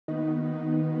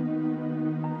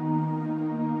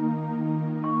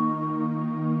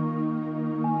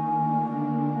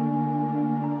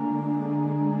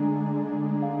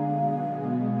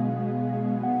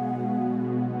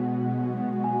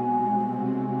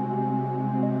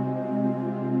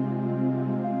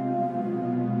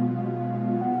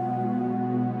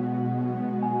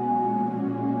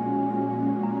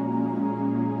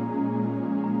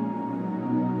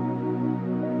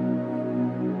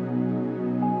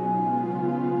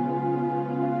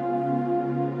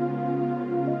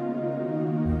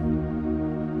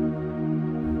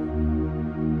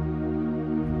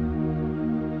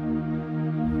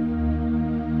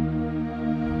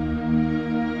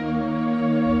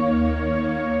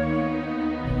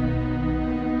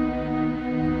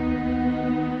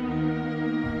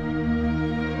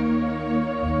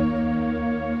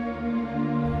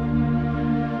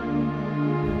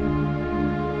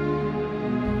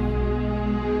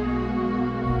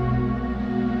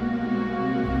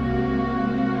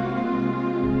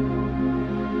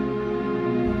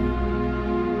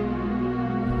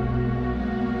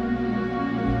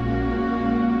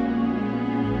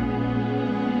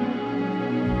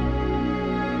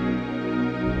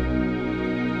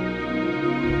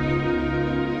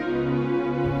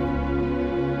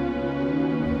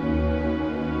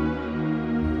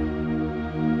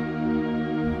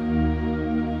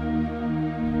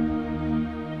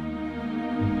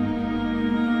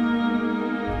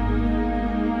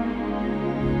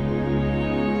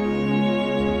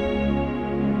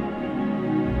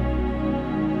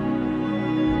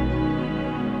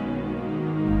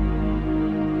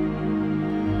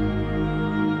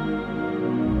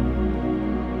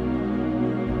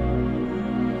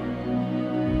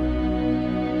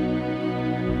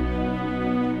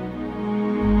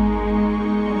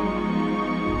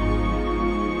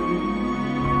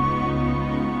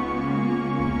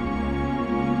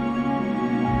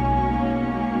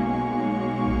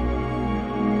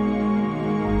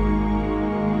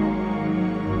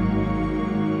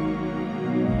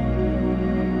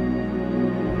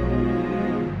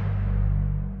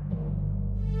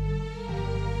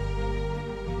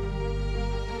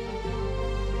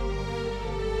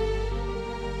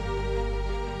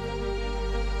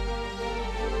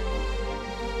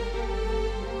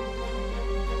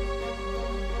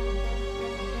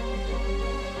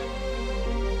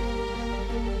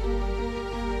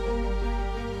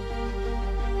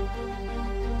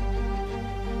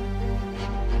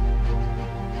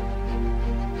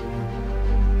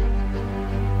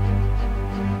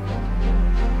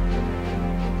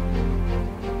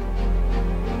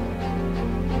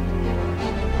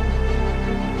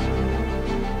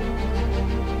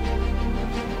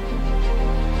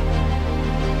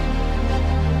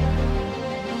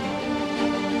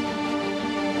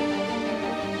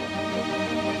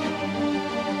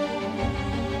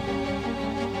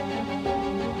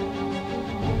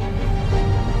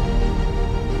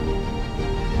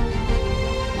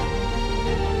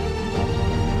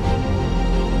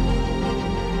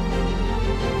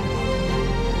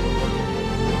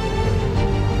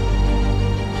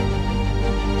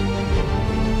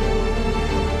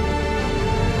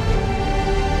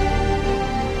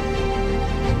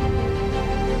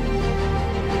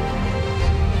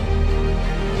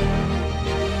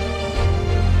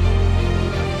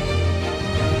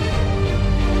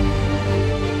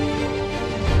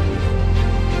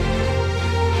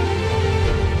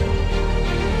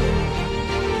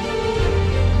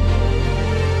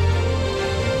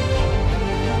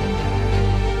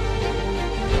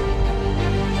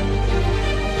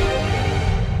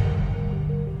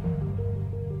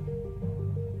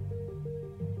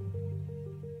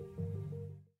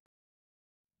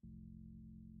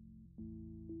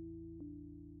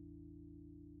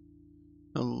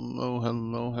Hello,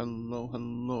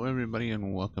 everybody,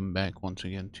 and welcome back once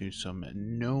again to some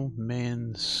No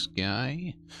Man's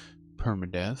Sky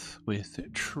Permadeath with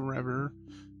Trevor.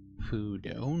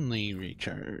 Food only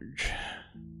recharge.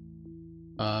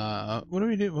 What do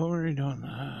we do? What were we doing?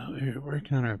 We were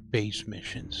working on our base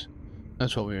missions.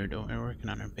 That's what we were doing. We were working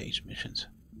on our base missions.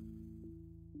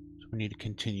 So we need to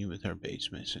continue with our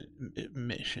base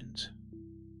missions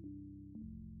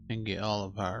and get all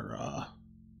of our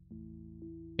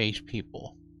base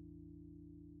people.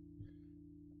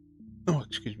 Oh,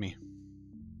 excuse me.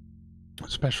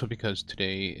 Especially because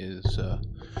today is,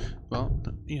 well,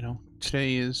 you know,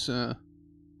 today is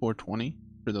 420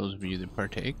 for those of you that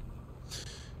partake.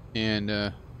 And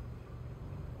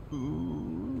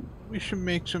ooh, we should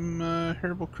make some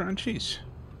herbal crunchies.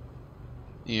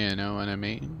 You know what I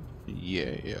mean?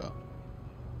 Yeah.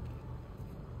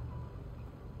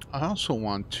 I also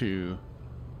want to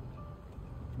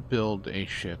build a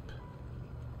ship.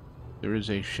 There is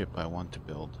a ship I want to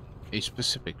build. A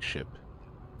specific ship.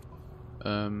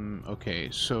 Okay,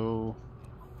 so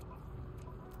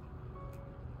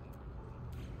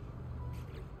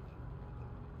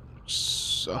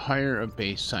hire a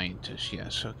base scientist.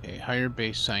 Yes, okay. Hire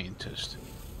base scientist.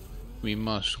 We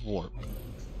must warp.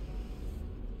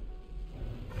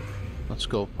 Let's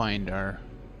go find our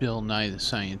Bill Nye the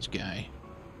Science Guy.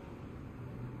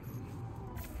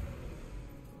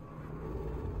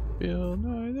 Bill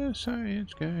Nye the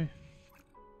Science Guy.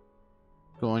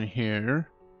 Go in here.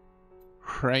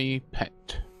 Pray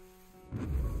pet.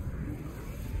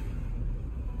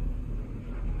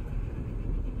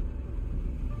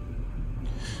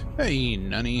 Hey,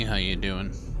 Nunny, how you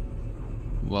doing?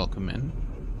 Welcome in.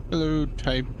 Hello,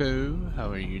 Typo.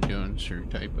 How are you doing, Sir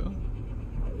Typo?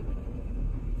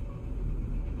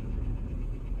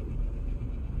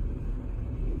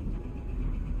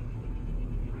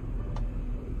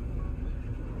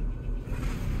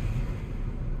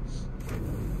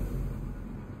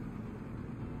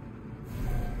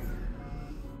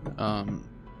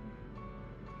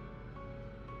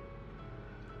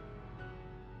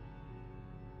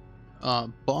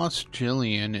 Boss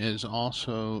Jillian is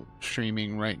also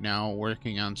streaming right now,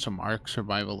 working on some Ark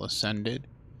Survival Ascended.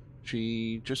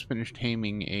 She just finished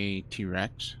taming a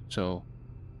T-Rex, so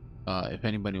if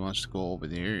anybody wants to go over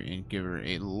there and give her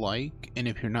a like, and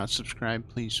if you're not subscribed,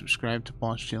 please subscribe to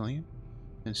Boss Jillian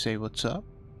and say what's up.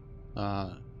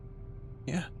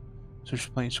 Yeah, so she's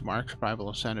playing some Ark Survival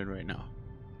Ascended right now.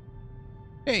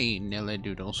 Hey, Nilla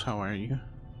Doodles, how are you?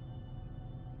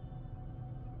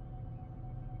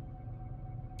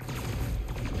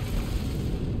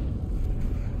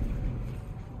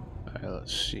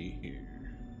 Let's see here.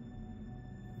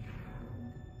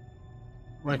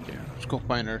 Right there. Let's go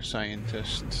find our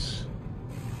scientists.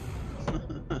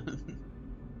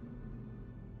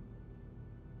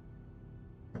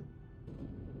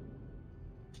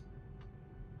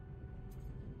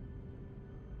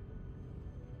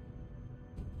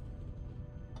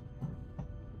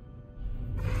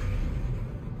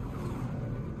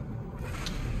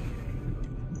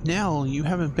 Nell, you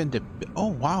haven't been to... Oh,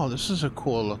 wow, this is a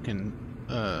cool looking...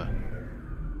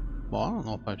 Well, I don't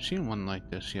know if I've seen one like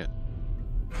this yet.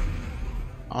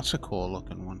 That's a cool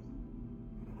looking one.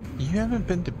 You haven't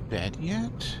been to bed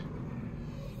yet?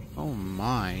 Oh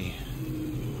my.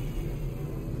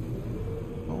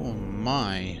 Oh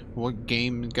my. What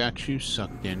game got you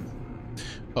sucked in?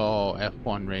 Oh,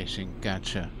 F1 racing.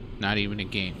 Gotcha. Not even a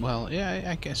game. Well, yeah,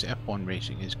 I guess F1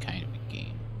 racing is kind of a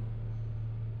game.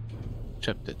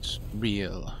 Except it's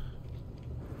real.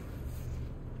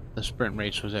 The sprint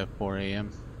race was at 4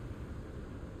 a.m.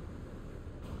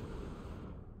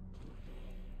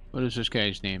 What is this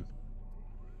guy's name?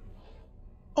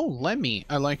 Oh, Lemmy.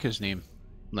 I like his name.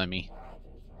 Lemmy.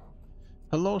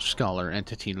 Hello, Scholar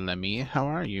Entity Lemmy. How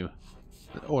are you?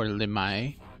 Or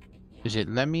Lemai. Is it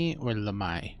Lemmy or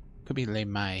Lemai? Could be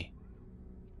Lemai.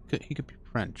 He could be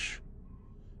French.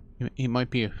 He might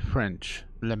be a French.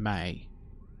 Lemai.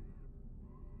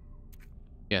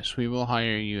 Yes, we will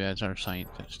hire you as our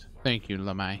scientist. Thank you,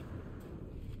 Lemai.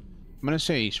 I'm gonna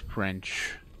say he's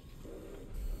French.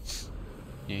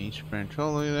 Yeah, he's French.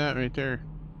 Oh, look at that right there.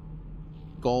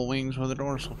 Gull wings with a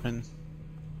dorsal fin.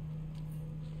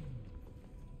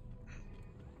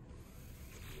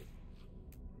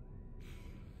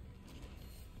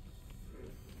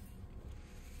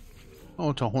 Oh,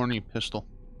 it's a horny pistol.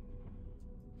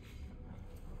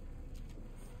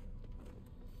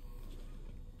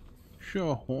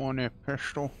 Sure, horny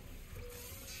pistol.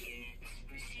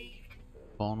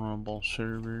 Vulnerable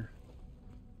server.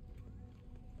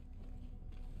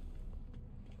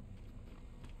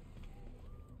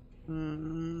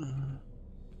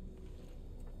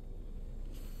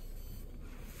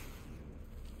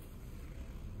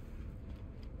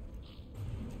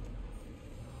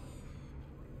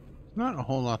 Not a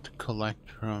whole lot to collect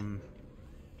from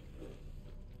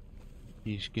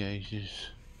these guys. Just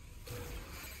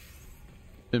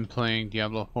been playing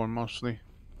Diablo 4 mostly.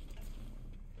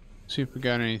 See if we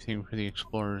got anything for the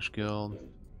Explorers Guild.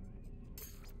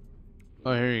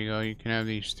 Oh, here you go. You can have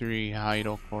these 3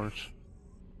 idle cores.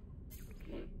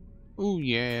 Ooh,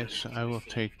 yes, I will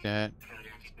take that.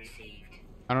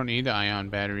 I don't need the ion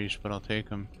batteries, but I'll take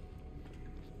them.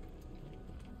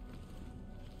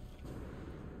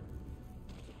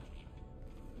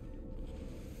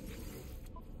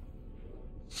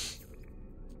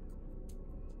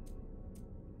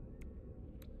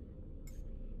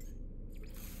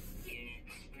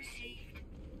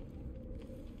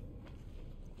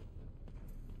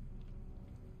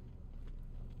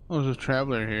 Oh, there's a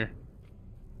traveler here.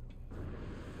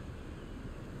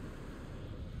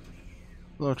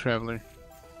 Hello, traveler.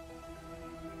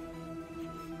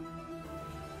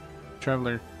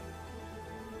 Traveler,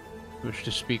 I wish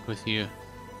to speak with you.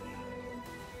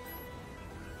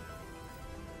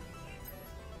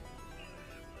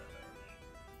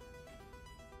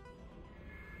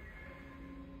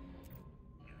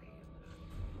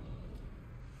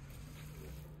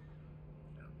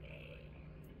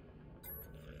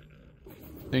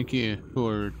 Thank you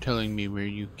for telling me where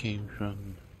you came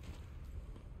from.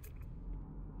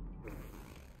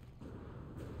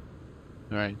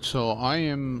 Alright, so I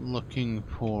am looking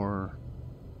for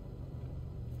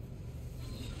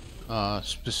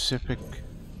specific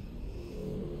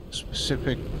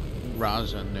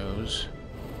Raza nose.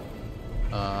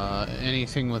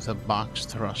 Anything with a box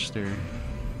thruster.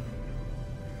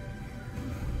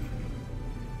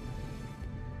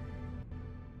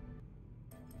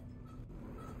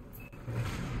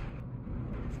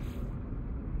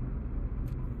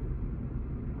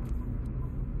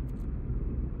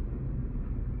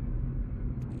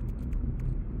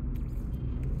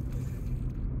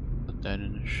 That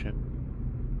in a ship.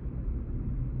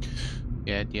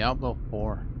 Yeah, Diablo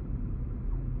 4.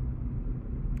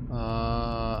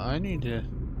 I need to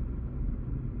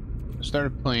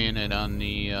start playing it on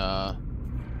the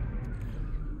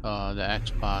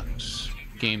Xbox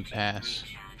Game Pass.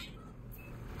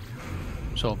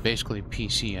 So basically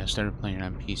PC. I started playing it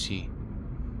on PC.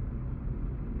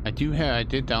 I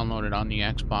did download it on the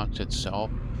Xbox itself,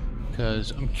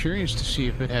 because I'm curious to see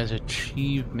if it has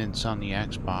achievements on the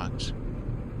Xbox.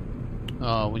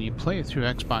 When you play it through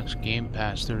Xbox Game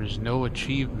Pass, there is no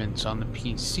achievements on the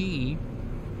PC,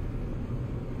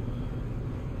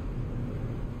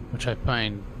 which I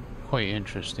find quite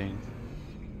interesting,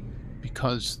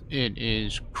 because it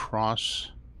is cross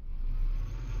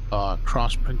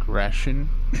progression.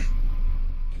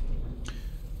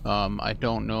 I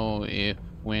don't know if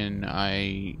when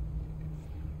I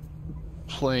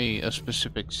play a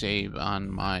specific save on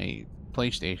my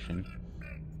PlayStation,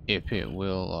 if it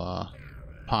will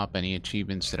pop any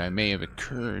achievements that I may have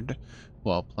occurred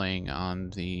while playing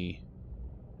on the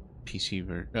PC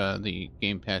the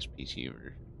Game Pass PC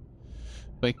version.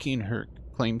 Viking Herc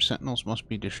claims Sentinels must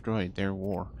be destroyed. Their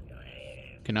war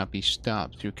cannot be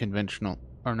stopped through conventional,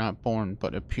 are not born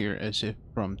but appear as if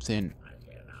from thin.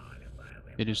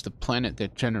 It is the planet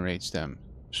that generates them.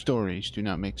 Stories do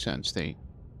not make sense. They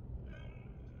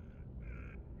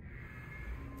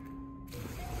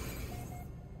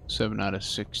 7 out of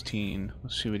 16.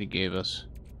 Let's see what he gave us.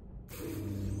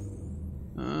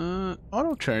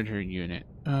 Auto charger unit.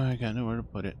 I got nowhere to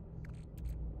put it.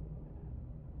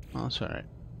 Oh, that's alright.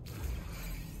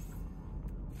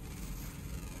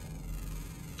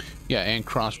 Yeah, and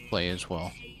crossplay as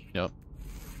well. Yep.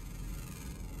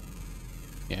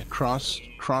 Yeah, cross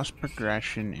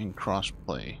progression and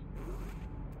crossplay.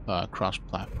 Cross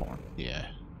platform. Yeah.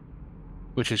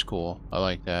 Which is cool. I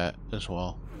like that as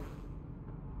well.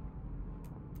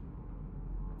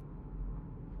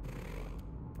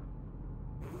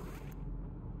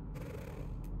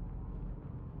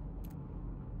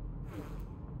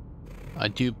 I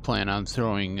do plan on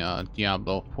throwing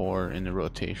Diablo 4 in the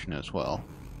rotation as well.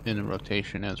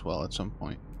 At some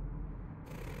point.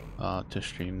 To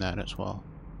stream that as well.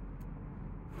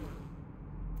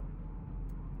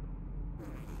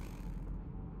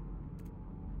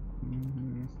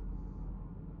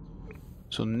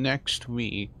 So next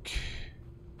week,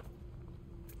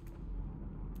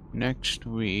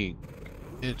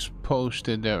 it's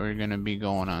posted that we're gonna be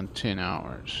going on 10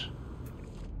 hours.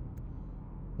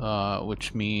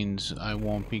 Which means I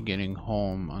won't be getting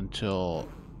home until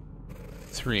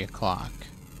 3 o'clock.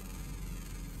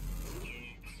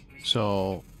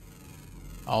 So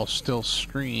I'll still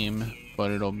stream,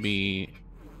 but it'll be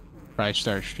probably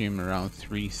start streaming around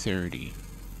 3:30,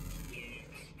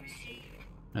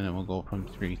 and then we'll go from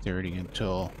 3:30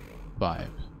 until 5.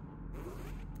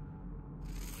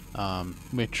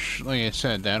 Which, like I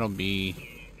said, that'll be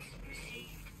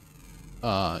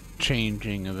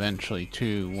changing eventually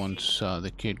too once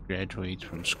the kid graduates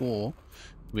from school,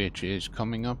 which is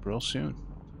coming up real soon.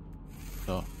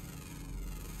 So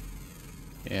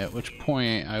yeah, at which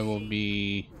point I will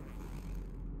be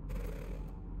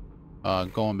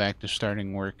going back to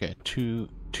starting work at 2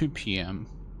 p.m.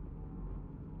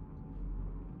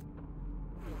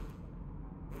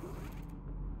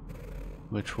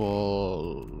 which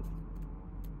will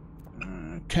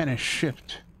kind of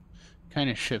shift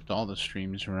all the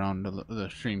streams around, the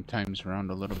stream times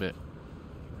around a little bit.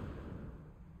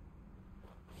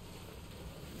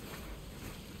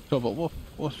 So, but we'll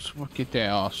get that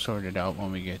all sorted out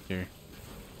when we get there.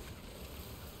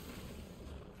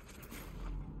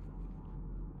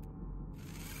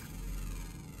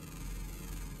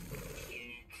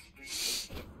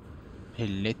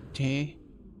 Pelete.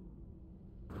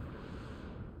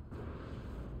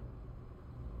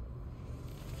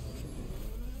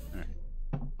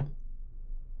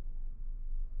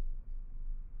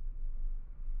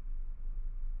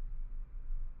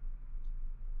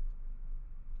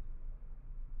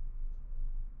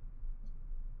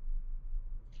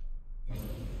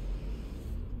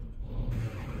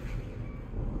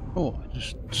 Oh, I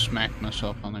just smacked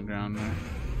myself on the ground there.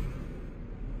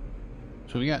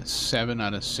 So we got 7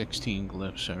 out of 16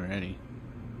 glyphs already.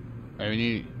 Right,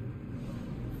 we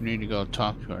need to go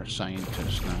talk to our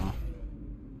scientist now.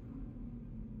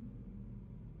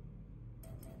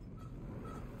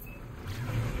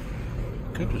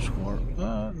 Could just warp.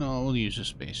 No, we'll use the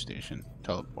space station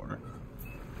teleporter.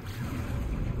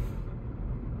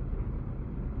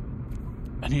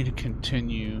 I need to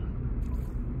continue.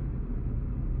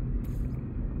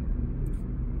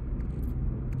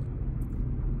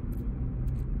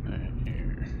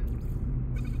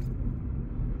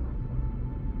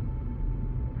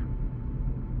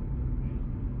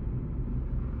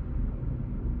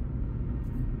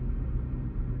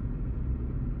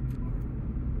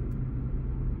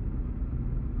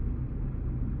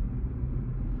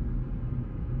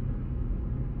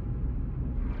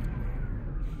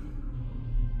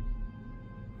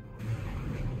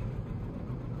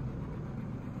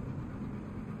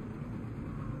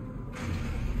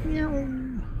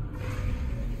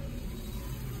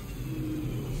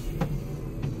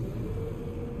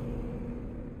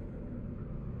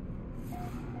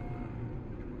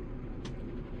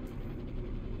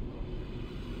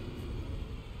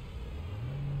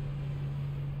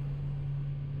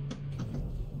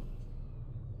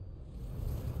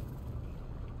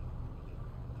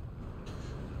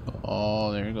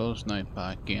 Oh, there goes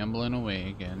Nightbot gambling away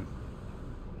again.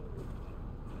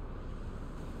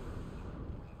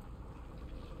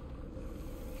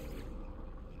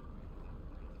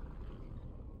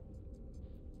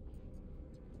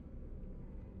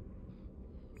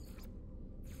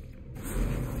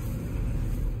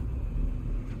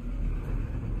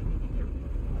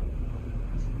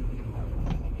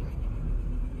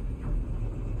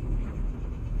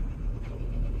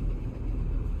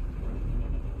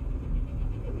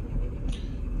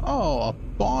 Oh, a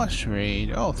boss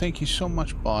raid. Oh, thank you so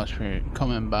much, boss, for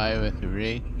coming by with the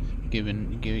raid.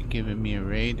 Giving me a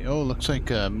raid. Oh, looks like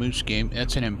a Moose Game.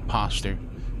 That's an imposter.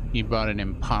 You brought an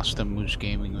imposter Moose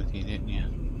Gaming with you, didn't you?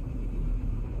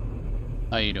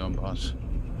 How you doing, boss?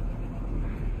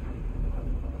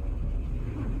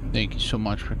 Thank you so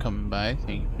much for coming by.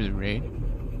 Thank you for the raid.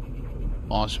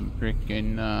 Awesome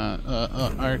freaking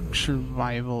Ark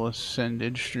Survival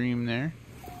Ascended stream there.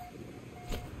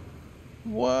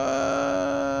 Whoa!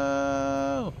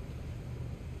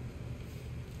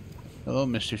 Hello,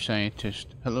 Mr.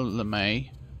 Scientist. Hello,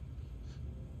 Lemay.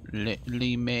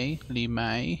 Lemay.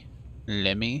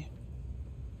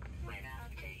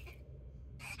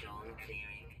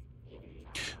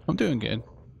 I'm doing good.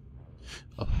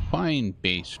 A fine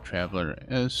base, traveler,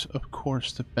 as of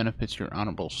course that benefits your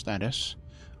honorable status.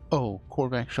 Oh,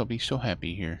 Korvax shall be so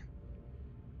happy here.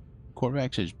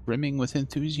 Korvax is brimming with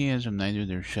enthusiasm. Neither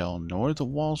their shell nor the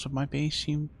walls of my base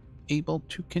seem able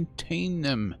to contain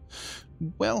them.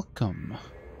 Welcome.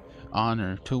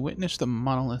 Honor to witness the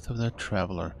monolith of the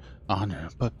traveler. Honor,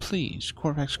 but please,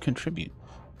 Korvax, contribute.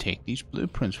 Take these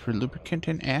blueprints for lubricant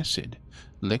and acid.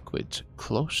 Liquids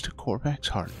close to Korvax's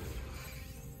heart.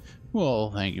 Well,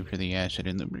 thank you for the acid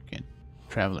and lubricant.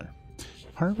 Traveler,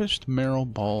 harvest marrow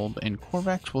bulb and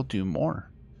Korvax will do more.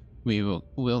 We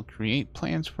will create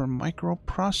plans for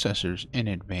microprocessors and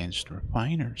advanced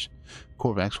refiners.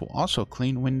 Corvax will also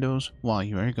clean windows while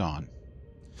you are gone.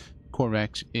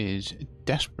 Corvax is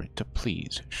desperate to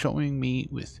please, showering me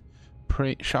with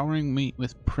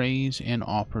praise and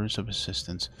offers of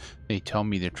assistance. They tell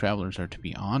me the travelers are to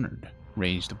be honored,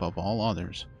 raised above all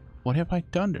others. What have I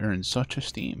done to earn such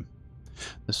esteem?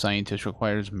 The scientist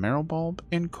requires marrow bulb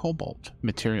and cobalt,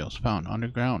 materials found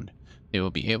underground. They will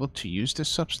be able to use this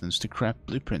substance to craft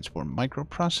blueprints for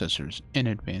microprocessors and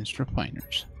advanced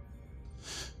refiners.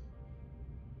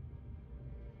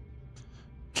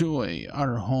 Joy,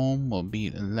 our home will be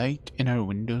light and our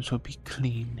windows will be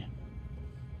clean.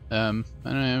 I don't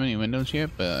have any windows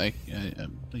yet, but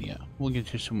yeah, we'll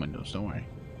get you some windows, don't worry.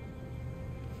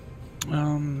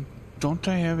 Don't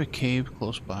I have a cave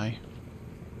close by?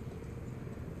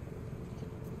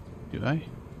 Do I?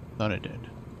 Thought I did.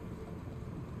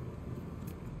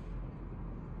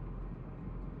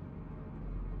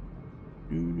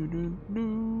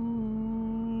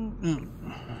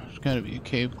 There's gotta be a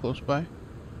cave close by.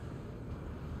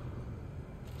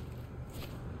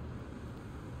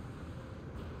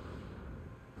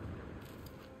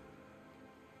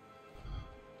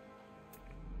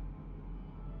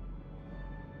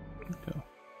 Go.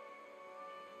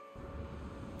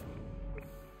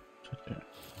 It's right there.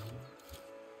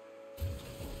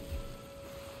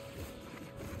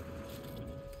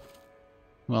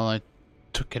 Well, I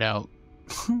took it out.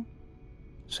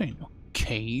 This ain't no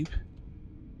cave.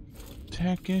 What the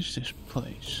heck is this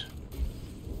place?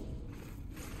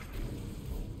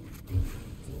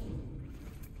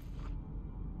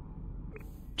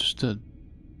 Just a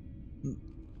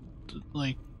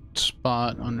like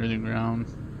spot under the ground.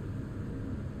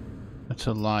 That's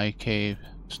a lie cave.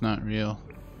 It's not real.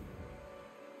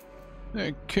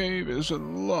 That cave is a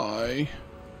lie.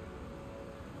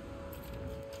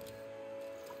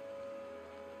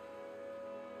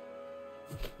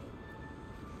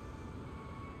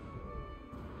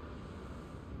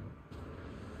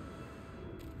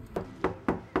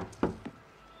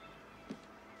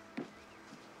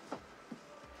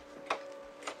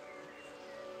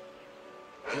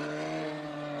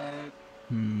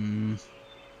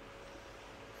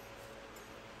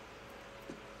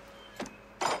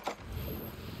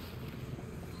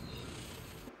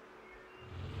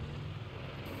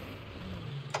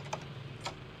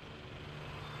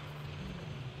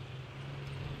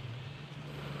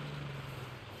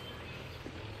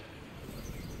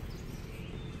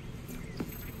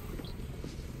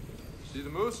 See the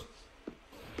moose?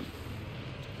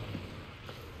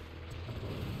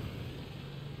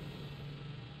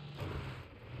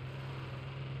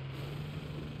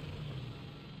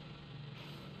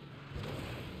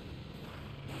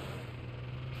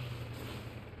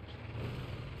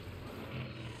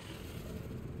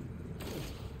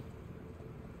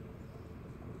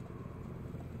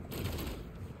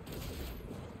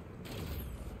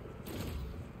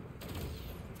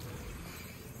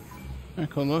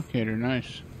 Echolocator,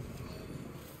 nice.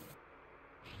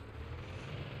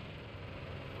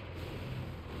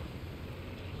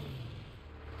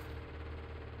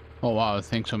 Oh wow, it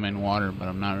thinks I'm in water, but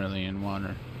I'm not really in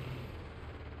water.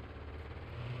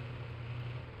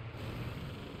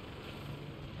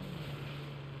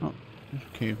 Oh, there's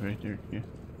a cave right there, yeah.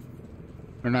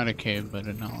 Or not a cave, but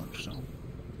a knowledge zone.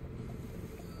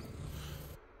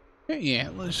 Hey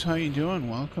Atlas, how you doing?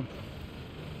 Welcome.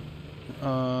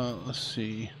 Let's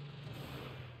see.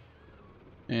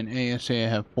 In ASA, I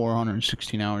have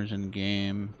 416 hours in the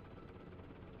game.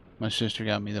 My sister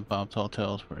got me the Bob Tall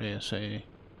Tales for ASA.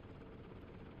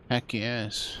 Heck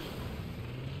yes.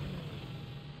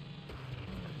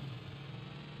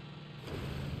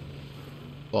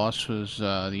 Boss was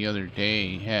the other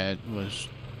day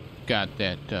got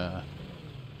that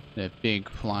that big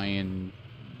flying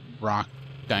rock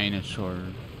dinosaur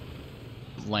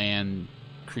land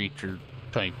creature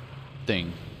type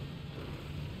thing.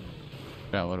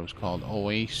 Forgot what it was called.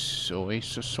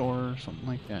 Oasosaur or something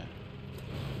like that.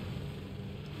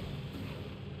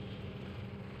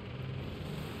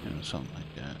 You know, something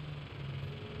like that.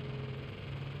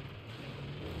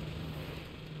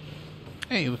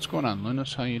 Hey, what's going on,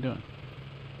 Lunas? How you doing?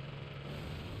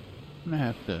 I'm gonna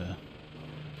have to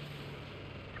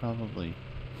probably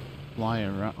fly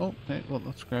around. Oh, hey, well,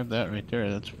 let's grab that right there.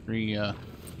 That's free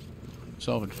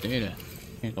salvage data.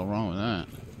 Can't go wrong with that.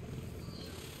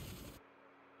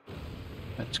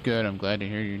 That's good. I'm glad to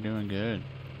hear you're doing good.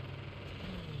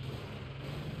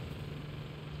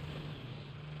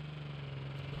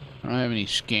 I don't have any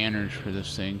scanners for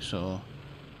this thing, so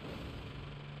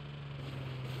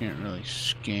can't really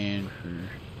scan for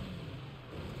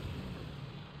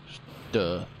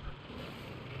Duh.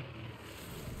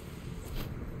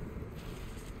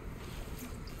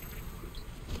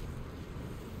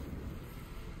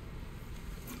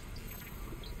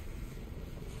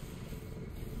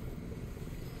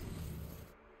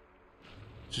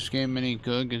 Is this game any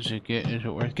good? Is it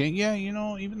worth getting? Yeah, you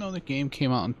know, even though the game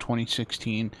came out in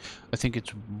 2016, I think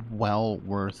it's well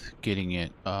worth getting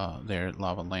it there at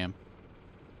Lava Lamp.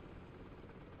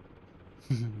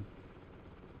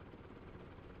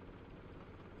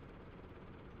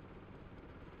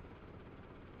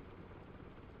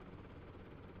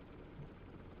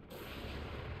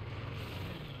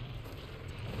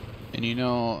 And you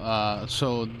know,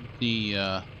 so the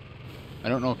I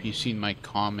don't know if you've seen my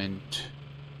comment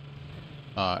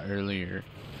earlier,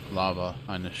 Lava,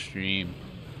 on the stream.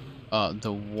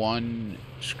 The one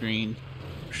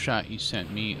screenshot you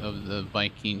sent me of the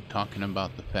Viking talking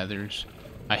about the feathers,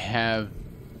 I have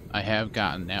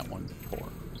gotten that one before.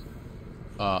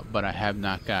 But I have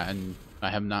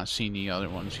not seen the other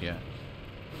ones yet.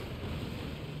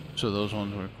 So those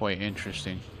ones were quite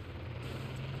interesting.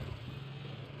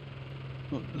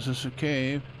 Oh, is this a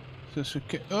cave? Is this a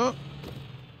cave? Oh!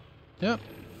 Yep,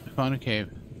 I found a cave.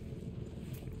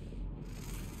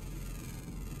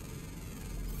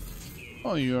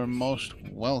 Oh, you are most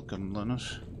welcome,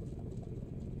 Linus.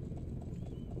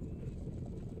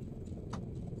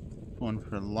 One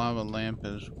for Lava Lamp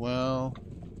as well.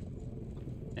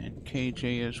 And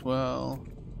KJ as well.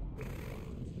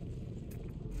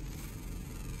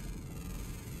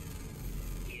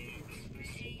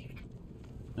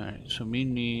 Alright, so we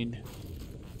need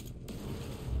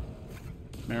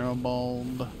marrow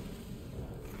bulb.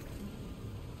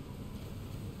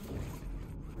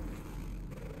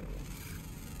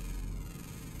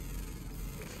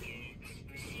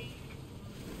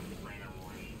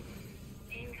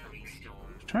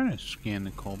 Trying to scan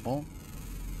the cobalt.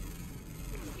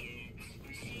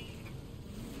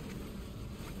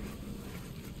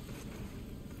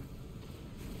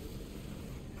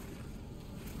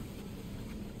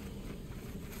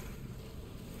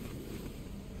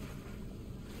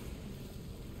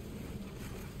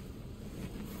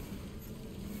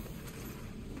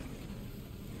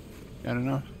 Got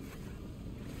enough?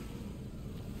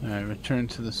 Alright, return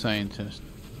to the scientist.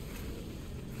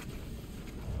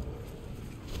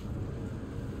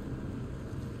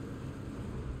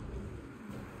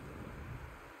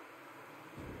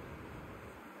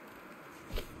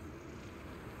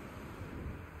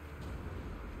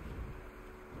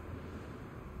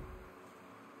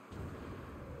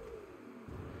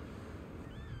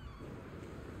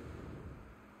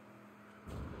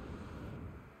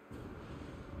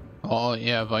 Oh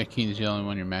yeah, Viking's the only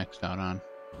one you're maxed out on.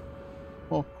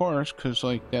 Well, of course, because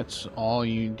like that's all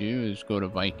you do is go to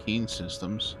Viking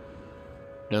systems.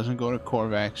 He doesn't go to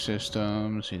Korvax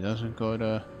systems. He doesn't go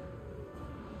to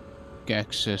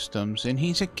Gek systems, and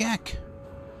he's a Gek.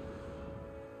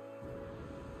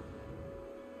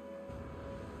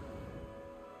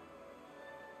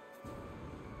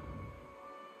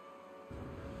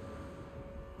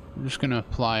 I'm just gonna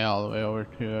fly all the way over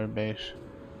to our base.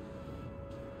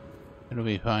 It'll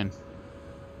be fine.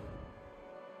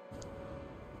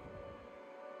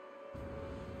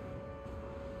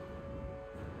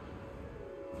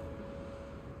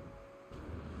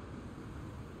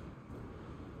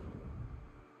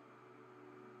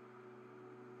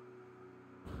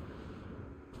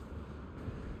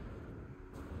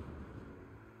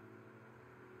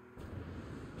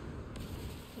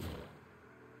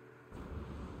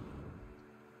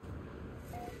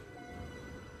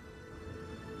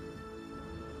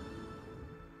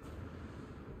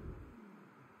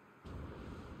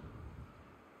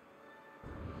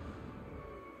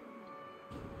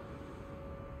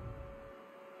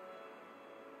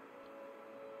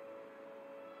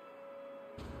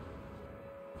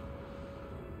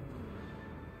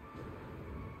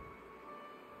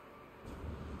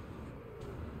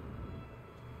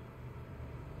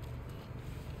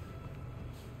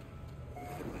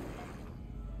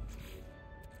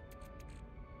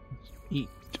 Eat.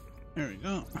 There we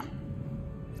go.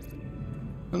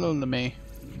 Hello, LeMay.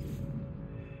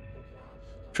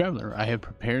 Traveler, I have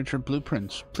prepared your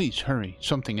blueprints. Please hurry.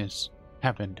 Something has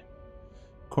happened.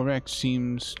 Korvax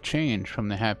seems changed from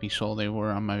the happy soul they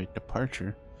were on my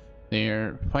departure. They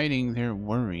are fighting their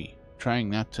worry,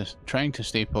 trying to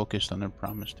stay focused on their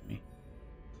promise to me.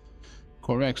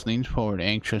 Korvax leans forward,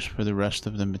 anxious for the rest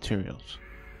of the materials.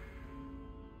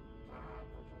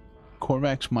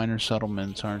 Korvax minor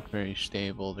settlements aren't very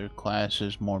stable. Their class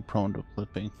is more prone to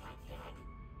flipping.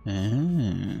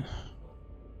 Ah.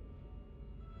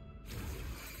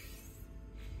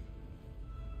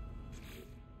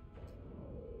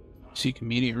 Seek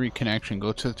immediate reconnection.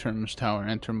 Go to the terminus tower.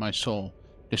 Enter my soul.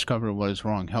 Discover what is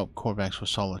wrong. Help Korvax with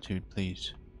solitude,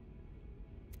 please.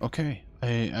 Okay,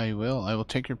 I will. I will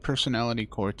take your personality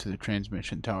core to the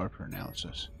transmission tower for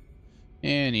analysis.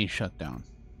 And he's shut down.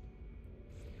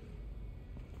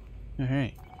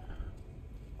 Alright.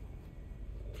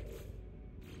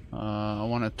 I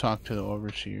want to talk to the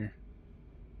overseer.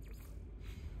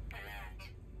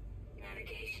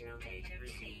 Navigational data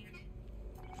received.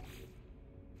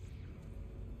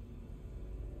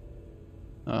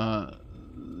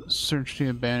 Search the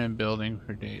abandoned building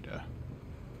for data.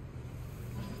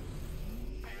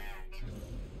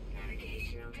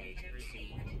 Navigational data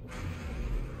received.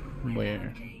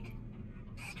 Where?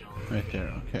 Right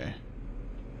there, okay.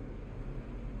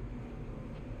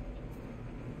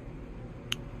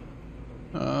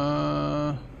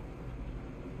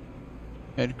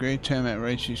 Had a great time at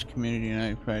Ricey's Community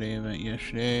Night Friday event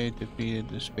yesterday. Defeated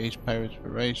the Space Pirates for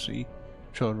Ricey.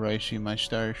 Showed Ricey my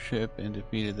starship and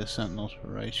defeated the Sentinels for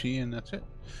Ricey, and that's it.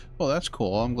 Well, that's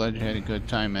cool. I'm glad you had a good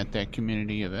time at that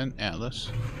community event,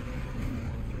 Atlas.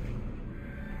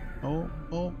 Oh,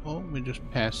 we just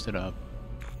passed it up.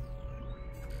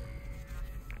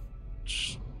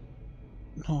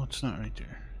 No, it's not right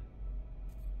there.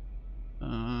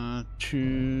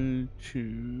 2,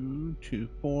 2, 2,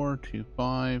 4, 2,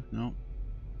 5, no.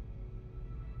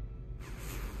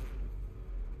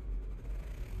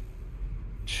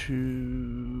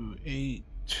 Two, 8,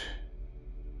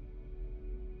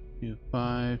 2,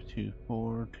 5, 2,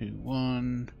 4, 2,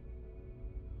 1.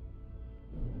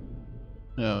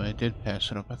 No, I did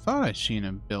pass it up. I thought I seen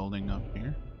a building up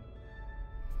here.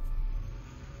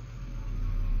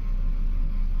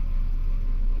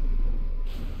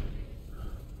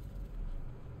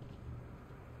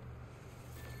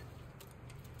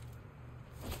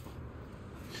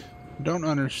 Don't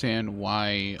understand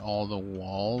why all the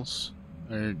walls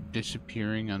are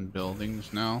disappearing on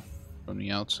buildings now from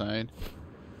the outside.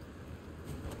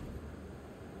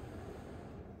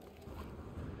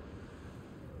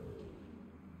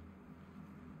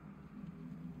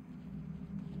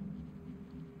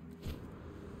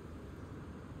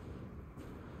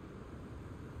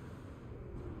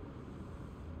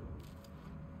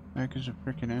 Heck is a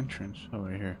freaking entrance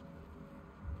over here.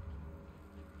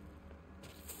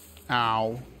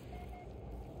 Ow.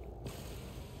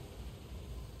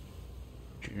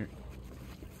 Jerk.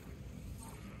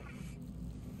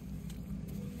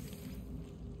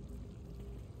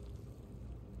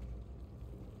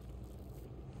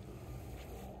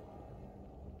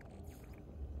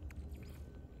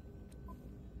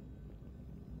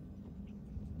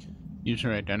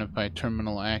 User identified,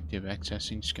 terminal active,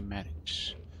 accessing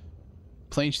schematics.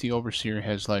 Place the Overseer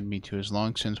has led me to has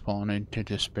long since fallen into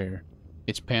despair.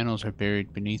 Its panels are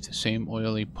buried beneath the same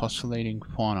oily, pussulating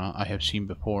fauna I have seen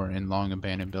before in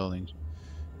long-abandoned buildings.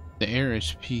 The air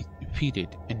is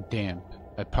fetid and damp.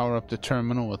 I power up the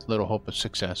terminal with little hope of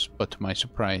success, but to my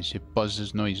surprise, it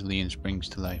buzzes noisily and springs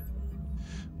to life.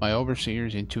 My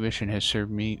Overseer's intuition has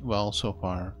served me well so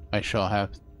far. I shall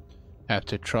have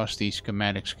to trust these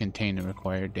schematics contain the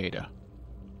required data.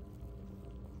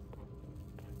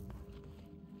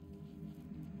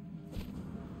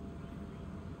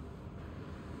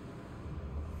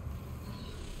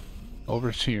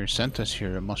 Overseer sent us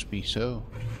here, it must be so.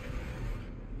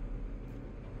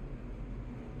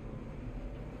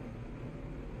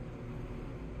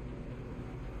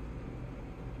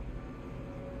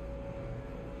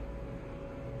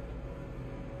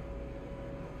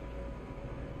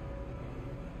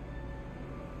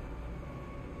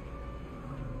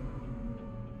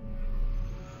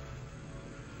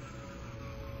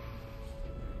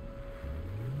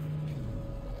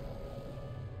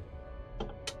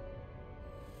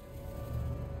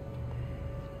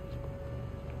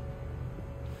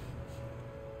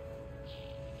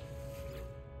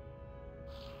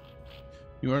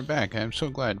 You are back. I am so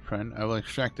glad, friend. I will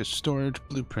extract the storage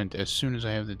blueprint as soon as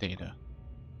I have the data.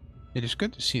 It is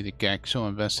good to see the GAC so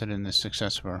invested in the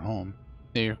success of our home.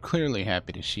 They are clearly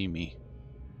happy to see me.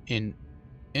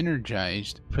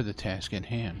 Energized for the task at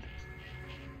hand.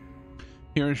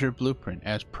 Here is your blueprint,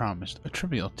 as promised. A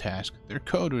trivial task. Their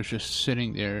code was just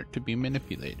sitting there to be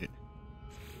manipulated.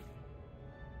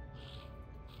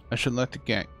 I should let the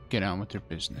GAC get on with their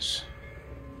business.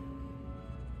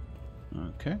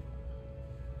 Okay.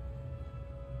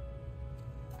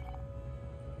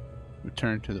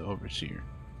 Return to the Overseer.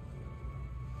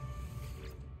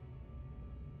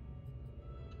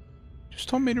 Just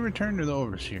told me to return to the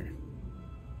Overseer.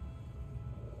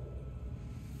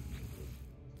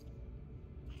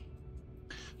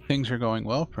 Things are going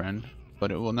well, friend.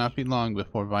 but it will not be long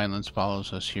before violence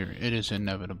follows us here. It is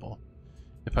inevitable.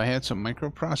 If I had some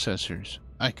microprocessors,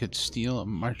 I could steal a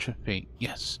March of Fate.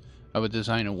 Yes, I would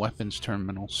design a weapons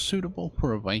terminal suitable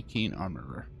for a Viking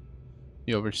armorer.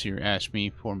 The Overseer asked me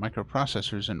for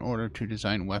microprocessors in order to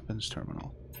design weapons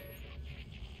terminal.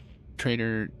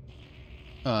 Trader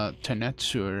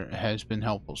Tenetsur has been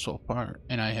helpful so far,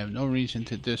 and I have no reason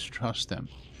to distrust them.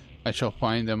 I shall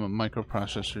find them the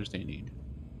microprocessors they need.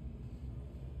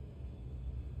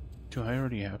 Do I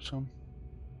already have some?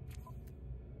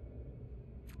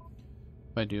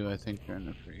 If I do, I think they're in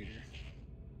the freighter.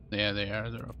 Yeah, they are.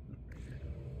 They're up in the freighter.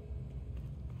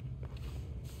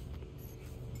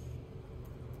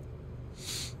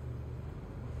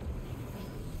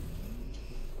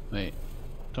 Wait,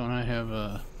 don't I have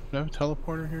a... Do I have a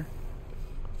teleporter here?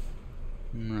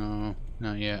 No,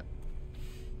 not yet.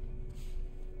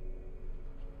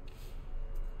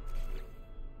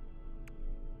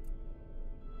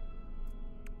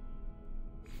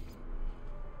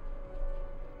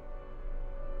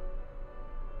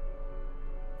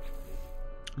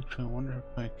 Actually, I wonder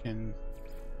if I can...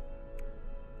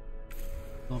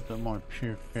 A little bit more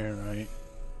pure ferrite.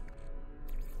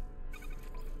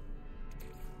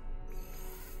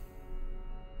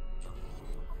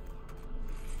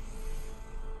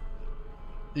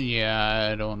 Yeah,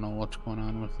 I don't know what's going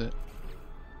on with it.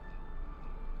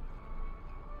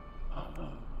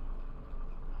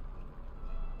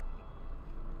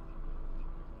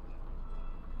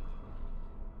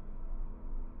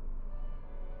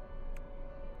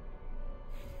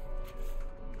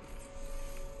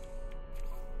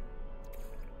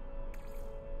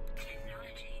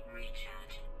 Technology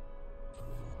recharge.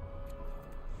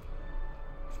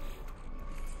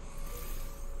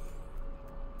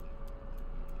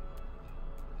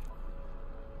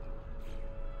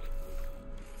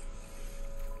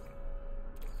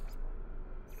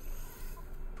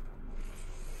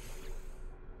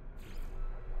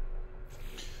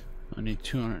 I need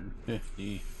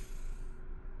 250.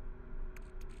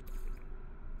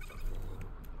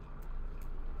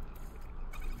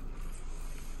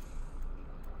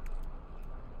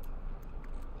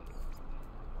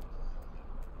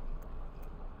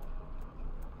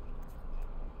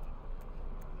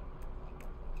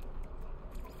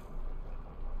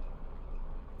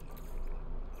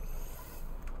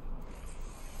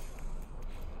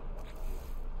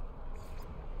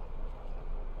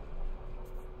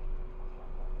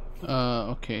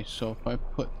 Okay, so if I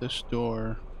put this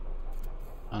door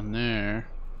on there,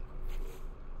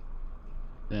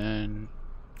 then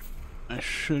I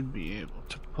should be able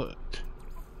to put...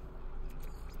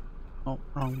 Oh,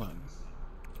 wrong button.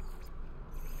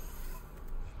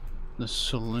 The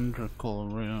cylindrical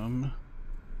room.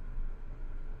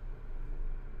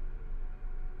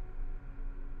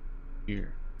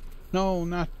 Here. No,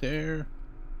 not there.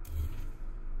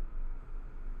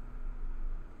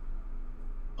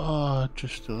 Oh, it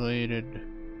just deleted.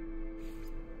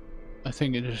 I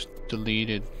think it just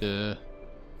deleted the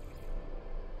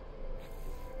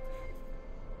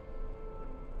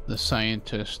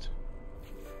scientist.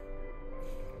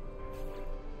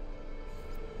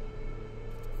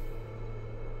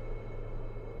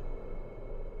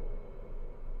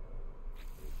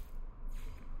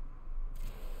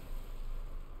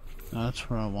 That's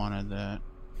where I wanted that.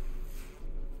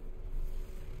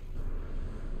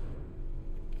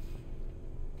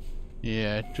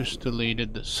 Yeah, it just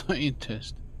deleted the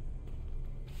scientist.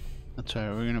 That's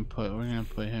alright, we're gonna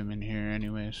put him in here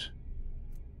anyways.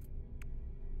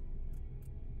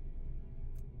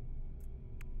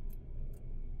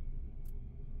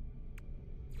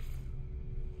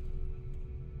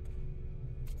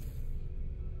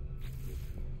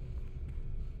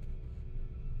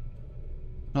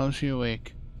 How's he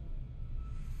awake?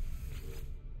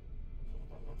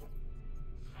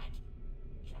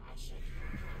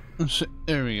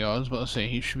 There we go. I was about to say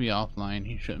he should be offline.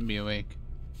 He shouldn't be awake.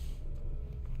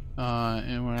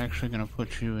 And we're actually gonna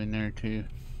put you in there too.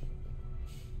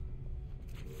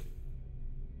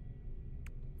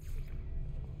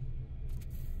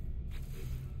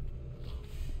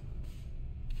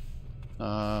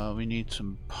 We need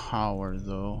some power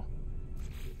though.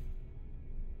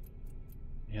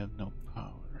 We have no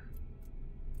power.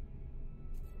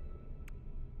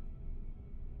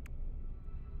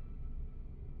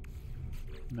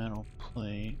 Metal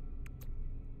plate.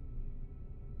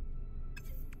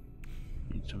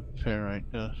 Need some ferrite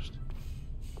dust.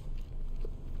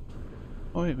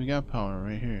 Oh wait, we got power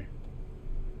right here.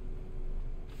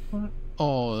 What?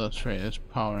 Oh, that's right. That's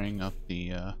powering up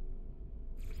the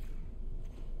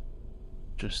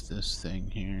just this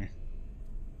thing here.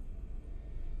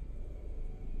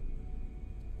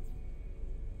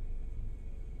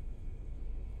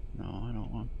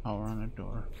 Power on a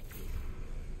door.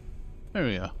 There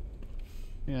we go.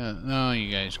 Yeah, no,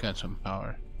 you guys got some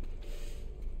power.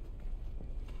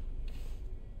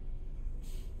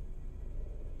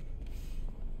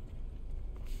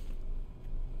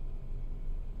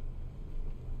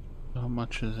 How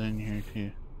much is in here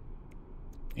too?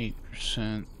 8%.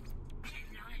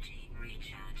 Technology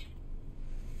recharge.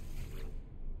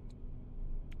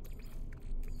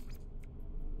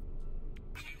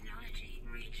 Technology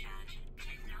recharge.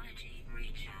 Technology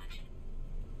recharge.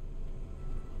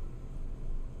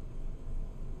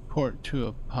 Report to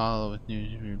Apollo with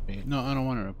news of your base. No, I don't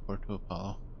want to report to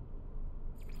Apollo.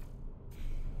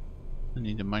 I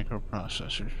need the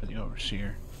microprocessors for the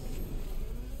overseer.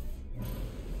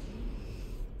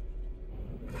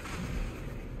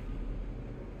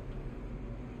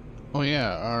 Oh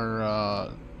yeah,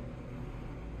 our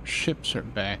ships are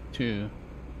back too.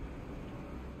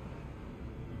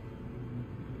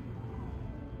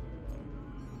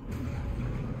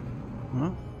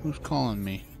 Huh? Who's calling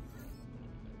me?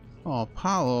 Oh,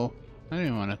 Apollo. I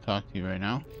didn't want to talk to you right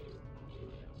now.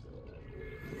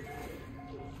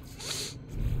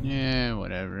 Yeah,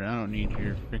 whatever. I don't need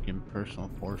your freaking personal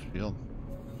force field.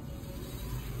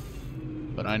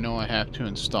 But I know I have to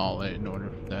install it in order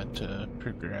for that to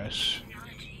progress.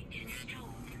 Technology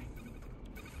installed.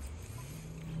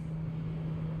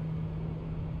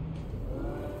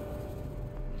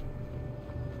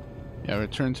 Yeah,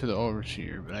 return to the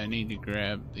overseer, but I need to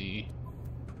grab the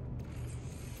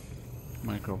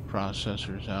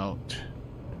microprocessors out.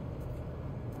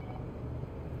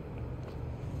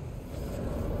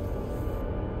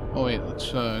 Oh wait,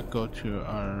 let's go to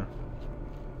our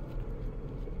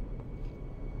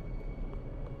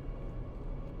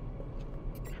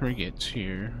frigates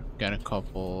here. Got a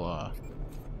couple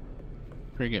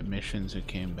frigate missions that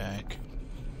came back.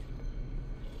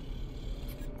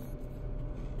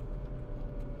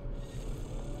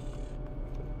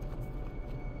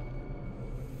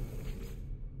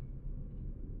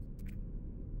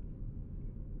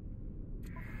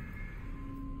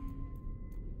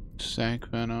 Sack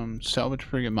venom, salvage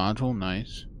frigate module,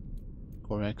 nice.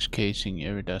 Corvex casing,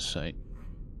 iridescite.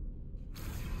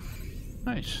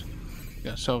 Nice.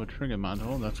 Got salvage frigate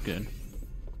module, that's good.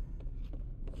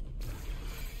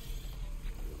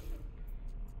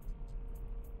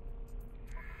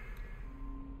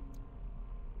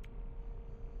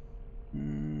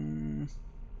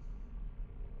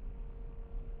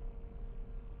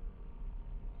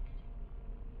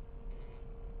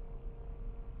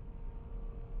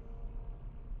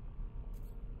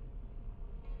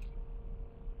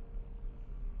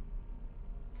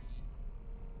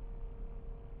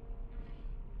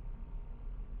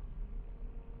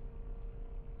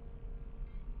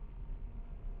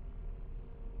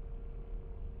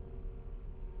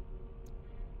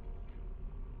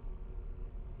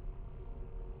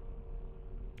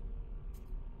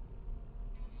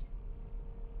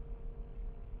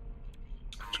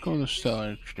 Let's go to the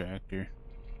stellar extractor.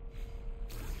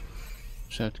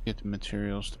 Just have to get the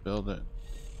materials to build it.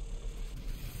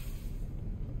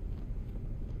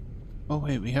 Oh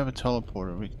wait, we have a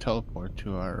teleporter. We can teleport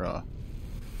to our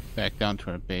back down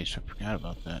to our base. I forgot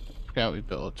about that. I forgot we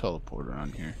built a teleporter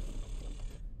on here.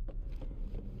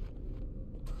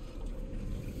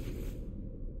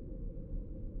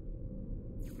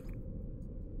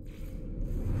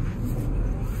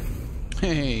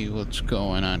 Hey, what's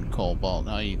going on, Cobalt?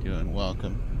 How you doing?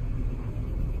 Welcome.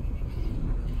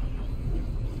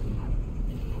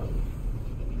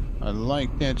 I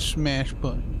like that smash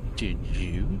button. Did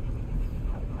you?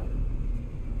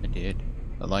 I did.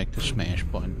 I like the smash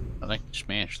button. I like to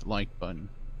smash the like button.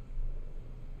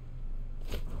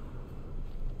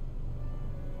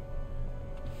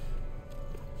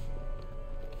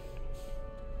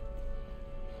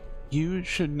 You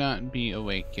should not be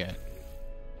awake yet.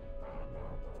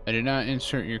 I did not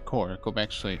insert your core. Go back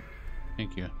to sleep.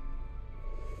 Thank you.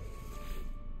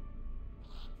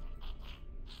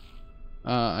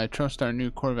 I trust our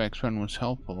new Corvax run was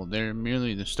helpful. They're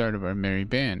merely the start of our merry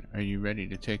band. Are you ready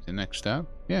to take the next step?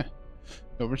 Yeah.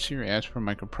 The Overseer asked for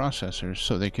microprocessors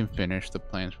so they can finish the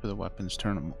plans for the weapons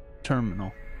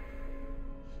terminal.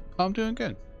 I'm doing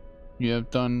good. You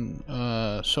have done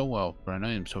so well, friend.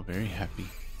 I am so very happy.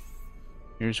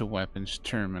 Here's a weapons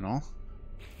terminal.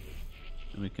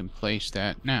 And we can place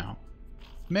that now.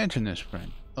 Imagine this,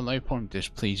 friend. A life form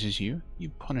displeases you, you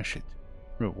punish it,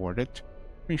 reward it,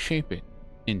 reshape it.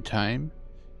 In time,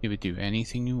 it would do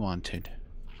anything you wanted.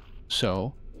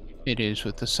 So, it is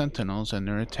with the Sentinels and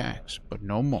their attacks, but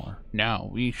no more. Now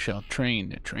we shall train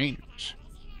the trainers.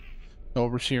 The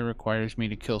Overseer requires me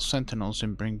to kill Sentinels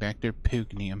and bring back their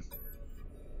pugnium.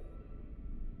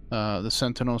 The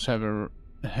Sentinels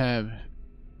have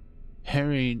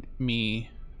harried me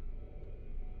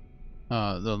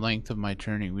the length of my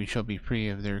journey. We shall be free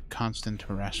of their constant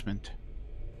harassment.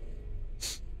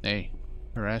 Hey,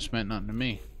 harassment nothing to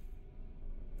me.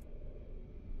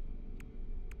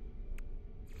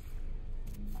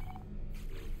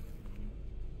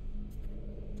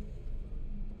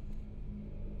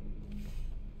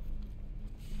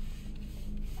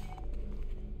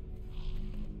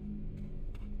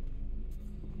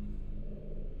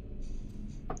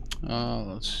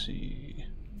 Let's see.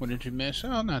 What did you miss?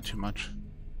 Oh, not too much.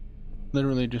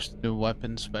 Literally just the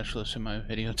weapons specialist in my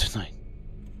video tonight.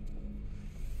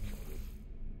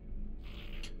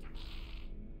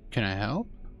 Can I help?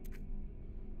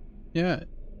 Yeah.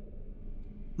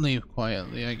 Leave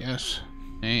quietly, I guess.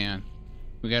 Man.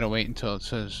 We gotta wait until it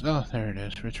says, oh, there it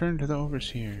is. Return to the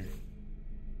Overseer.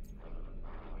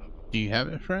 Do you have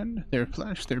it, friend? Their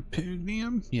flesh, their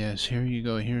pugnium? Yes, here you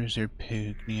go. Here's their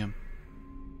pugnium.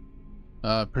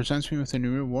 Presents me with a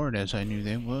new reward, as I knew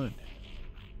they would.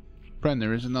 Friend,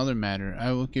 there is another matter.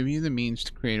 I will give you the means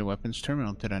to create a weapons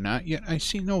terminal, did I not? Yet I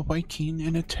see no Viking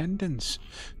in attendance.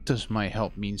 Does my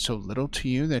help mean so little to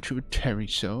you that you would tarry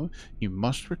so? You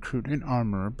must recruit an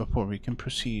armorer before we can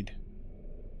proceed.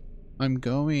 I'm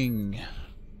going.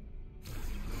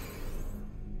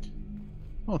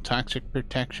 Oh, toxic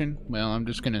protection? Well, I'm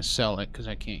just gonna sell it because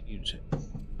I can't use it.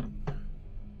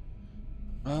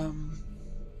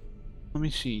 Let me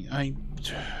see. Weather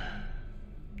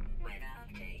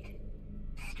update.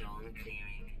 Storm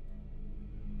clearing.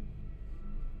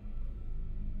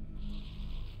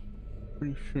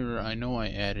 Pretty sure I know I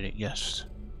added it. Yes,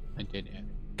 I did add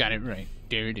it. Got it right.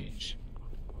 There it is.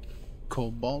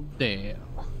 Cobalt Dale.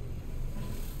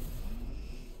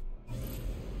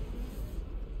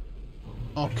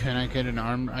 Oh, can I get an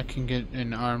armor? I can get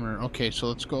an armor. Okay, so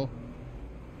let's go.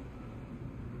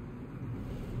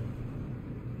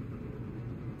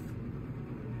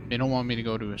 They don't want me to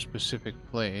go to a specific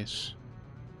place.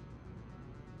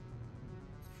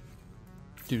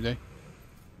 Do they?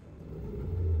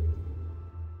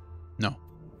 No.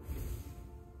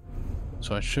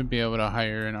 So I should be able to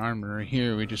hire an armorer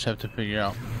here. We just have to figure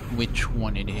out which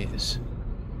one it is.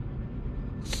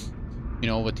 You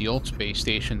know, with the old space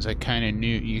stations, you kind of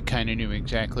knew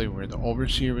exactly where the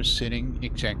Overseer was sitting,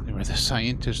 exactly where the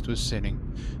scientist was sitting,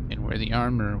 and where the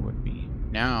armorer would be.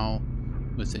 Now,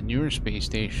 with the newer space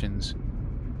stations,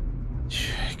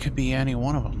 it could be any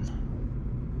one of them.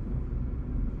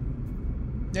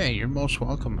 Hey, you're most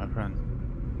welcome, my friend.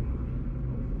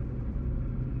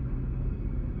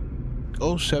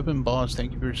 07 Boss,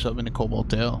 thank you for subbing to Cobalt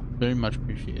Dale. Very much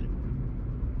appreciated.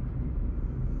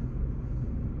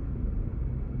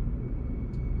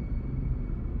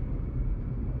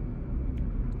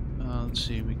 Let's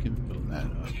see if we can build that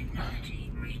up.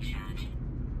 Technology recharge.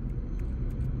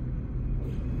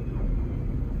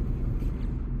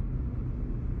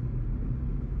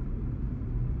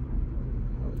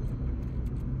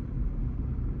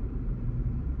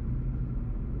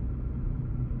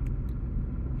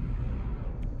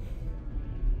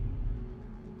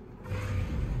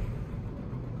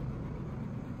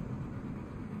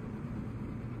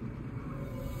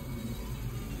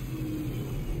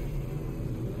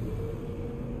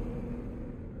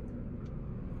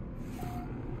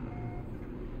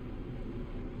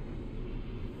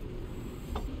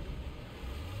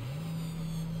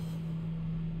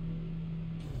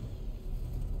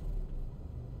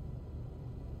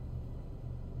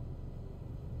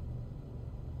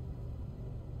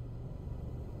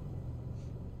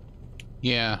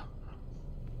 Yeah.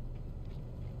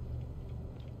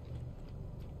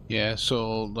 Yeah,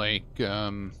 so like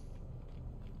I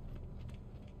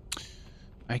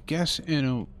guess in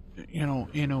a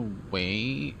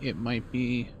way it might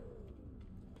be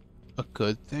a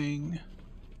good thing.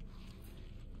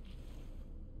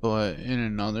 But in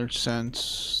another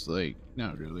sense, like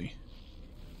not really.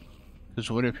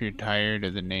 Because what if you're tired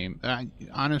of the name?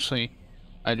 Honestly,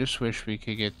 I just wish we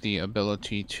could get the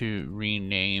ability to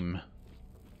rename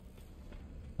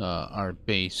our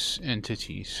base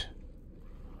entities.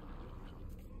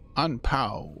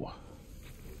 Unpow.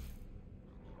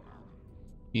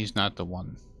 He's not the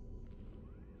one.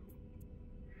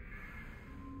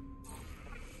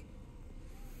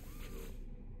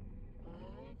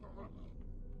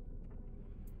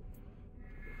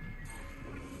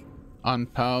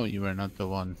 Unpow, you are not the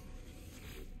one.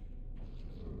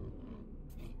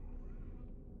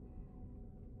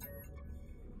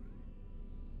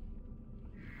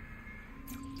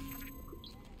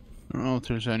 I don't know if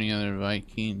there's any other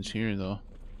Vikings here though.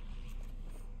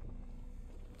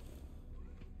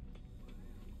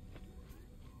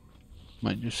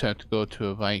 Might just have to go to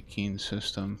a Viking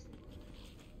system.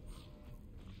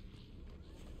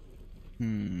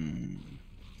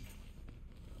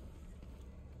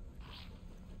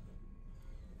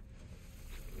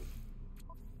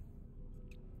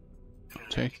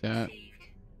 Take that.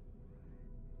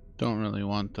 Don't really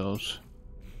want those.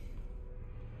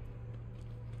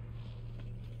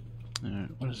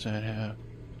 Alright, what does that have?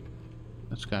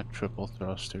 That's got triple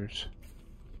thrusters.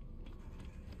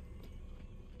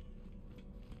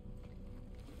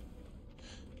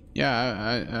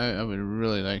 Yeah, I would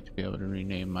really like to be able to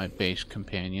rename my base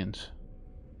companions.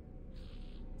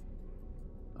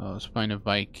 Let's find a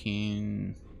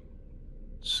Viking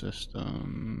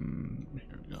system.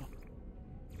 Here we go.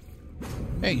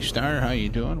 Hey Star, how you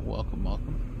doing? Welcome,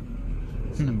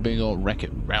 welcome. Big old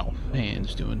Wreck-It Ralph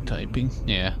hands doing typing.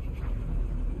 Yeah.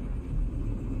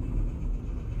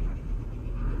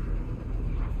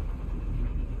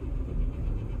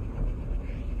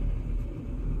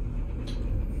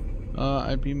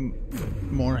 I'd be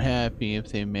more happy if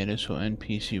they made it so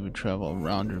NPC would travel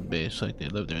around their base like they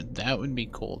live there. That would be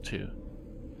cool too.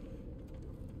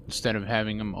 Instead of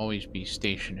having them always be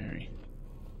stationary.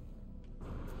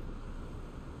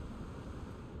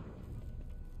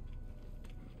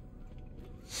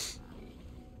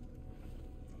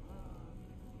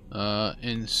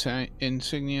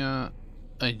 Insignia,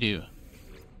 I do.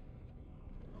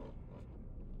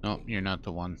 Nope, you're not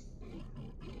the one.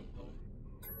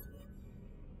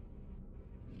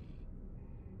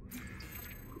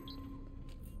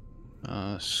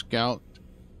 Scout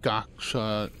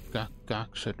Goxadori.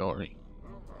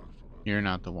 You're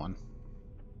not the one.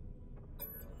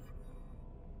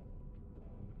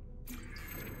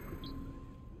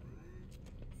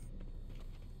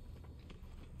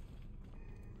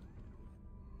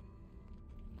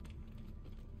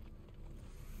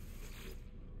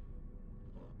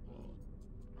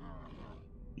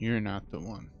 You're not the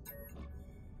one.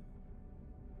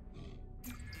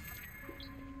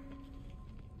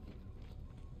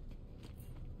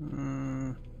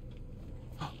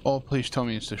 Oh, please tell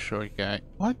me it's the short guy.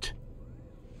 What?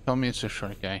 Tell me it's the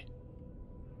short guy.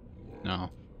 No.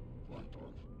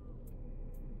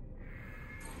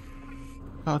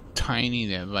 How tiny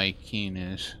that Viking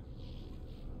is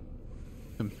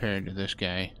compared to this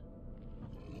guy.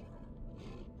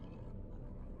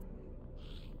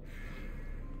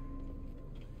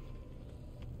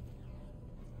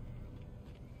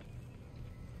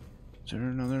 Is there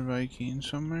another Viking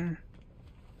somewhere?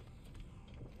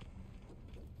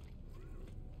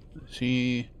 Let's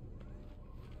see.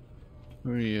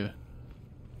 Where are you?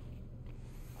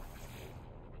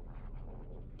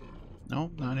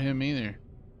 Nope, not him either.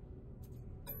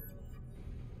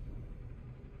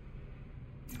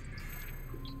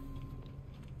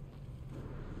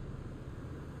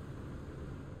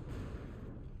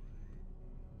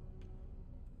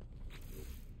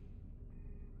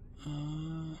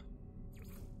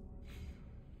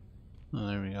 Oh,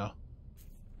 there we go.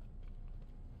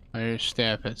 Hire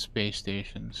staff at space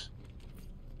stations.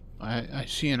 I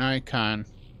see an icon.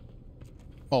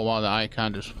 Oh wow, the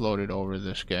icon just floated over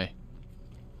this guy.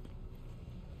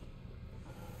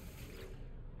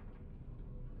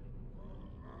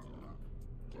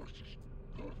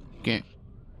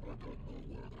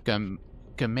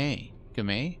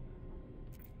 Gamay?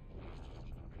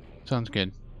 Sounds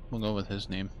good. We'll go with his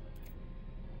name.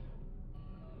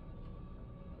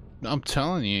 I'm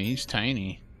telling you, he's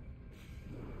tiny.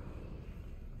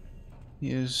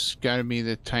 He has got to be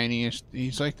the tiniest.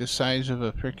 He's like the size of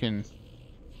a freaking.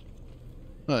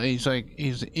 Well, he's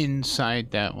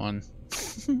inside that one.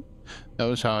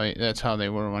 That's how they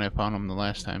were when I found them the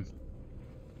last time.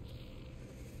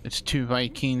 It's 2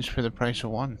 Vikings for the price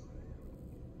of 1.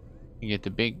 You get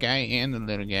the big guy and the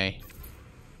little guy.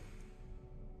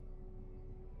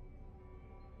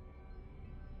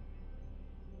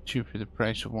 Two for the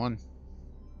price of 1.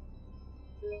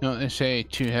 No, they say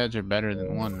 2 heads are better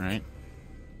than 1, right?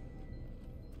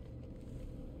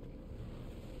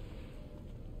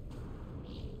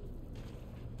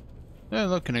 They're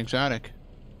looking exotic.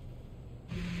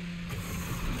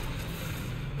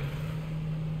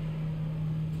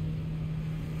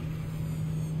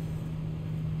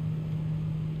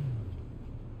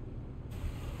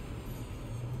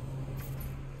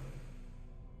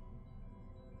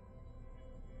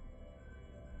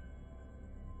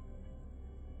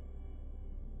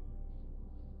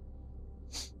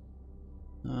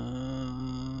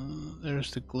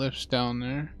 There's the glyphs down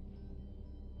there.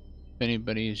 If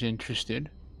anybody is interested.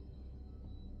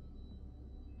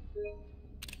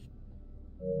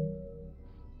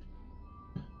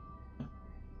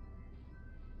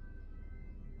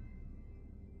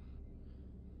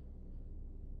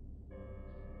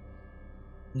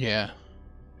 Yeah.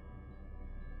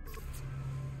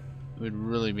 It would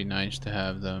really be nice to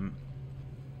have them.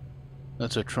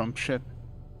 That's a Trump ship?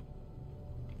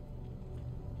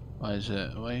 Why is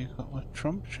it? Why you call it a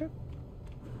Trump ship?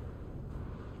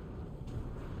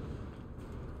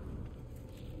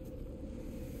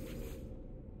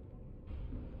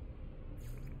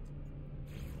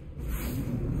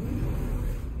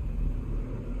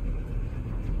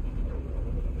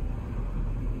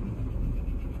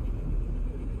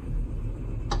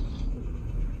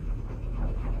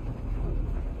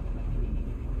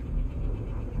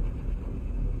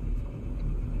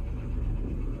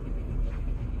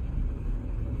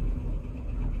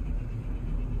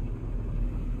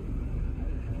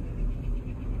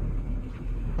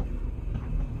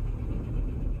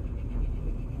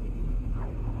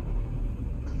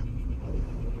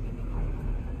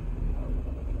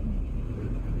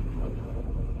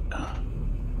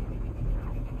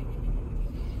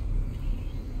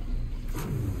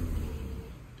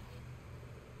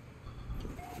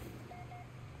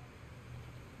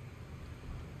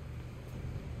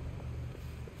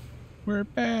 We're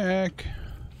back.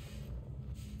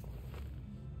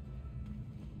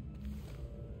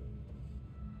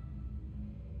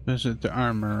 Visit the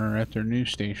armorer at their new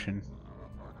station.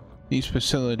 These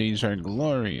facilities are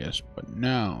glorious, but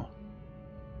now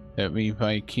that we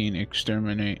Viking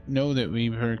exterminate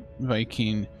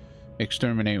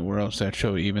worlds that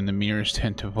show even the merest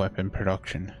hint of weapon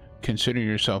production. Consider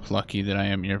yourself lucky that I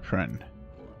am your friend.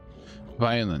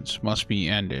 Violence must be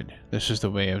ended. This is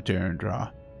the way of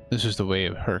Durandra. This is the way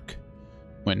of Herc.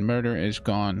 When murder is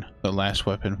gone, the last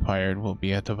weapon fired will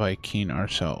be at the Viking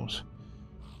ourselves,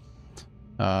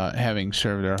 having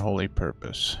served our holy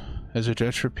purpose. As a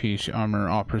judge for peace, Armor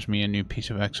offers me a new piece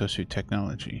of exosuit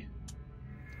technology.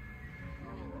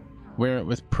 Wear it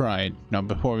with pride. Now,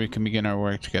 before we can begin our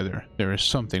work together, there is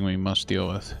something we must deal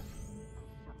with.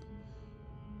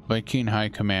 Viking High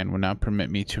Command will not permit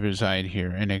me to reside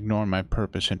here and ignore my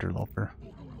purpose, interloper.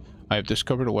 I have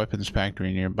discovered a weapons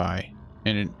factory nearby,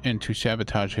 and to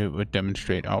sabotage it would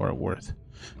demonstrate our worth.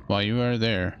 While you are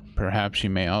there, perhaps you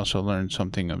may also learn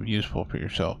something of useful for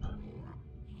yourself.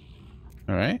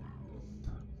 Alright?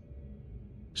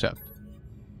 Accept.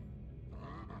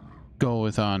 Go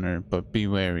with honor, but be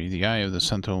wary. The eye of the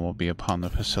Sentinel will be upon the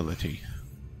facility.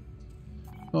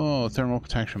 Oh, thermal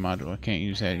protection module. I can't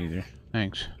use that either.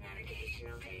 Thanks.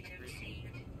 Navigational data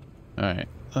received. Alright,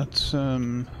 let's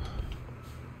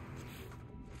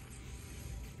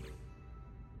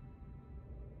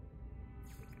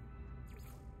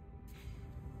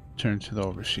turn to the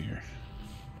Overseer.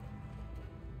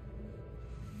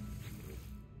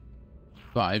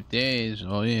 5 days,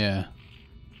 oh yeah.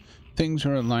 Things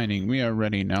are aligning. We are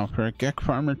ready now for a Gek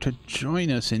farmer to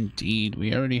join us. Indeed,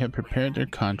 we already have prepared their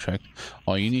contract.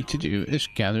 All you need to do is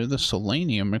gather the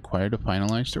selenium required to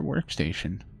finalize their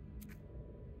workstation.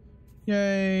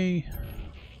 Yay!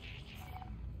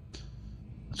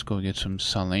 Let's go get some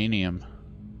selenium.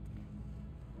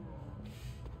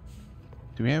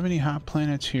 Do we have any hot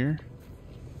planets here?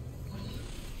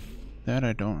 That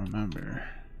I don't remember.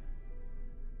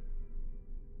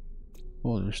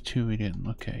 Oh, there's 2 we didn't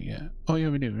look at yet. Oh yeah,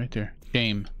 we do, right there.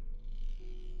 Dame.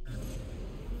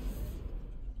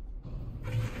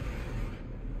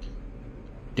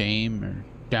 Dame or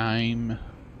dime.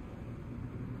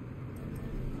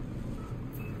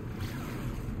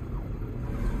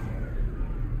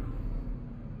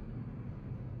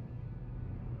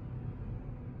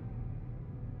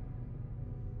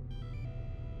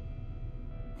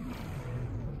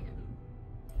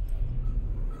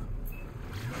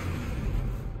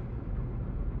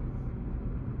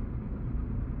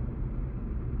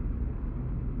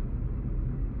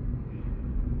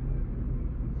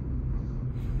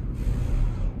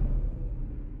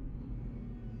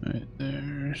 Right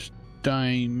there's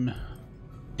dime.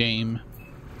 Dame.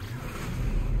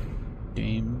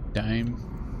 Dame. Dime.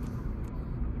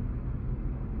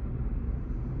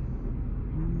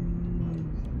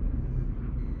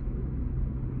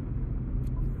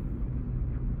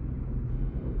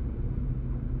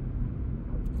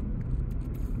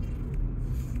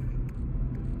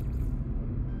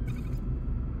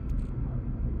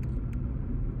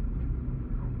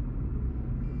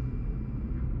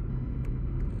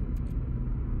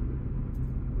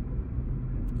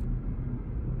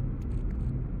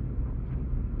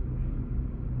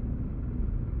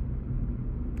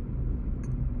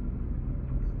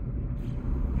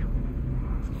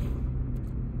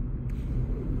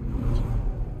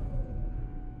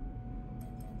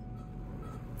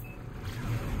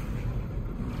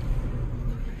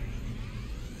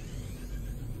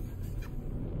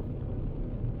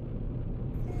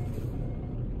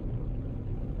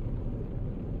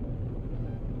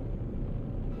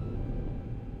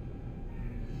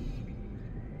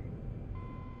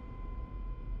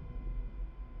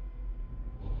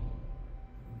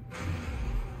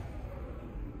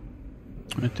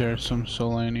 Right there's some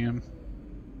selenium.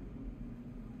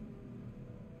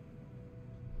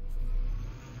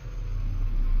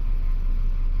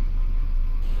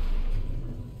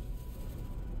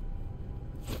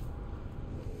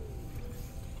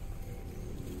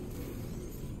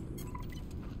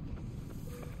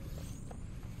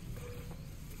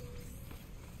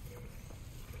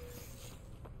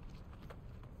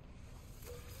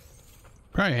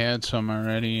 Probably had some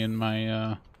already in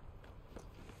my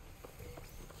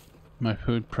my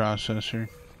food processor.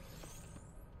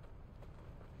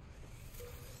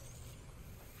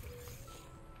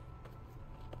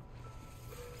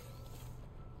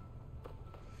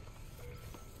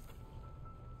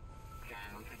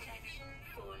 Ground protection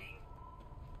falling.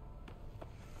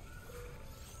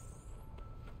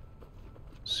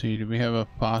 See, do we have a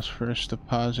phosphorus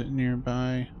deposit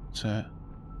nearby? It's a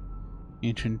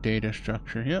ancient data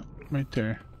structure. Yep, right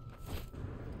there.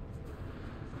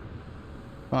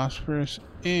 Phosphorus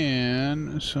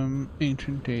and some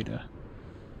ancient data.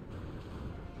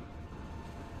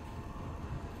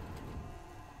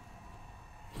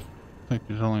 I think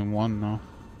there's only one though.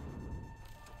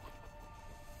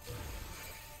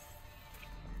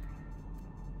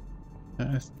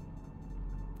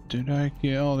 Did I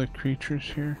get all the creatures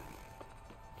here?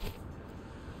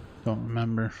 Don't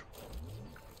remember.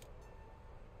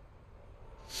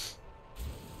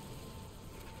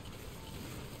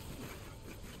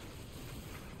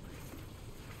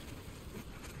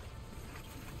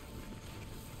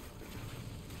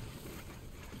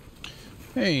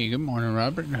 Hey, good morning,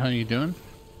 Robert. How you doing?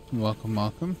 Welcome,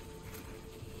 welcome.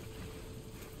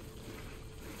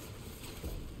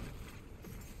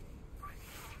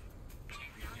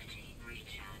 Technology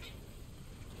recharge.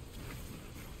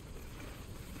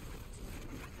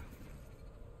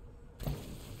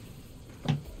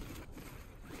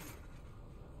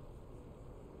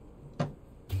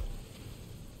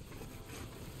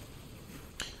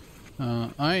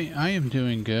 I am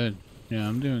doing good. Yeah,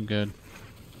 I'm doing good.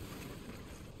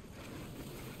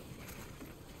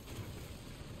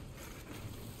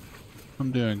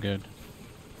 I'm doing good.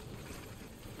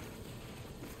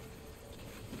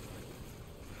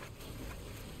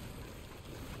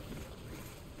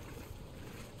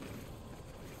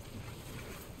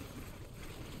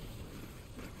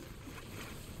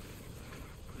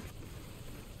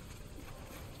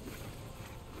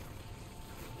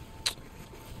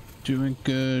 Doing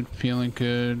good, feeling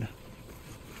good.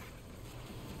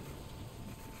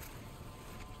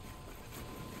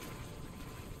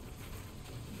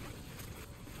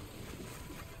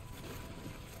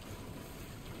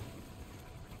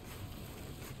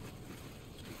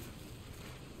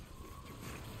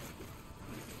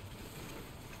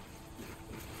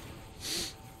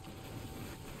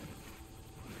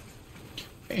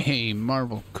 Hey,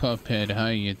 Marvel Cuphead, how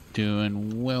you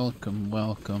doing? Welcome,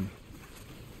 welcome.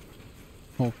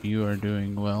 Hope you are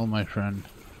doing well, my friend.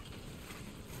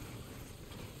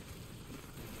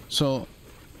 So,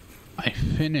 I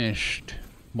finished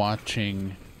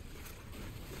watching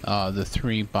The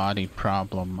Three Body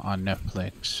Problem on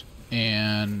Netflix,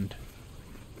 and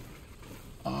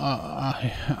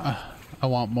I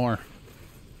want more.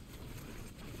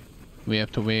 We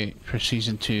have to wait for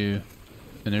season 2.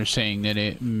 And they're saying that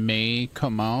it may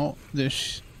come out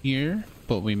this year,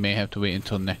 but we may have to wait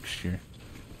until next year.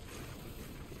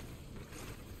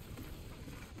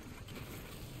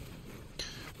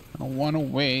 I don't want to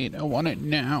wait. I want it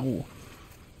now.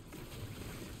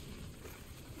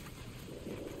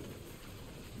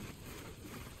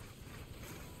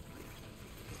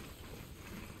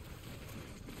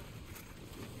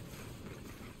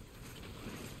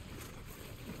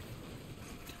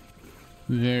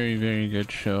 Very, very good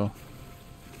show.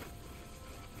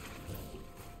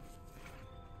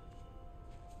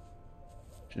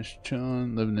 Just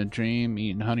chilling, living the dream,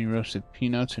 eating honey roasted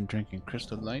peanuts and drinking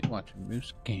Crystal Light, watching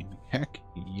Moose Gaming. Heck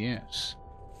yes.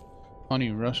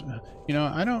 Honey roast. You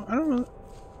know, I don't really.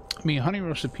 I mean, honey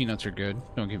roasted peanuts are good.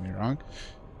 Don't get me wrong.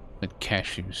 But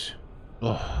cashews.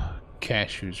 Oh,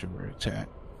 cashews are where it's at.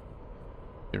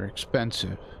 They're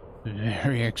expensive.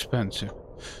 Very expensive.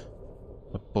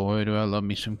 But boy, do I love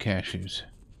me some cashews.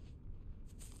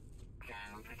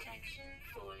 Ground protection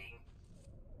falling.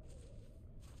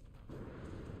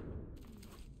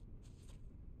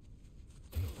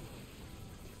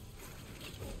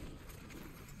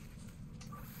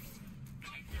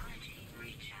 Technology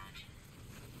recharge.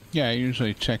 Yeah, I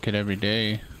usually check it every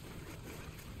day.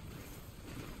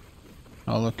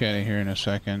 I'll look at it here in a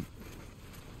second.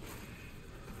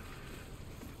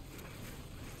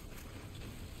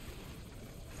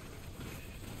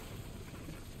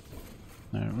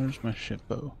 Alright, where's my ship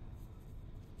bow?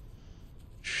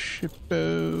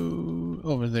 Shippo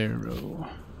over there.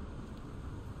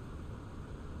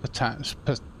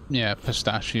 Yeah,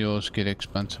 pistachios get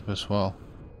expensive as well.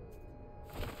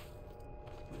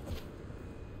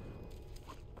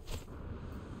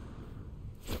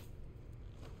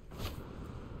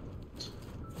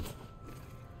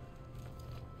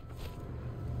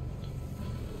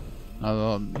 I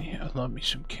love me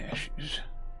some cashews.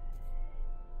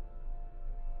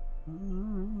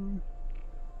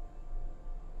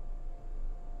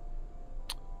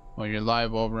 Well, you're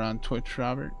live over on Twitch,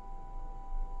 Robert.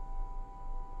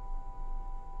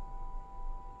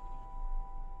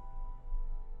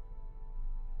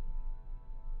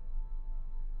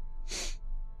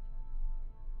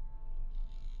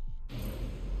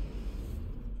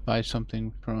 Buy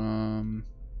something from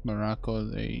Morocco,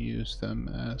 they use them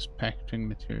as packaging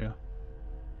material.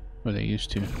 Or they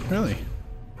used to. Really?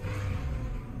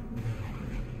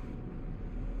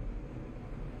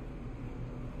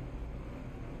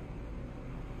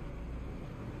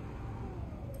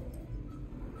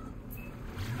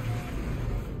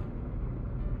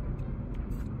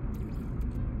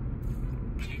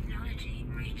 Technology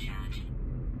recharge.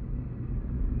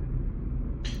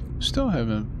 Still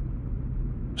haven't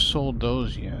sold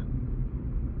those yet.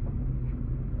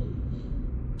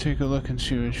 Take a look and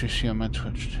see what you see on my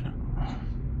Twitch channel.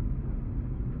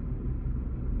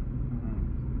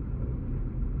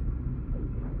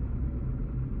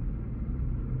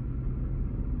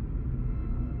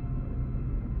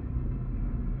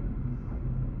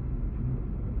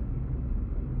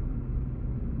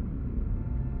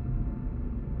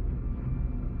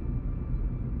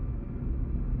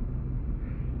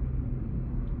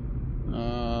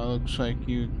 Looks like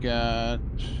you got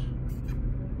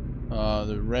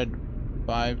the red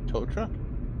 5 tow truck.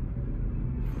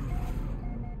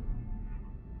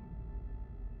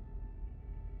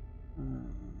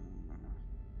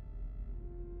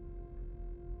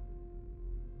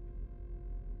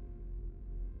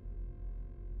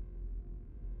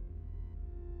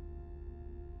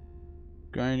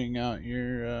 Grinding out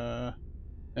your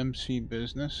MC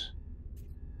business.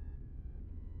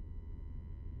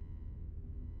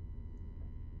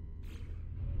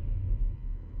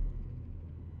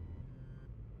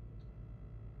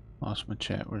 Lost my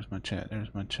chat. Where's my chat?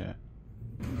 There's my chat.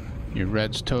 Your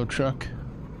Red's tow truck.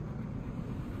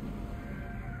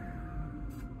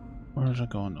 Where's it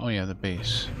going? Oh yeah, the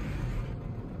base.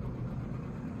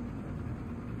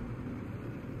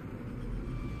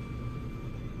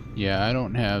 Yeah, I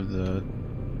don't have the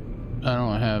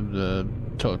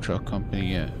tow truck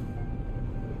company yet.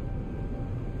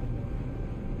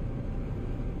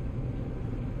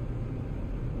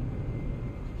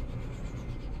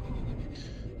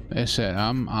 Like I said,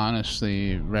 I'm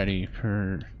honestly ready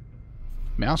for...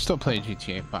 I mean, I'll still play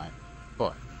GTA 5,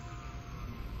 but...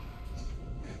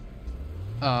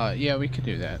 yeah, we could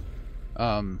do that.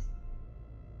 I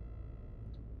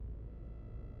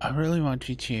really want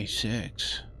GTA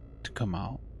 6 to come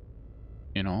out,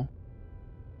 you know?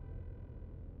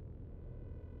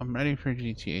 I'm ready for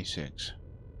GTA 6.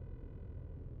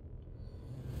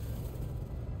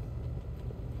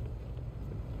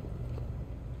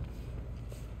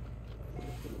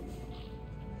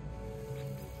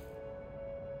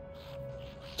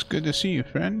 Good to see you,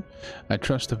 friend. I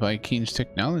trust the Vikings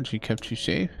technology kept you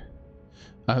safe.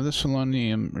 I have the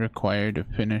selenium required to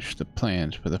finish the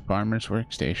plans for the farmer's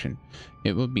workstation.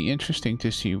 It will be interesting to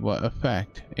see what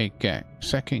effect a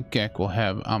second GEC will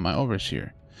have on my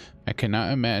overseer. I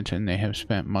cannot imagine they have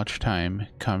spent much time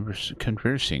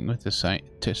conversing with the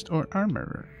scientist or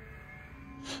armorer.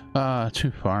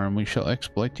 To farm, we shall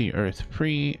exploit the earth,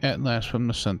 free at last from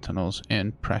the sentinels,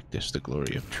 and practice the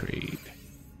glory of trade.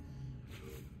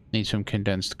 Need some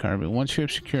condensed carbon. Once you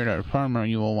have secured our farmer,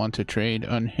 you will want to trade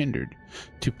unhindered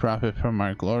to profit from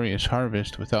our glorious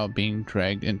harvest without being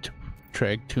dragged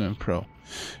to and fro.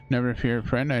 Never fear,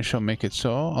 friend, I shall make it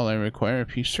so. All I require are a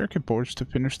few circuit boards to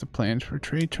finish the plans for a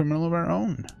trade terminal of our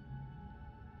own.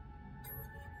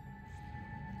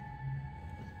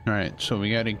 Alright, so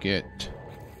we gotta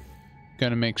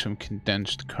make some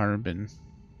condensed carbon.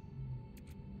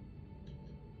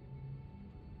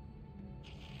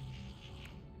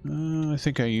 I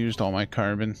think I used all my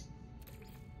carbon.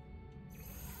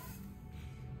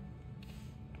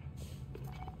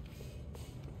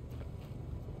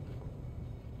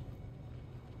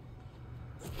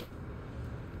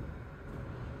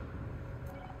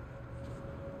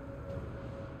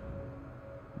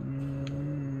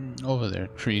 Over there,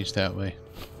 trees that way.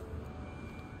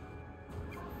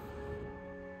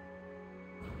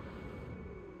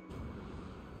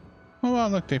 Oh wow,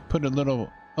 look, they put a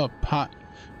pot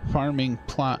farming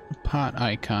pot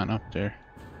icon up there.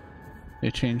 They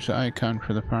changed the icon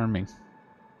for the farming.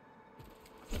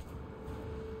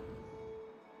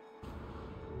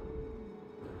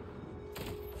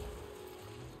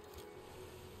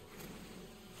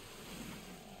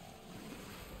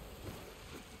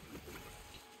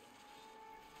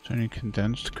 Is there any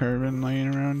condensed carbon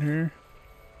laying around here?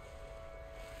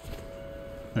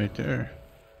 Right there.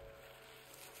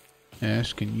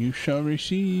 Ask and you shall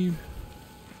receive.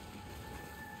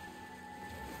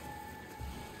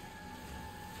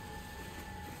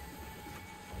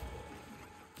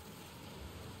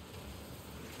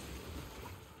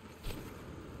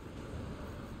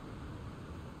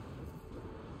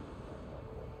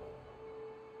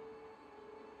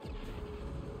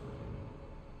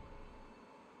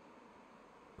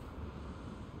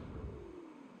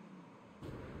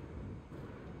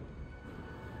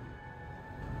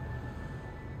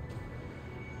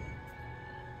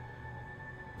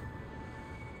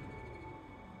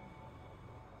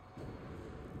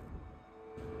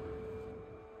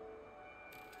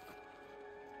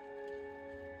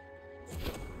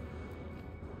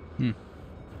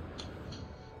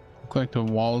 Look like the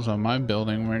walls on my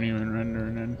building weren't even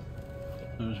rendering in.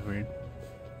 That was weird.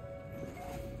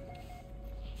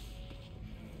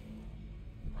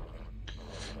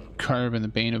 Carbon, the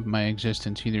bane of my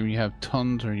existence. Either you have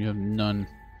tons or you have none.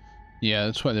 Yeah,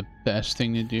 that's why the best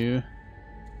thing to do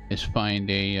is find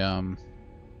a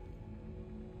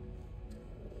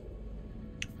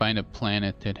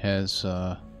planet that has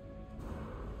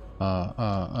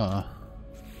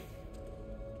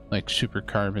like super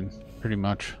carbon, pretty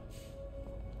much.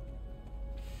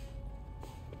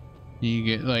 You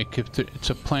get like, if it's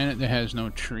a planet that has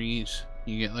no trees,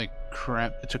 you get like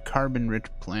crap. It's a carbon-rich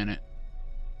planet.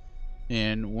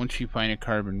 And once you find a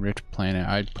carbon-rich planet,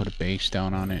 I'd put a base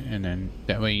down on it, and then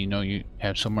that way you know you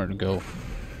have somewhere to go.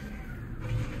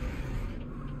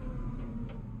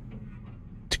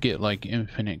 To get like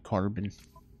infinite carbon.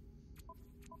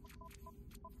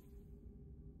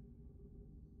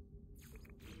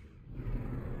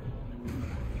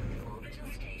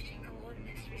 Orbital station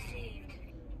coordinates received.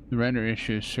 The render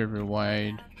issue is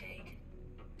server-wide. Update.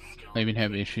 I even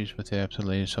have issues with the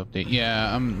latest update.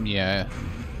 Yeah, yeah.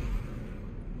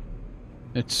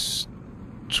 It's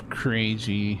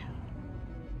crazy.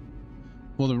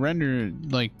 Well, the render,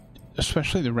 like,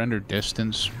 especially the render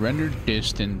distance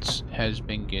has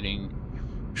been getting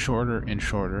shorter and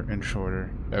shorter and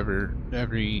shorter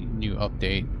every new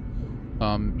update.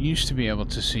 Used to be able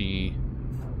to see,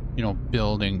 you know,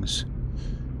 buildings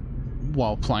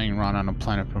while flying around on a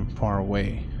planet from far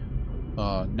away.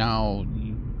 Now,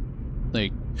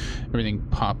 like, everything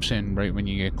pops in right when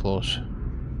you get close.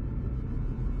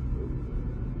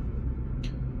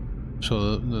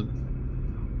 So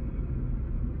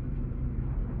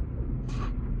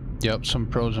yep, some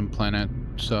frozen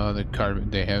planets, the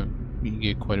carbon, you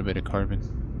get quite a bit of carbon.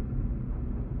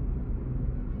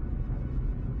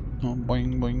 Oh,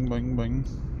 boing, boing, boing, boing.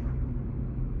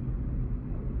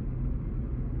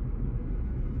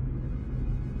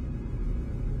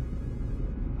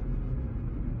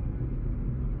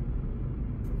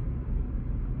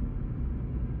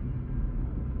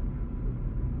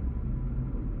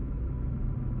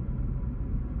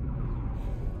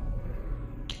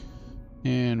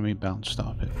 And we bounced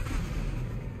off it.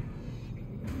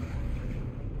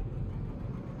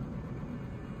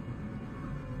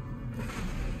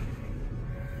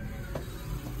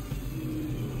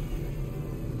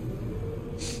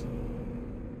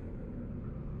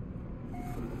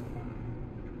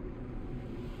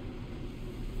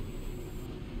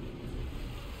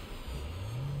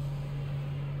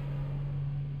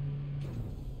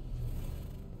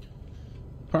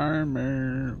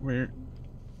 Farmer, where?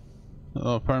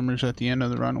 Oh, farmer's at the end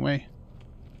of the runway?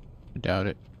 I doubt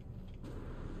it.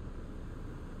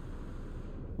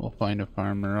 We'll find a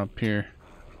farmer up here.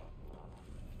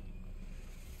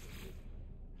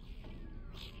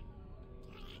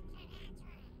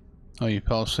 Oh, you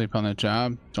fell asleep on the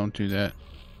job? Don't do that.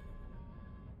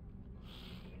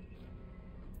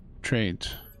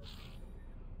 Trades.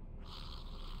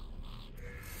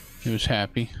 He was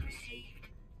happy.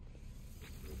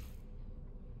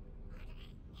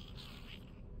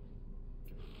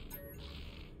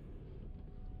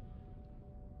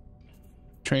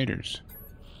 Traders.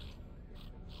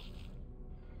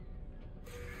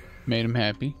 Made him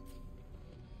happy.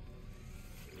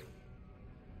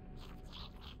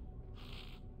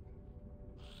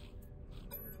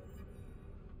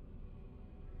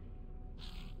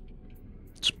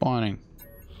 Spawning.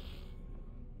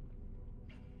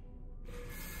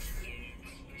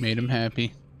 Made him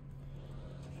happy.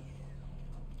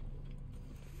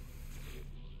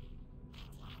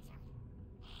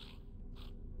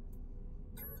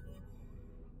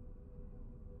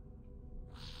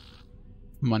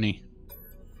 Money.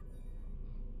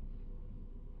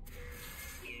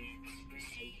 Units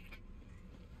received.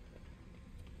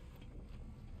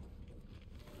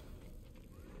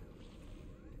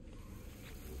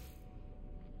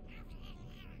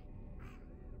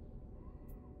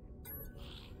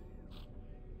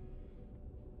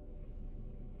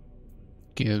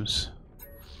 Gives.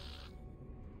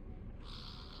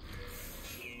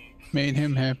 Made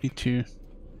him happy too.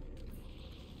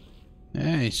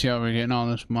 Hey, see how we're getting all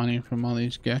this money from all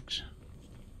these gecks?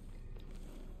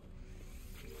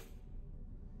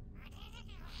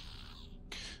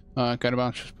 Got a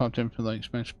bounce just popped in for the like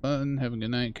smash button. Have a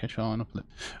good night. Catch y'all on a flip.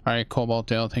 Alright, Cobalt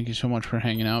Dale, thank you so much for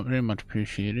hanging out. Very much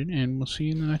appreciated. And we'll see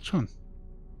you in the next one.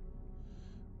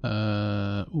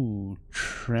 Ooh,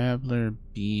 Traveler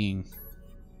Being.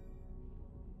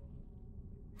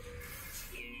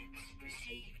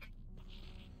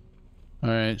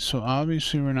 Alright, so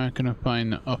obviously we're not gonna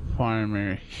find a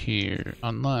farmer here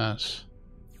unless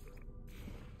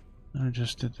I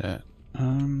just did that.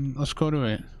 Let's go to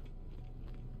it.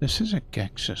 This is a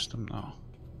GEC system though.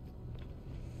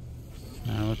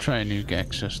 We'll try a new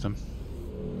GEC system.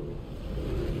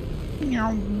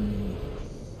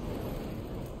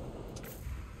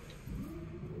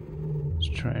 Let's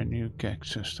try a new GEC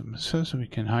system. It says we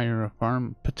can hire a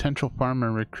potential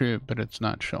farmer recruit, but it's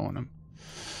not showing him.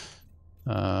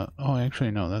 Oh,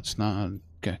 actually, no, that's not a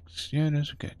GEC. Yeah, it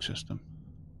is a GEC system.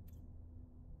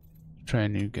 Let's try a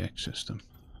new GEC system.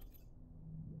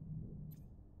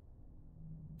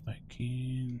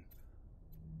 Viking.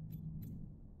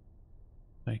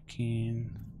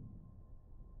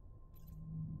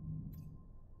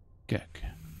 GEC.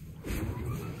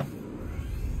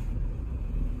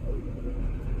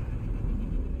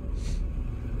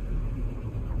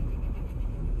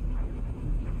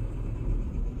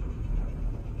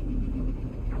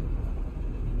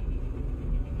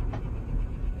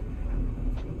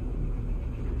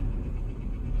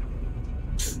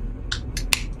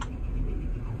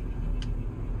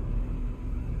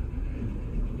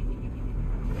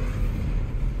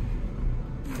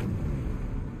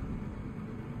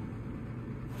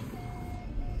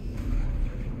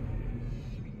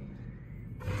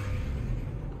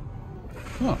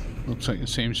 Oh, looks like the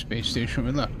same space station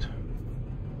we left.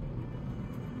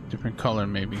 Different color,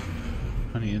 maybe,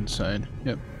 on the inside.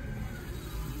 Yep.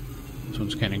 This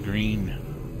one's kind of green.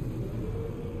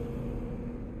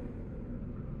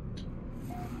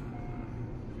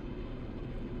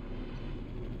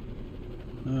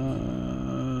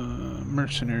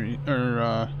 Mercenary,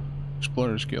 or,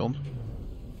 Explorers Guild.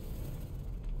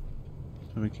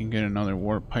 So we can get another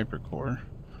Warp Piper Core.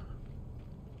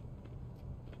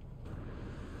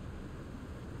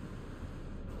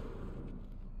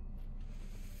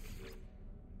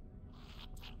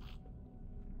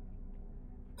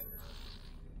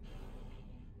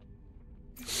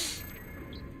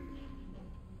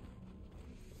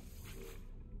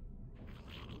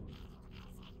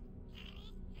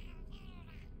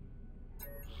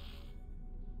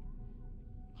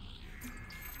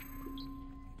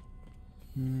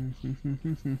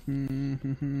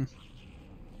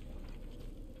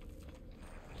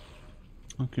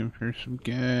 Looking for some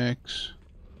gex.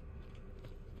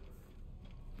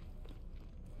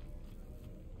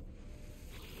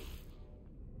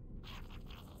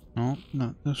 Oh,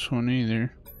 not this one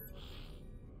either.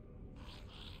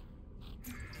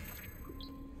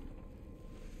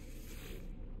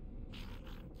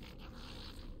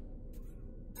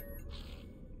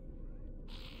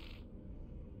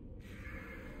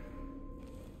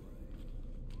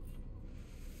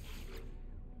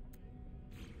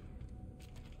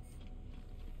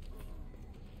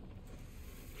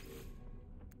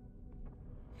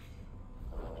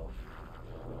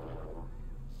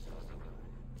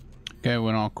 Guy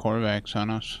went all Korvax on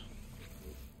us.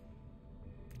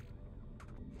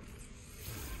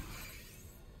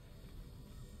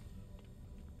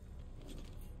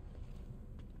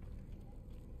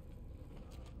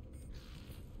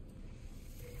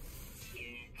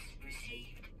 Units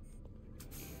received.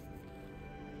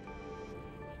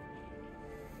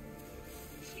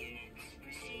 Units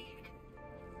received.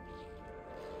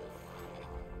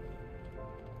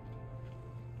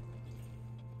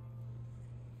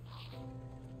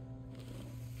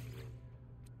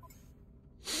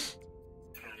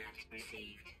 Product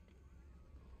received.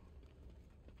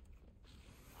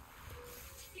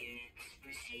 Units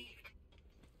received.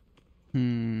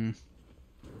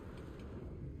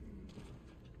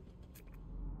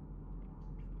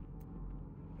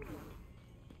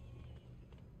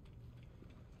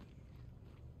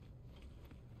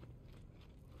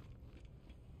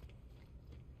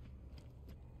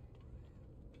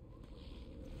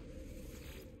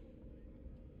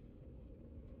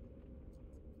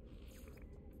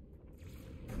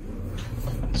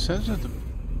 says that the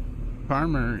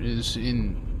farmer is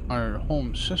in our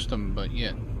home system, but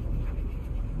yet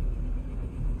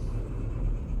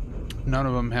none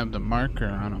of them have the marker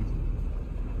on them.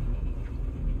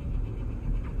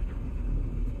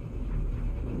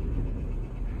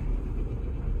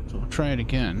 So we'll try it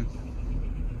again.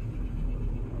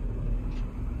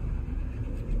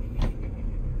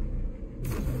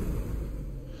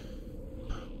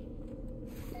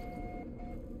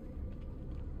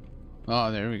 Oh,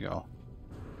 there we go.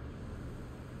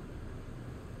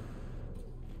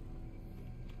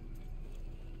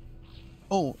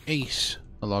 Oh, Ace.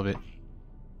 I love it.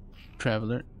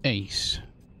 Traveler Ace.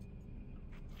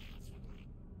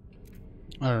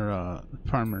 Or,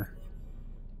 Farmer.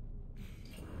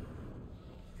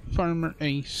 Farmer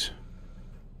Ace.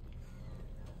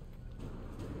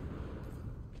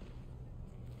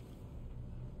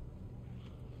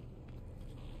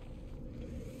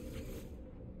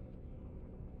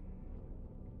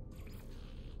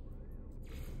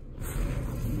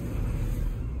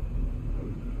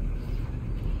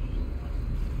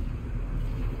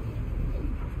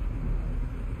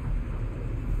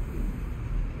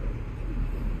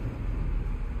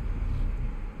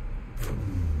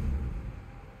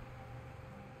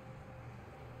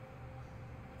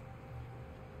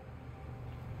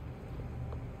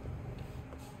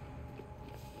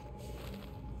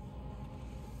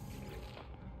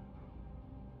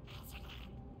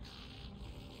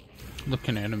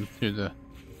 Looking at him through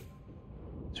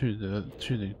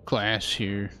the glass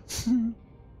here.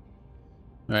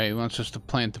 Alright, he wants us to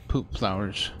plant the poop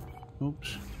flowers.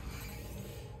 Oops.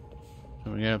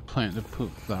 So we gotta plant the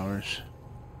poop flowers.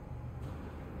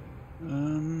 I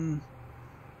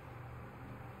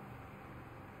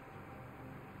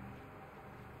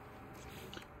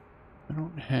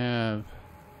don't have...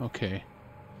 Okay.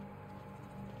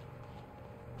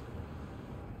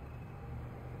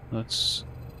 Let's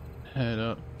head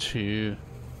up to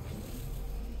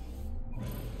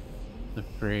the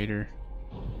freighter.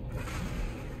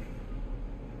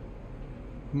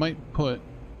 Might put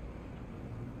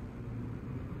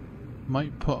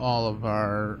all of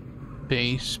our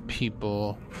base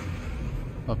people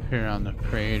up here on the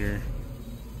freighter.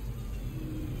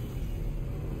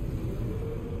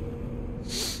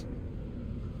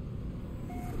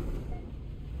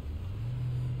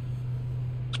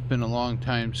 Been a long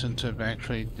time since I've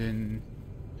actually done.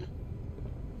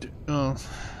 Oh,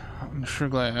 I'm sure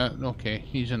glad. Okay,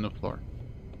 he's in the floor.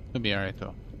 He'll be alright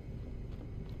though.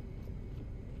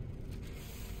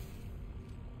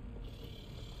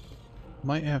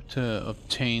 Might have to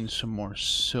obtain some more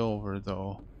silver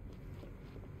though.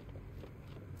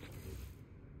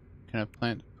 Can I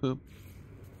plant the poop?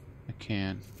 I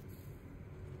can.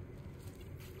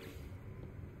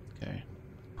 Okay.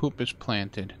 Poop is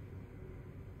planted.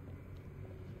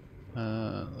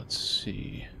 Let's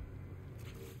see.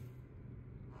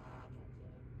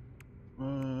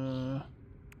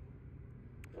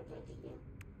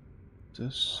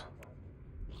 This.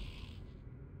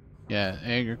 Yeah,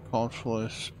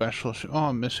 agriculturalist specialist. Oh,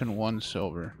 I'm missing one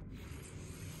silver.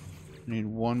 Need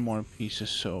one more piece of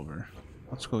silver.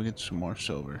 Let's go get some more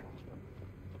silver.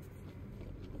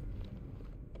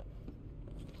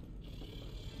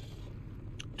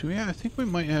 Do we have, I think we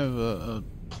might have a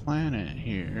planet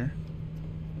here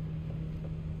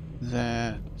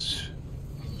that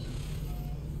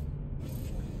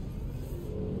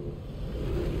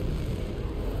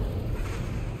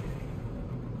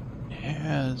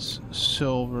has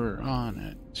silver on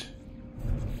it.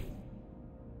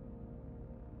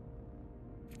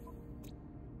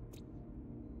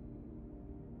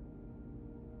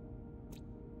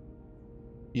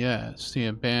 Yeah, it's the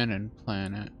abandoned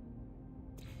planet.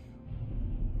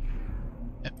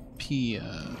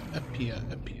 Epia.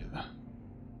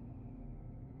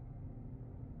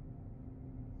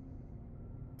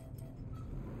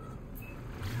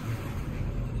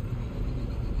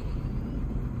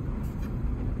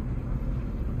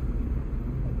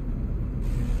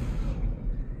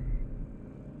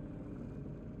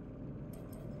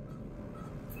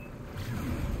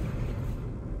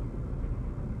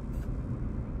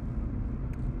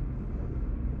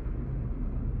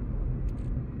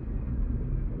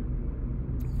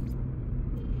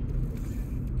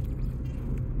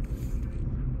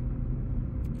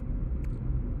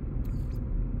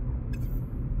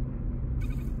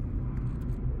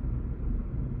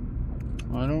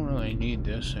 I don't really need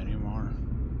this anymore.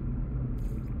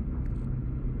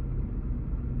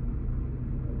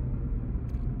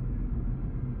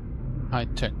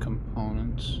 High-tech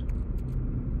components.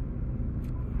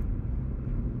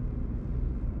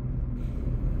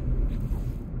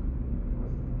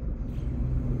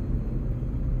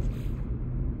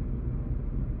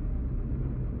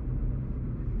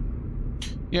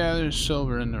 Yeah, there's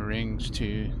silver in the rings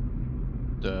too.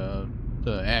 The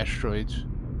asteroids.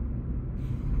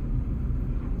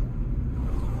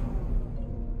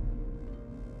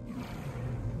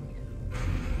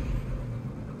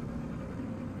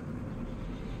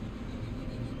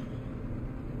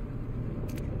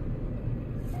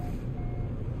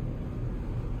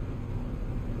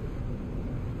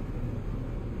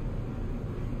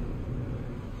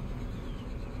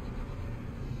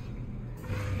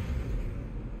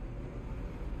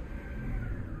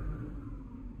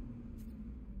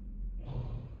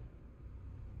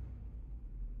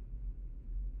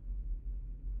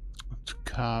 It's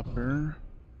copper.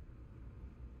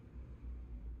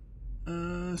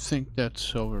 I think that's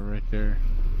silver right there.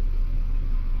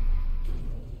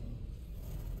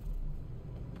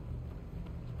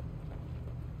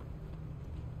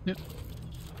 Yep.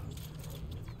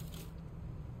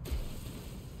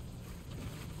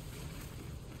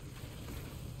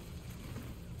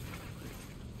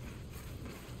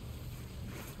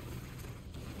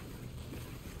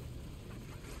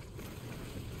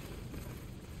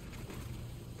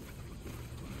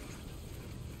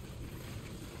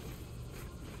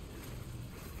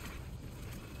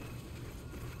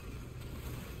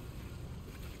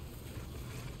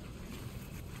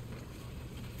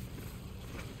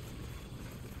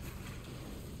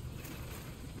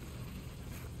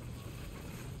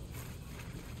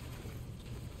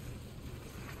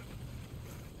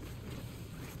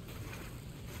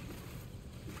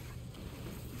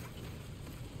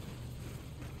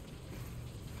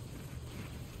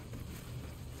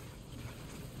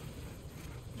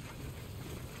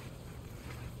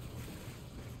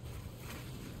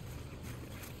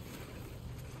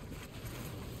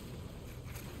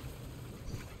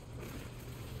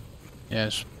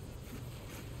 Yes.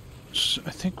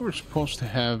 I think we're supposed to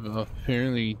have a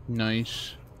fairly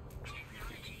nice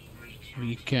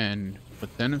weekend,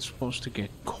 but then it's supposed to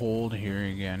get cold here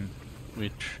again,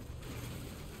 which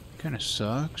kind of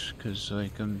sucks, because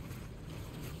like I'm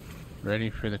ready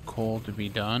for the cold to be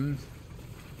done.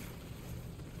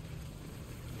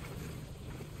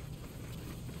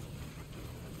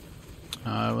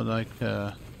 I would like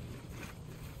to...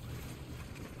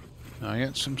 I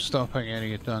got some stuff I gotta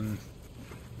get done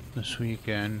this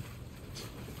weekend.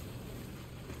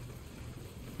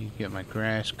 Need to get my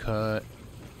grass cut.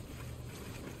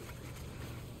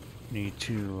 Need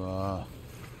to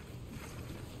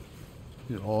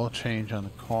do oil change on the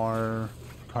car.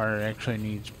 Car actually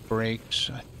needs brakes.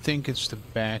 I think it's the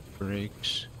back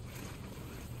brakes.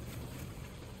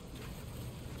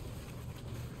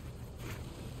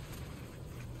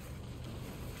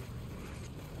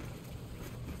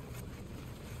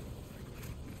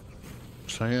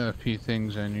 So I got a few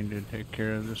things I need to take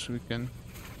care of this weekend.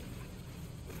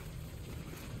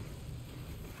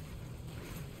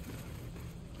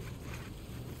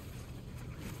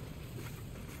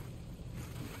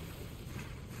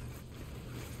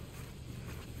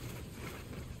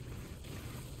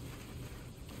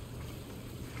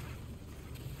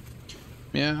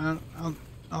 Yeah,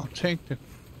 I'll take the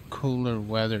cooler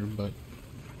weather, but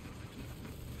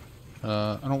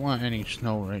I don't want any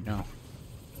snow right now.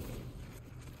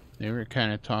 They were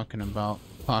kind of talking about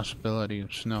possibility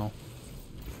of snow,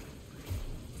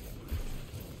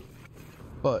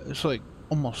 but it's like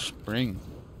almost spring.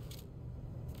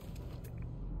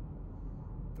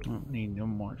 Don't need no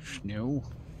more snow.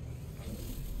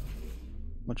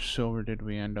 How much silver did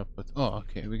we end up with? Oh,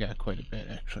 okay, we got quite a bit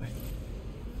actually.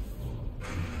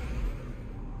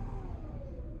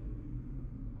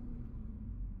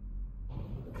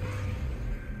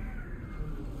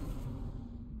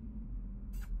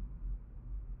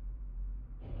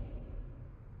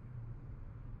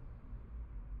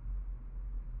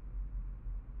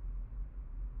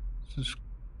 This is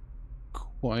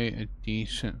quite a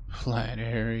decent flat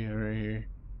area right here.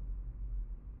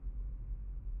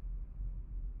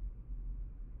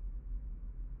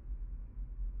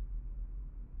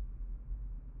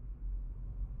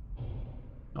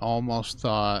 Almost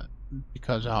thought,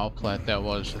 because of how flat that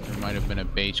was, that there might have been a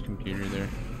base computer there.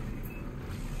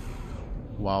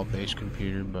 Wild base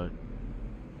computer, but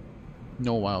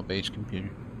no wild base computer.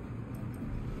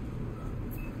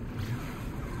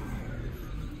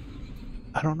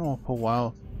 I don't know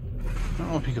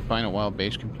if you could find a wild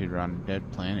base computer on a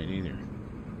dead planet either.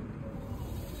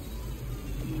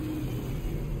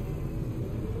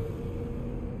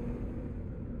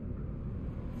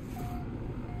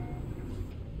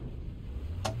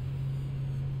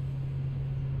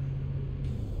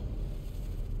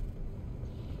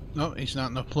 No, he's not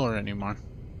on the floor anymore.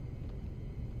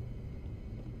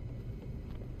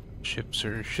 ships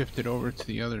are shifted over to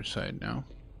the other side now.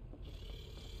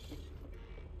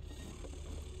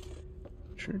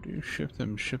 Sure do shift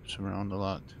them ships around a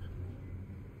lot.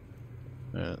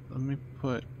 Let me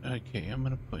put... Okay, I'm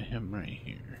gonna put him right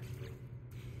here.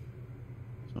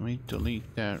 So let me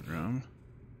delete that room.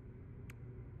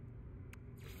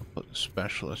 I'll put the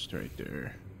specialist right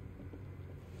there.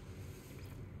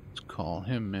 Let's call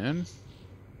him in.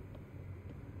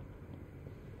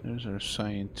 There's our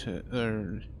scientist.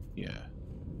 Yeah.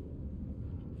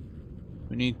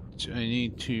 I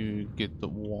need to get the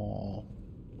wall.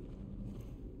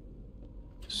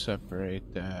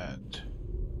 Separate that.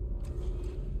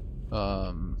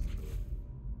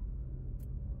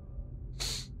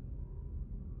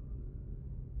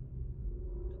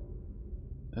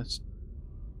 That's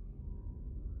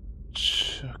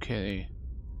okay.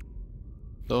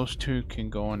 Those two can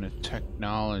go in the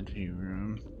technology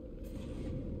room.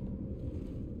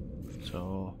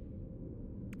 So,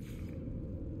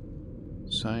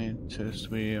 scientist,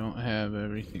 we don't have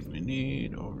everything we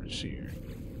need. Overseer,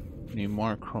 we need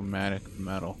more chromatic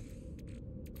metal.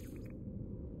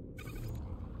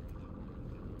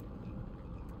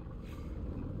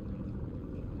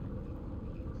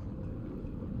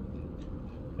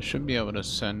 I should be able to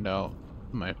send out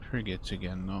my frigates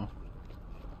again, though.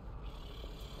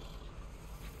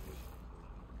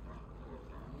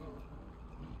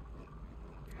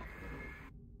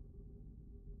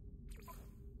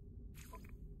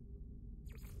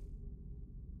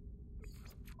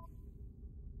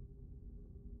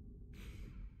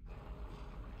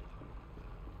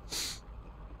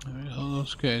 Alright, all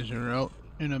those guys are out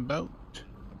and about.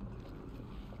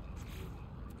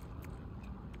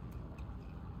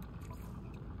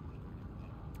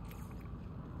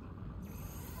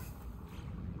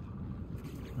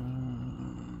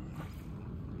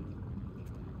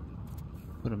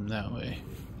 Put him that way.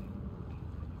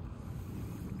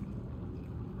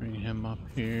 Bring him up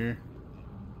here.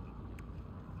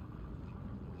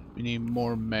 We need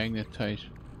more magnetized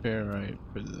ferrite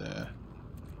for the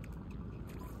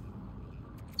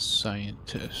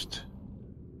scientist.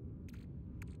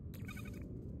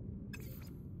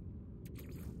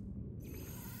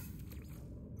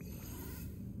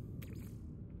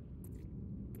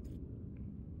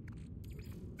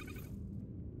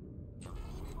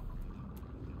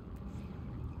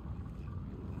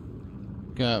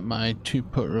 Got my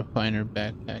 2-put refiner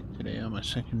backpack today on my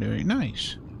secondary.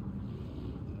 Nice.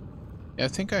 Yeah, I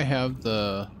think I have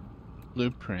the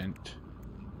blueprint.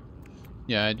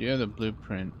 Yeah, I do have the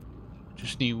blueprint.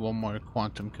 Just need one more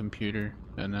quantum computer,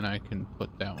 and then I can put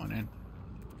that one in.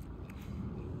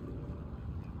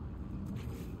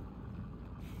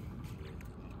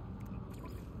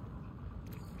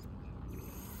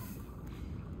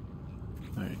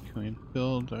 Alright, can we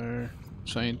build our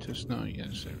scientist now?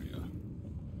 Yes, there we go.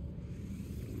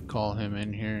 Call him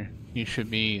in here. He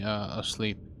should be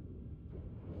asleep.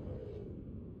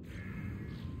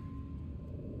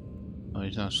 Oh,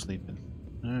 he's not sleeping.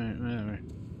 Alright, whatever.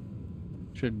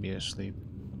 Should be asleep.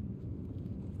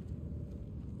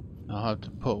 I'll have to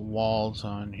put walls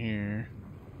on here.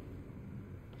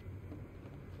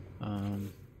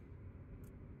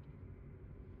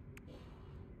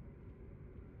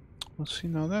 Let's see,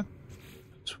 now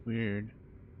that's weird.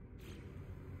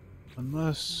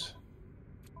 Unless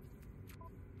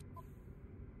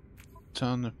it's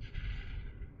on the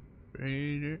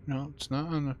freighter. No, it's not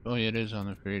on the... Oh, yeah, it is on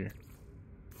the freighter.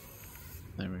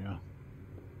 There we go.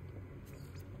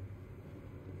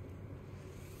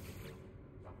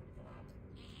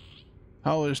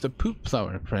 How is the poop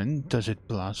flower, friend? Does it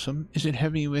blossom? Is it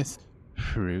heavy with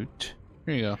fruit?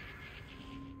 Here you go.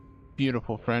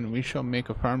 Beautiful friend, we shall make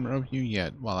a farmer of you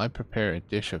yet, while I prepare a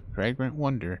dish of fragrant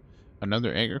wonder.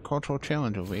 Another agricultural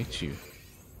challenge awaits you.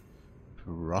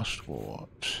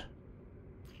 Frostwort.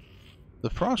 The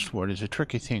frostwort is a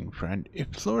tricky thing, friend.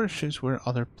 It flourishes where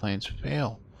other plants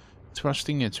fail,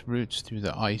 thrusting its roots through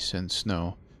the ice and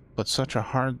snow. But such a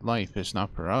hard life is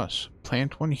not for us.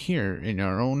 Plant one here in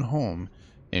our own home,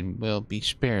 and we'll be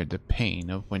spared the pain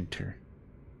of winter.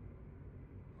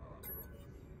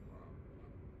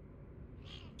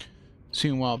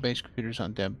 Seeing wild-based computers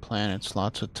on dead planets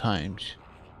lots of times.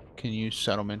 Can use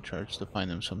settlement charts to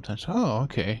find them sometimes. Oh,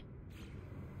 okay.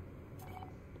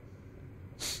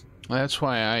 Well, that's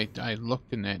why I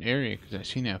looked in that area, because I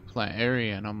seen that flat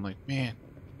area, and I'm like, man,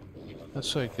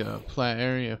 that's like a flat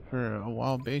area for a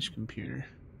wild-based computer.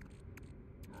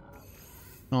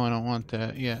 No, I don't want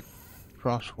that yet.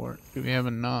 Frostwort. Do we have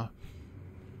enough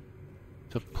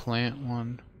to plant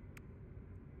one?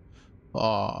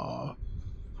 Aw,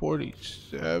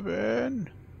 47.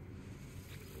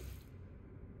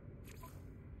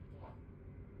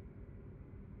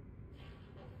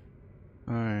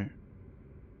 Alright.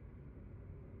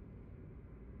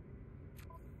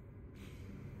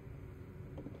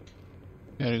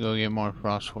 Gotta go get more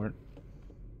frostwort.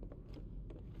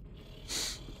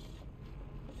 Is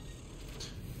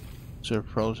there a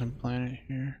frozen planet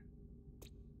here?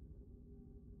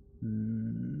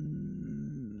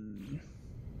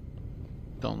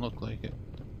 Don't look like it.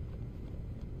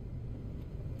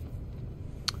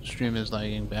 Stream is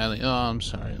lagging badly. Oh, I'm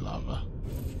sorry, lava.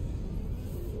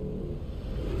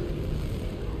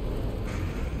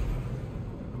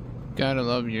 Gotta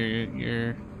love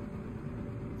your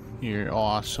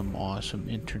awesome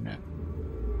internet.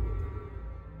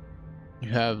 You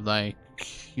have like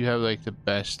the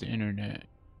best internet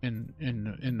in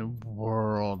the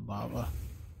world, lava.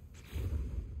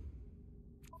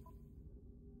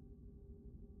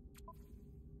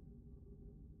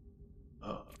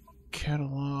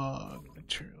 Catalog,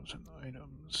 materials and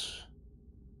items.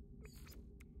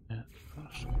 Yeah,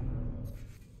 awesome.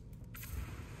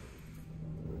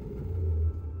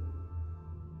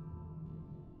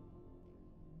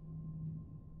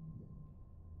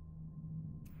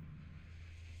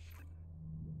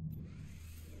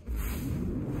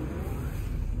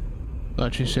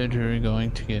 Thought you said you were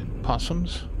going to get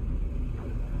possums.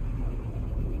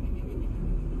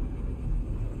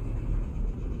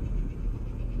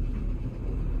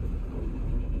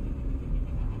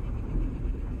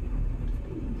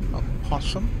 A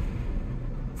possum?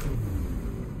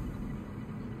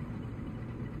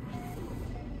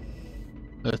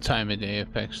 The time of day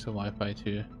affects the Wi-Fi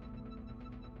too.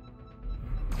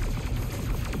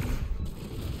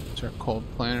 It's our cold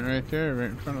planet right there, right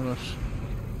in front of us.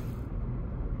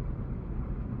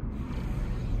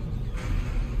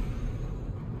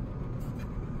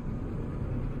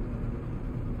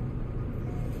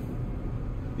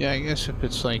 Yeah, I guess if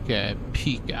it's like at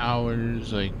peak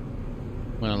hours, like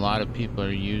when a lot of people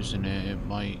are using it, it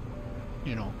might,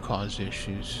 you know, cause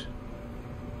issues.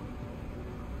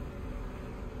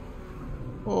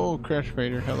 Oh, Crash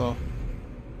Vader, hello.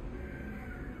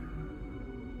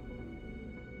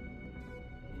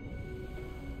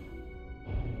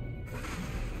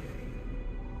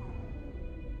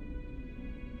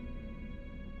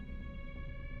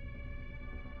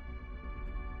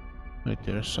 Wait,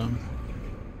 there's some.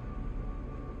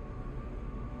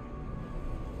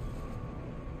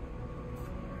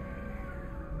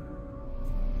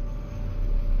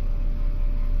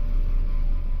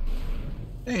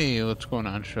 Hey, what's going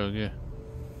on, Shogu?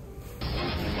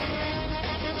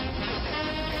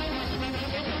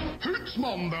 Hoots,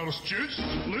 Mum, there's juice.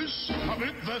 Loose,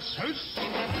 about this house.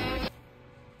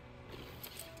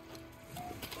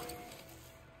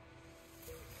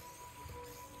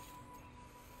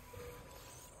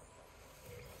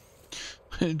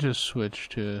 It just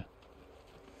switched to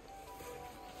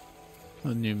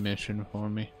a new mission for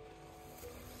me.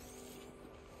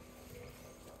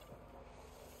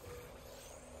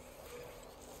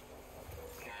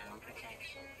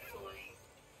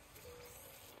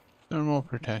 Thermal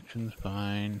protection's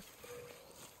fine.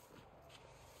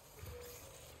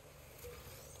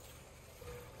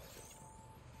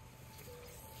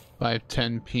 By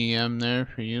 10 p.m. there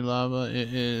for you, Lava.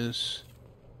 It is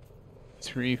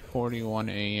 3:41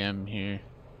 a.m. here.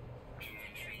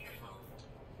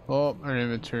 Oh, our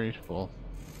inventory's full.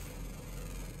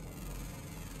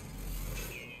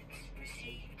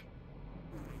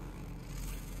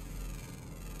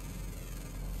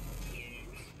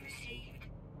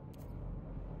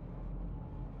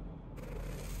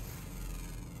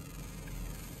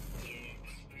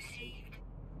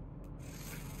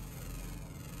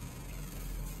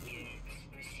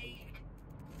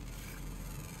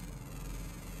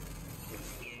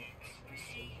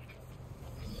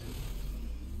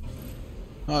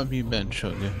 How have you been,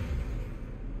 Shogun?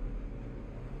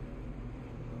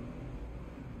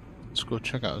 Let's go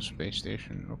check out the space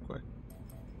station real quick.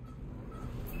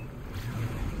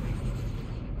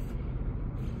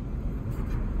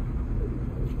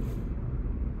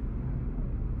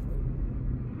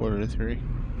 Quarter to 3.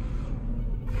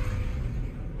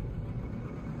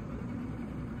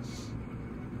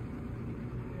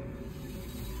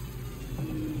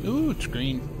 Ooh, it's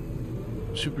green.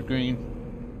 Super green.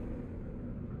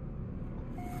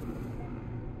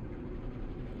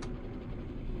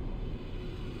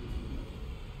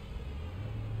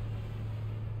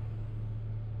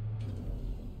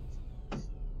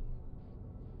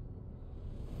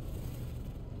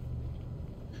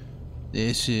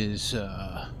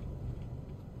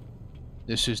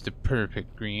 This is the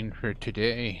perfect green for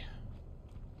today.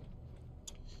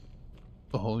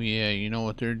 Oh yeah, you know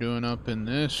what they're doing up in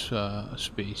this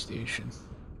space station?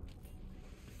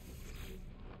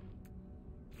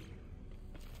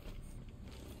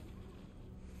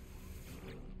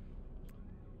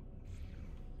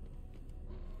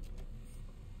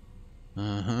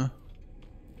 Uh-huh.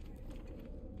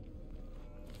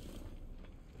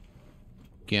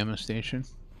 Gamma station.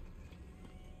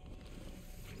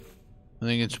 I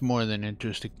think it's more than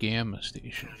just a gamma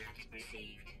station. Product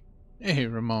received. Hey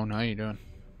Ramon, how you doing?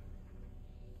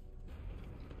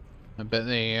 I bet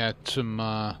they got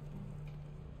some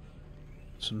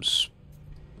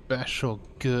special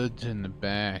goods in the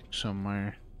back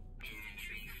somewhere.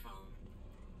 Inventory full.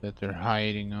 That they're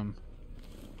hiding them.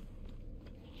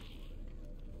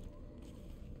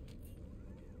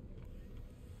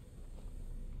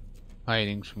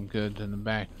 Hiding some goods in the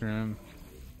back room.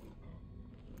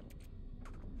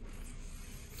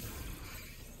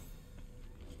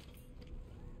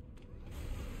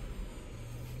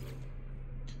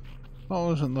 I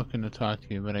wasn't looking to talk to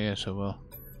you, but I guess I will.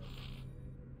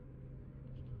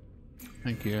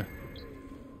 Thank you.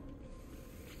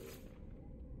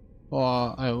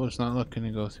 Well, I was not looking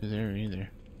to go through there either.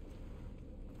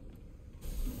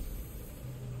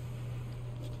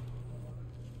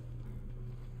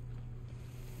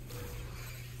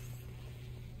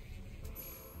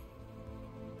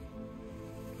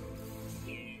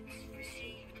 Units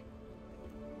received.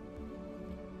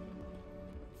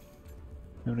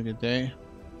 Having a good day.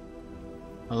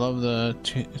 I love the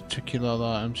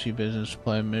Tequila MC business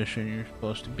supply mission. You're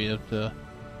supposed to be up the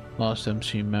Lost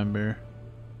MC member.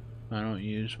 I don't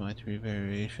use my 3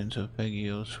 variations of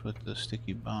Peggyos with the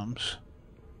sticky bombs.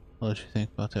 What do you think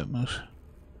about that, Moose?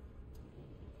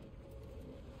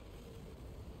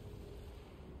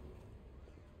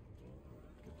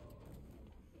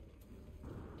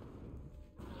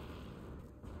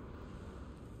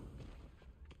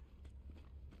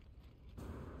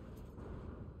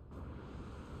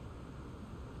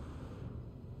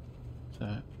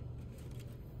 That.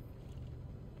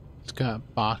 It's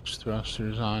got box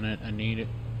thrusters on it. I need it.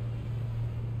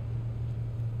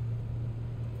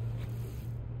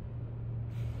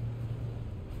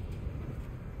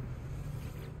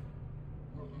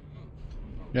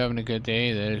 You're having a good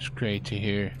day? That is great to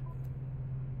hear.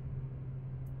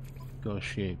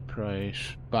 Negotiate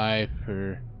price. Buy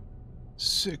for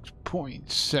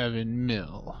 6.7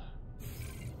 mil.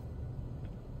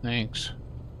 Thanks.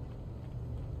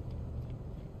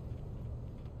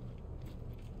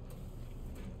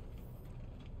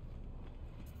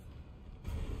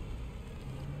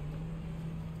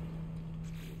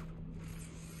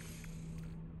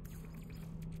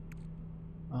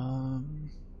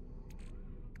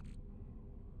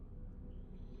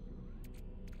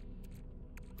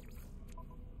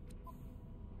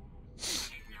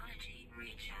 Technology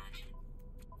recharge.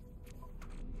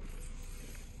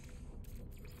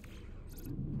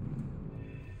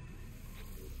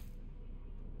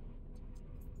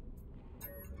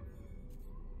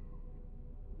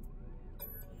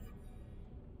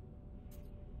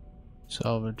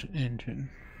 Salvage engine.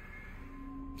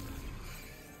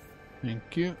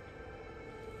 Thank you.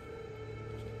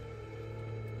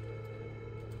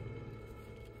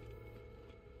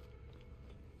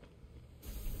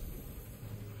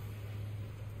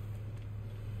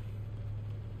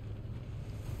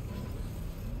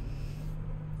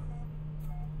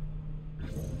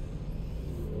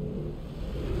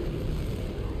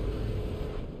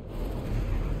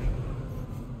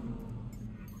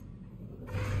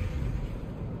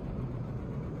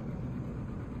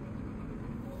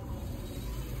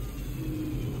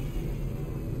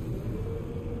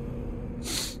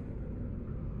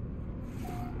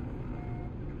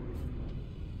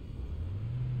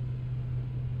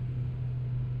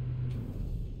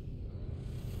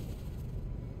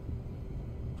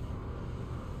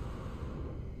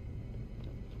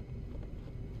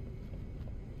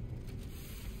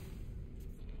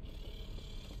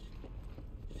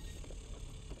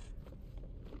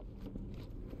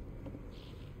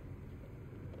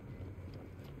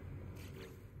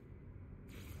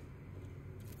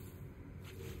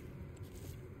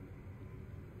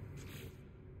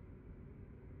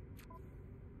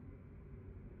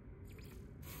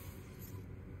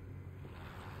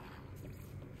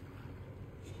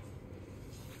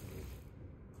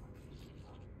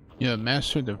 You have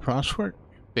mastered the crossword.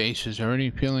 Base is already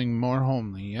feeling more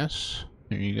homely, yes?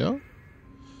 There you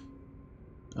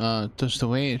go. Does the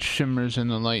way it shimmers in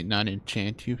the light not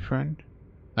enchant you, friend?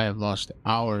 I have lost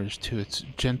hours to its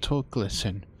gentle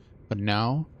glisten, but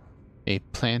now a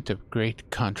plant of great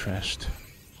contrast.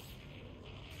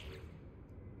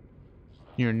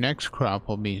 Your next crop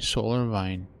will be Solar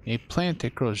Vine, a plant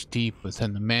that grows deep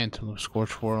within the mantle of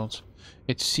scorched worlds.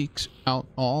 It seeks out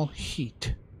all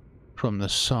heat from the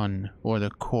sun or the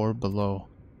core below.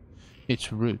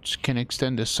 Its roots can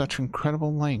extend to such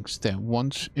incredible lengths that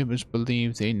once it was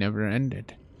believed they never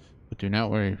ended. But do not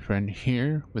worry, friend.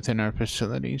 Here, within our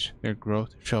facilities, their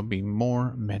growth shall be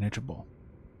more manageable.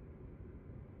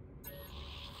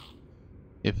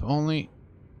 If only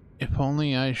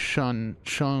I shone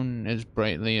as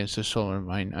brightly as the solar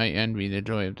vine. I envy the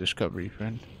joy of discovery,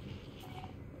 friend.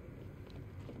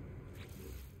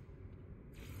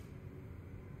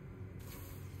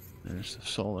 There's the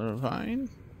solar vine.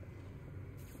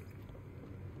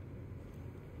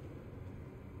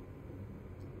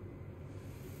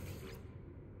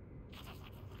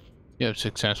 You have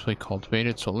successfully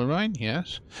cultivated solar vine?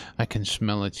 Yes. I can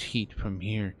smell its heat from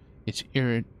here. Its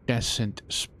iridescent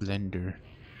splendor.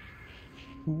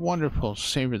 Wonderful.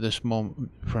 Savor this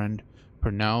moment, friend.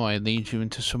 For now, I lead you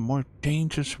into some more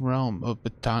dangerous realm of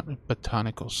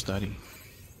botanical study.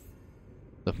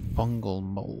 The fungal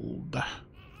mold.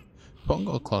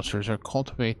 Fungal clusters are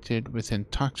cultivated within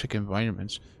toxic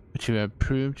environments, but you have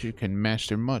proved you can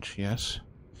master much, yes?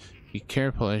 Be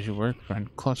careful as you work,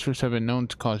 friend. Clusters have been known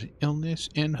to cause illness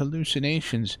and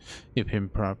hallucinations if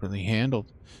improperly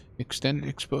handled. Extended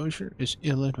exposure is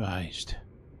ill-advised.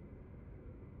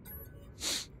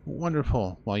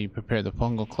 Wonderful. While you prepare the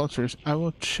fungal clusters, I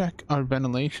will check our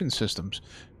ventilation systems.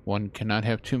 One cannot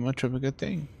have too much of a good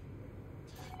thing.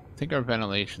 I think our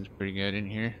ventilation's pretty good in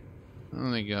here. I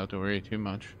don't think you'll have to worry too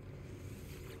much.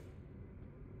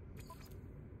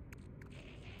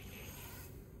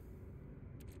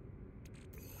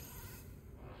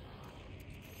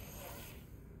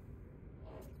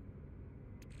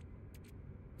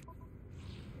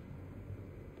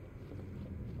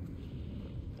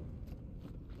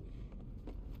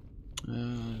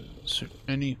 Is there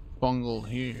any fungal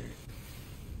here?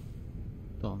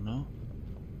 Don't know.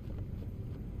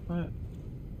 What?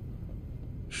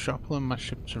 Shuffling my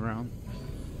ships around.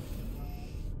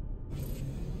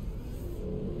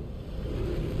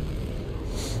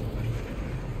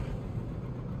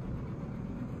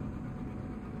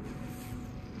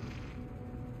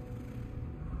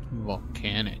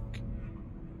 Volcanic.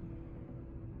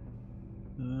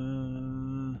 How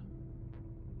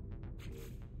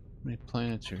many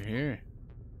planets are here?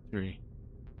 3.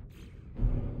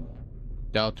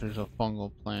 Doubt there's a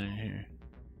fungal planet here.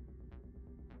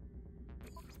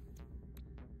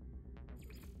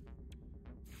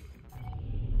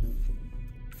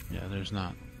 Yeah, there's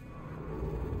not.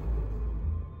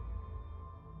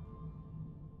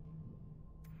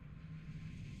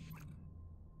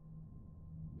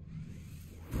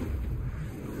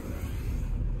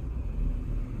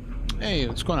 Hey,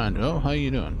 what's going on, Joe? How you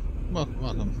doing? Welcome,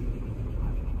 welcome.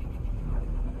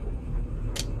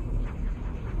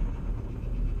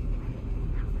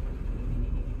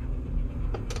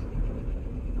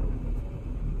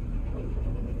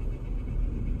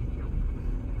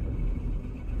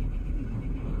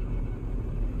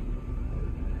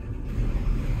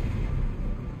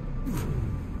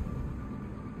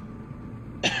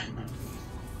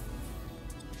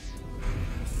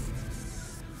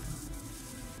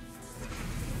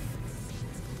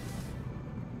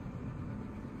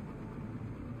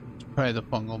 Probably the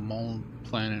fungal mold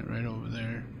planet right over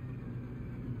there.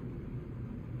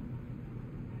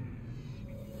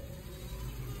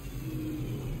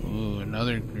 Ooh,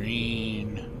 another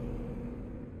green.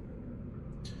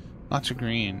 Lots of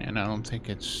green, and I don't think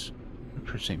it's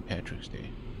for St. Patrick's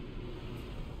Day.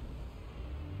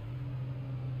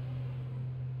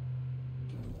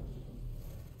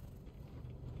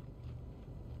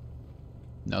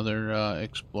 Another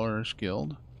Explorers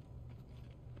Guild.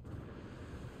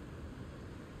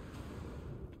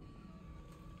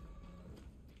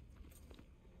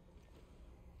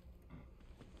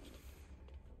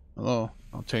 Hello,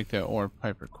 I'll take that ore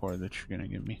piper core that you're gonna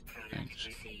give me. Thanks.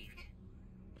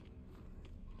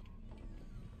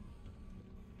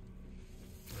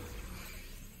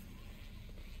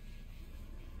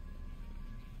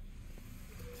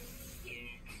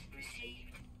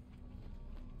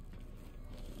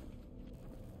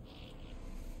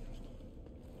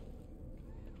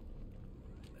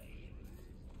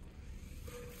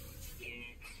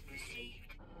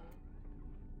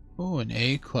 Oh, an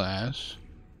A class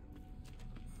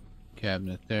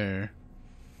cabinet there.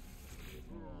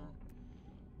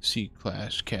 C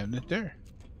class cabinet there.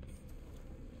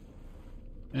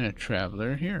 And a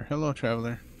traveler here. Hello,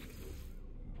 traveler.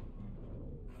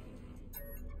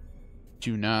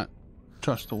 Do not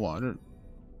trust the water.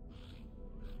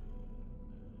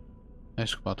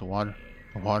 Ask about the water.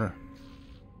 The water.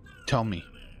 Tell me,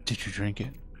 did you drink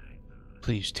it?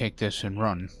 Please take this and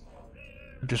run.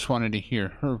 I just wanted to hear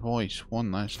her voice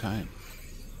one last time.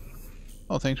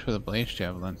 Oh, thanks for the blaze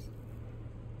javelin.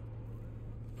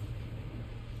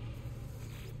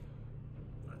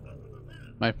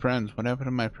 My friends, what happened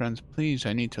to my friends? Please,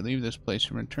 I need to leave this place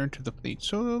and return to the fleet.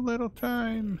 So little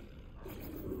time.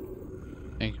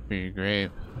 Thank you for your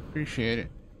grave. I appreciate it.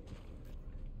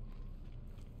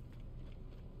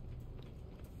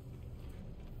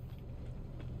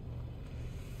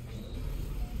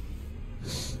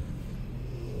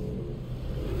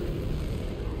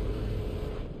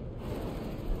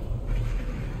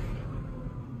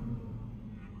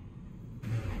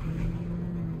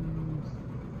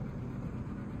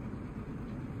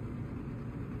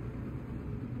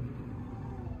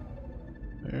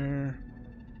 Where?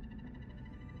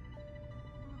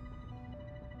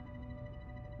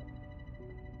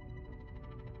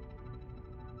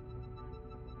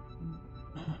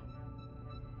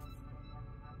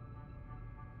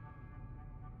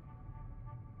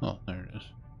 Oh, there it is.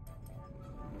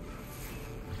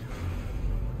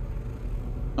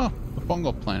 Oh, the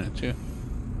fungal planet too.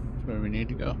 That's where we need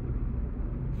to go.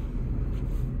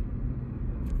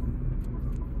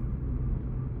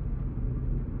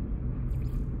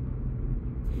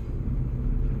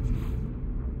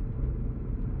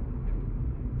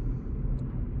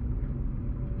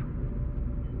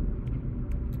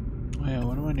 Oh yeah,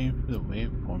 what do I need for the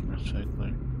waveform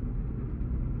recycler?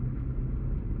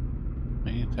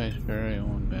 Magnetized ferrite,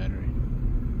 one battery.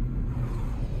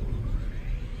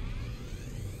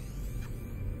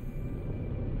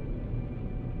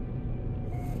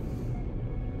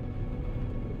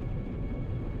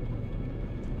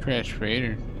 Crash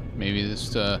freighter. Maybe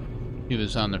this he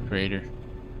was on the freighter.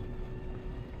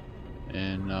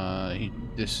 And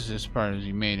this is as far as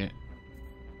he made it.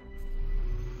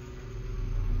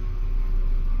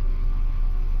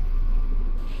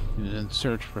 He was in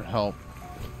search for help.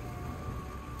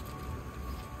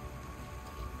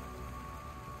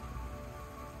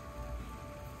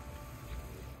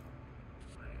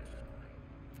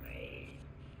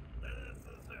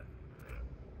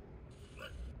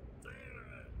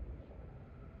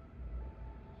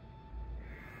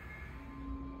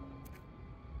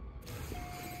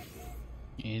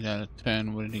 Eight out of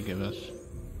 10. What did he give us?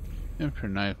 Infra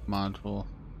knife module.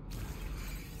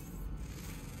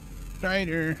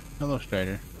 Strider. Hello,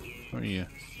 Strider. How are you?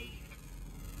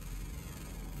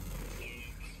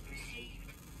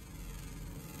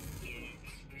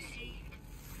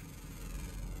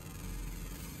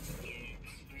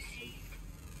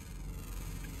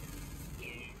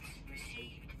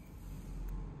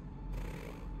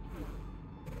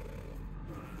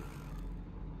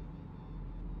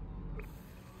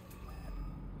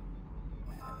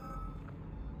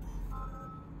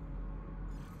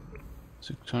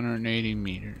 $680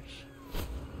 meters.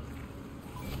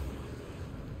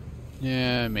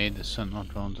 Yeah, I made the Sentinel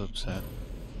drones upset.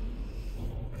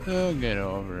 They'll get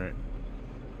over it.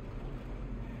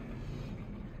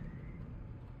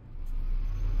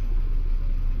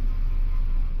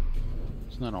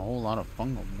 It's not a whole lot of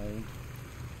fungal mold.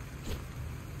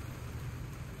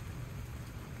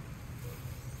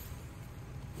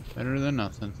 Better than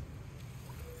nothing.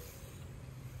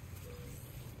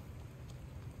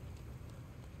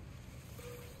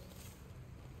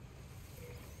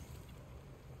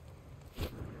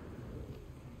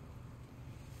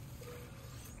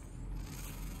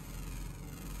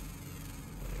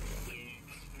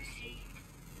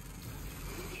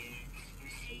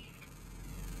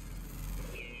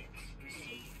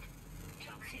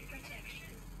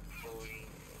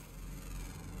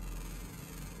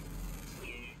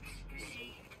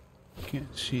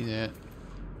 Can't see that.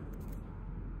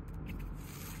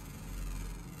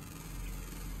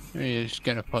 There he is,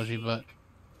 got a fuzzy butt.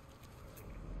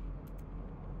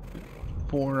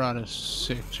 4 out of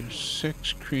 6. There's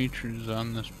 6 creatures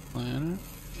on this planet.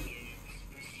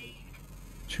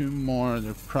 2 more,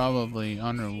 they're probably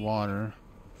underwater.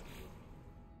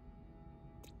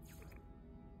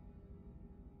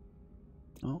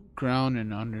 Oh, ground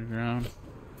and underground.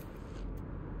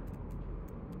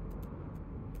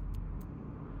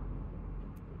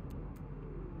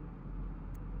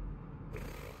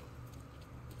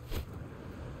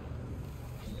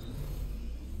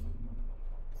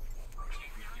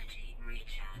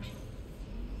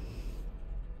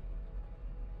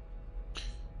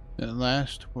 The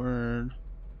last word.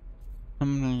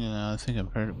 I think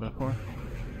I've heard it before.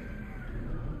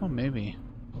 Oh, maybe.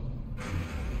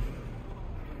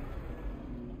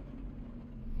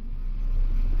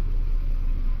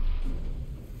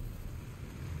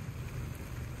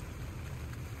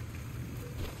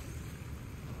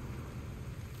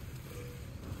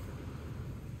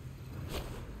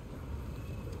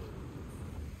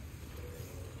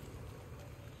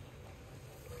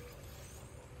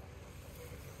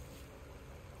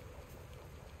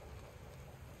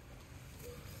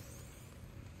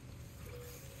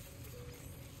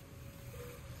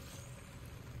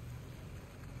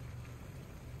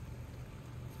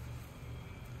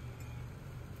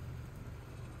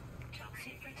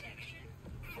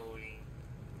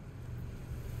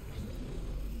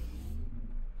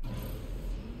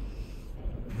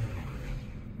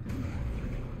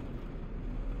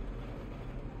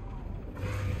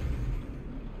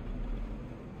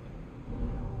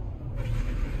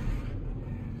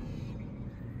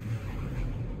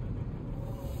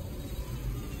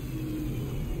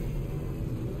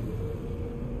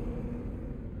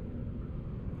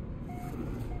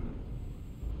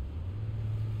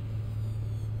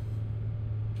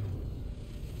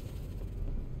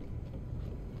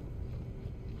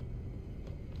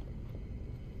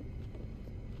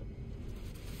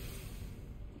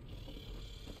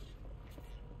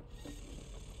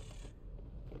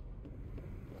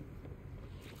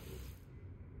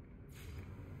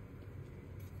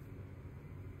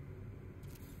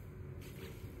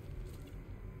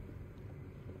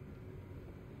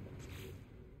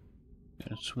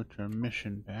 switch our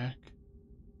mission back.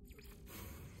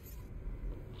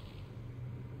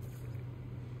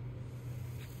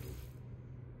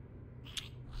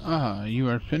 Ah, you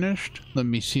are finished? Let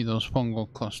me see those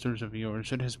fungal clusters of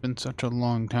yours. It has been such a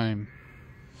long time.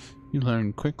 You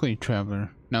learn quickly,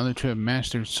 traveler. Now that you have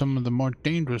mastered some of the more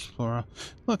dangerous flora,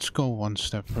 let's go one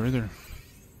step further.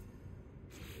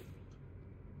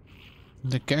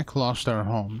 The Gek lost our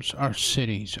homes, our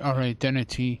cities, our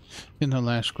identity in the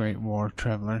last Great War,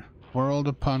 traveler. World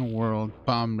upon world,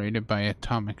 bomb raided by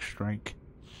atomic strike.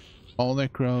 All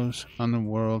that grows on the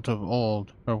world of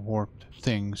old are warped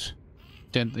things,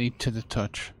 deadly to the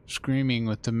touch, screaming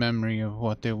with the memory of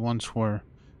what they once were.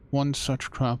 One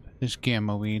such crop is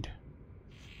gamma weed.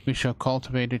 We shall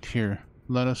cultivate it here.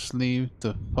 Let us leave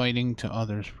the fighting to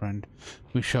others, friend.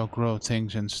 We shall grow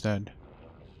things instead.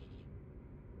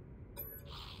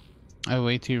 I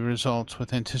await the results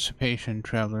with anticipation,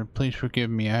 traveler. Please forgive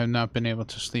me. I have not been able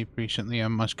to sleep recently. I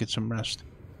must get some rest.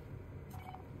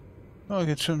 I'll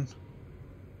get some.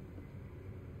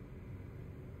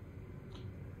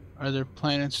 Are there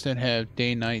planets that have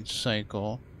day-night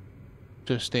cycle?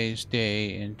 Just days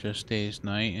day and just days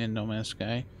night in No Man's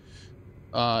Sky?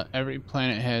 Every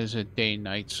planet has a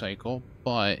day-night cycle,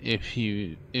 but if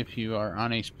you are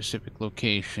on a specific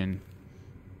location,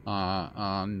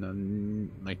 on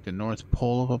like the North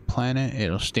Pole of a planet,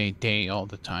 it'll stay day all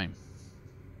the time.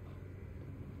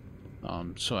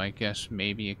 So I guess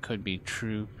maybe it could be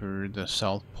true for the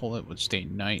South Pole, it would stay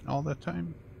night all the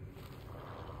time.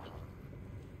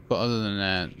 But other than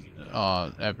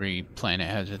that, every planet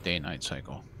has a day-night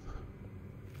cycle.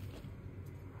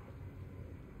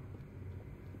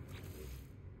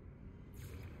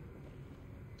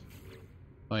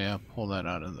 Oh yeah, pull that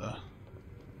out of the...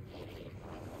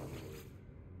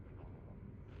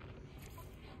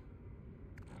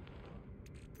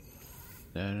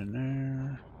 that in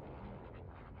there.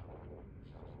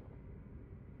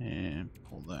 And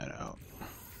pull that out.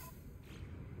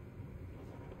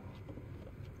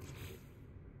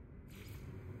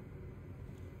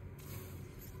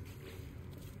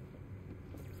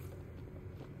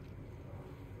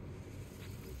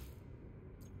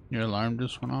 Your alarm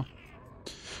just went off.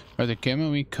 Are the gamma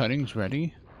weed cuttings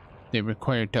ready? They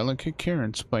require delicate care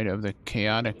in spite of the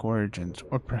chaotic origins,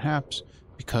 or perhaps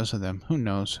because of them. Who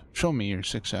knows? Show me your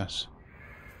success.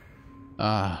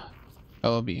 Ah, I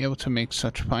will be able to make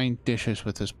such fine dishes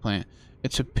with this plant.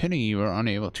 It's a pity you are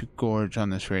unable to gorge on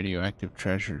this radioactive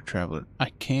treasure, traveler.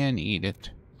 I can eat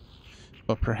it,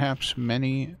 but perhaps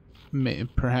may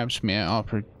I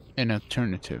offer an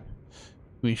alternative.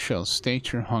 We shall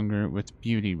sate your hunger with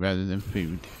beauty rather than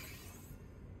food.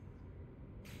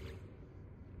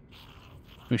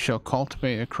 We shall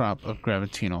cultivate a crop of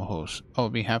gravitino hosts. I will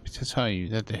be happy to tell you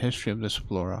that the history of this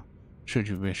flora, should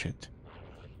you wish it.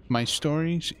 My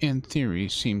stories and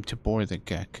theories seem to bore the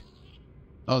Gek.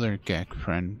 Other Gek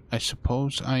friend, I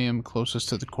suppose I am closest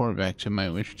to the Korvax in my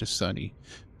wish to study,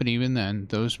 but even then,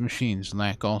 those machines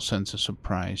lack all sense of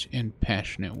surprise and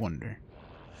passionate wonder.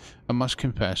 I must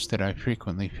confess that I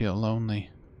frequently feel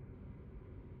lonely.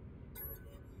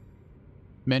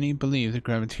 Many believe the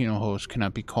gravitino host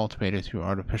cannot be cultivated through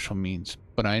artificial means,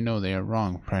 but I know they are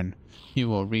wrong, friend. You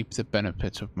will reap the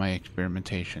benefits of my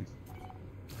experimentation.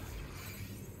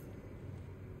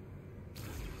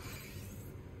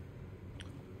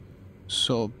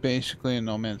 So basically,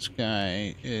 No Man's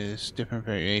Sky is different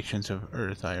variations of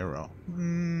Earth IRL.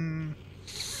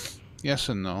 Yes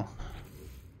and no.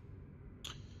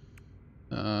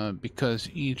 Because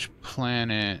each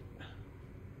planet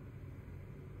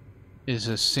is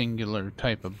a singular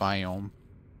type of biome.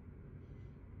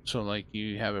 So like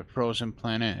you have a frozen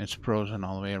planet, it's frozen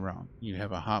all the way around. You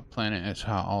have a hot planet, it's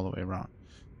hot all the way around.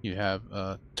 You have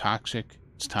a toxic,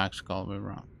 it's toxic all the way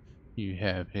around. You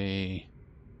have a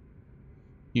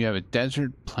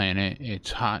desert planet,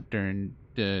 it's hot during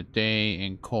the day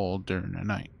and cold during the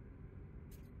night.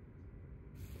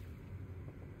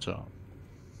 So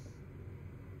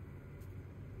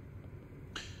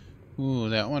ooh,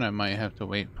 that one I might have to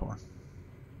wait for.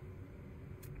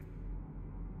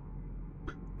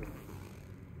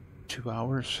 $2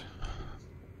 hours.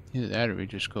 Either that or we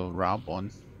just go rob one.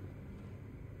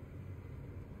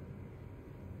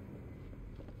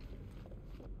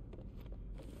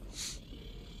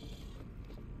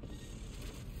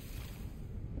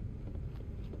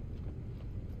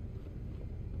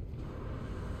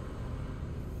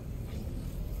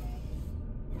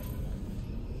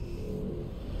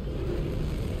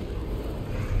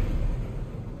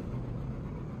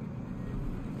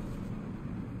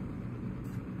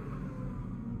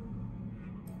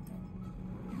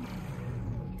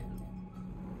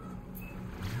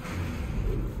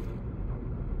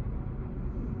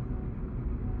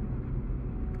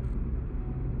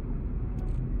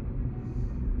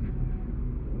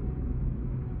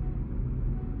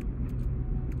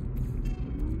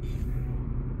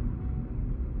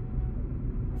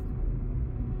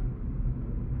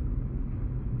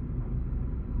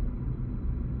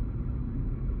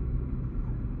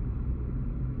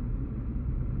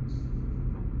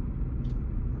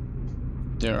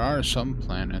 There are some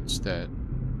planets that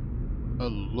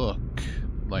look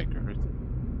like Earth.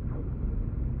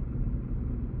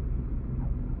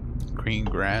 Green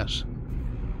grass,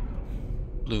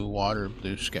 blue water,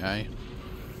 blue sky.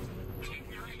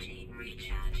 Technology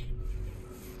recharge.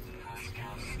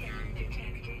 Hostile scan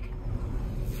detected.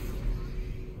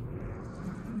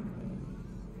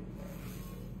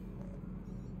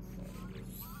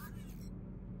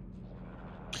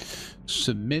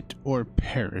 Submit or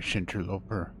perish,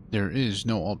 interloper. There is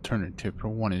no alternative for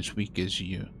one as weak as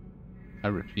you. I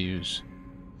refuse.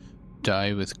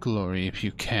 Die with glory if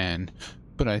you can,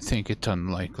 but I think it's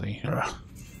unlikely. Ugh.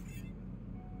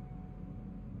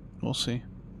 We'll see.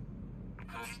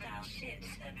 Hostile ships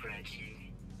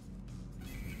approaching.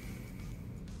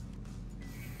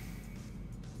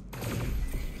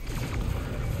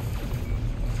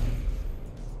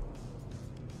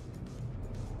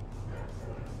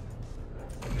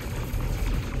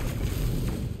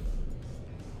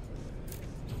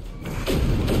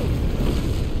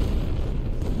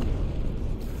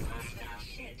 Hostile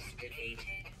ships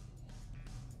defeated.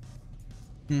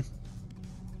 Hmm.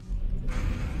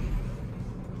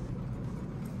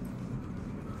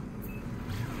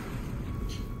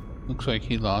 Looks like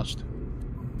he lost.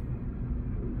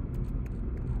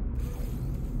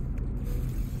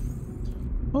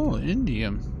 Oh,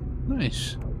 indium.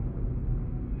 Nice.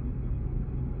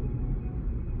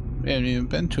 We haven't even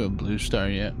been to a blue star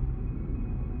yet.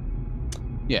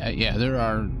 Yeah, there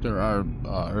are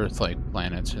Earth-like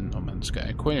planets in No Man's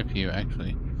Sky. Quite a few,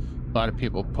 actually. A lot of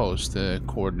people post the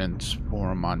coordinates for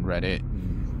them on Reddit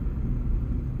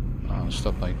and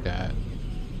stuff like that.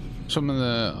 Some of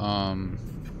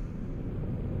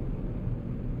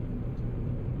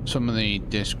the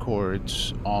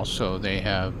Discords also, they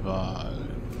have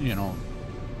you know,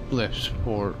 glyphs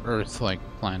for Earth-like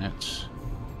planets.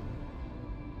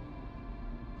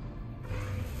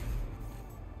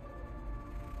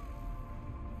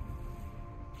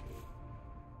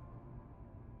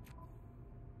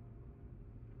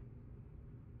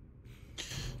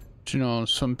 You know,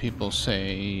 some people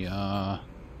say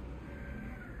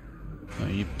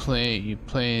you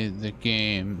play the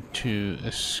game to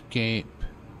escape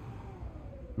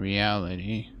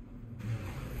reality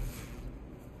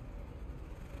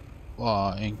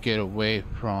and get away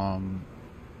from,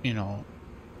 you know,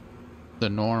 the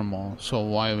normal. So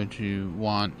why would you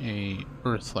want a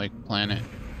Earth-like planet?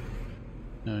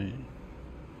 You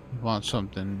want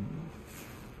something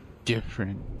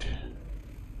different.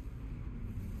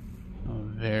 A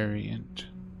variant.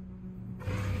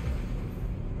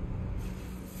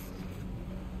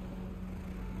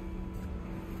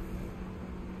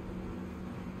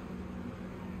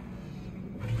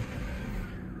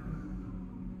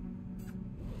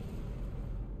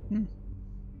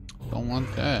 Don't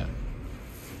want that.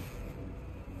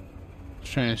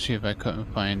 Just trying to see if I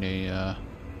couldn't find a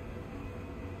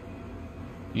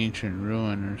ancient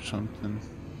ruin or something.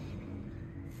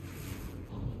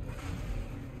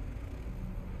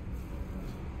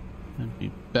 It'd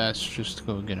be best just to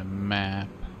go get a map.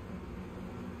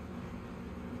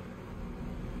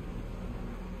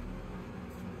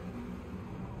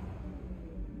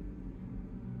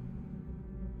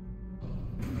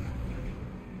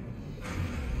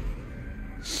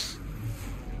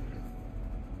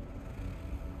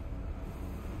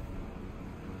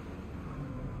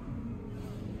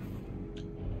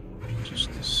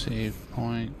 Just a save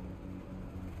point.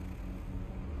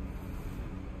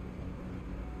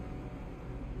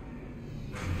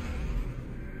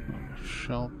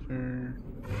 Shelter.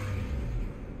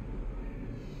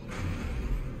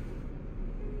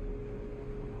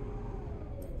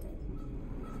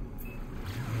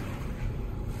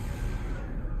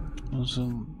 Was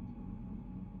a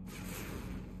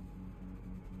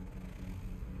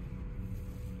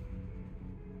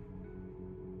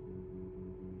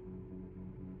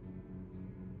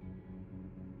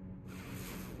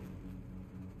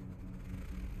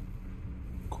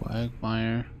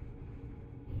quagmire.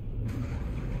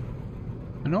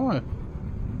 I know I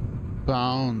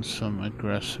found some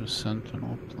aggressive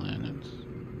sentinel planets.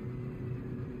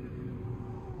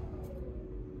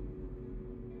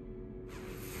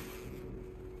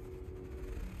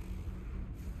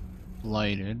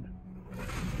 Lighted.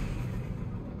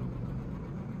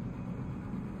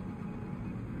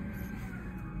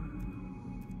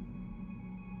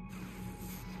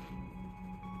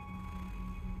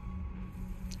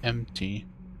 Empty.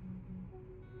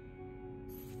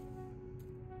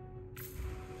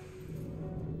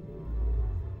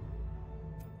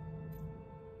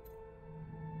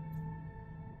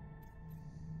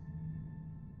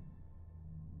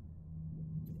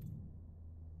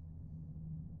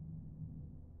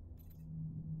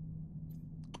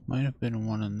 Might have been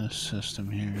one in this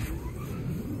system here.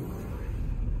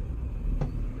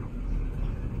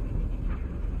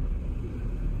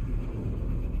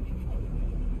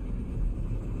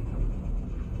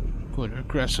 Good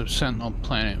aggressive sentinel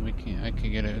planet. I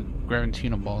can get a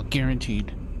Gravitino ball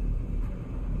guaranteed.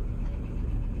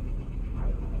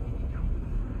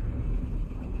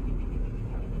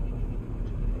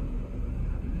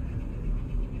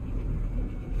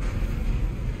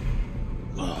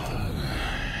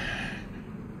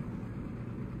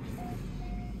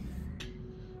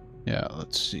 Yeah,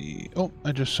 let's see. Oh,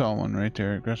 I just saw one right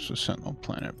there. Aggressive sentinel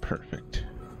planet. Perfect.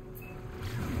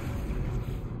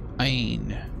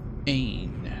 Ain.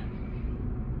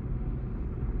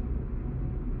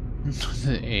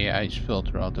 The AIs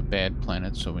filter out the bad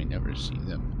planets so we never see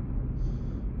them.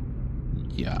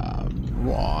 Yeah,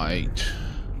 right.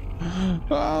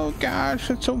 Oh gosh,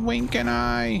 it's a winking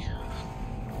eye.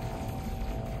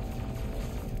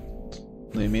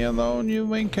 Leave me alone, you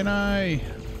winking eye.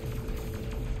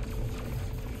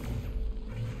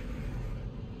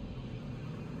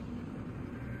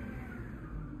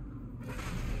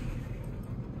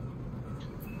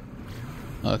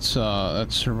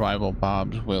 That's Survival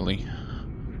Bob's Willie.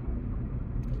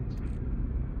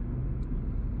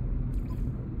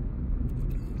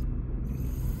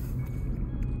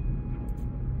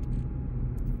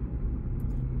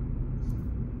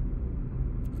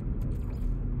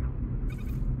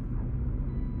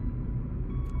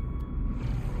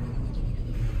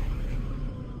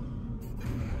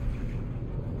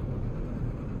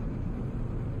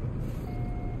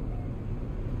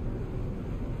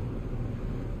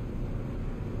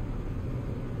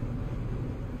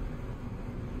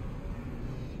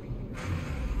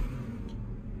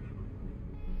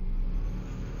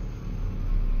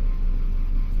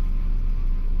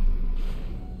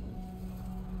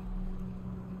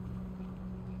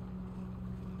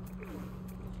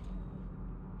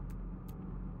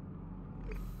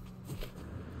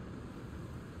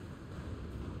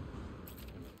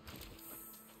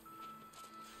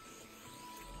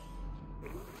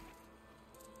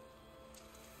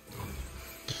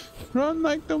 Run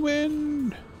like the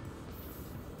wind!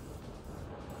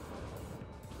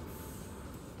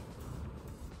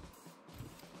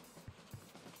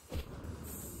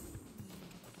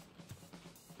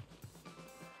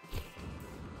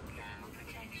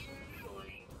 Protection falling.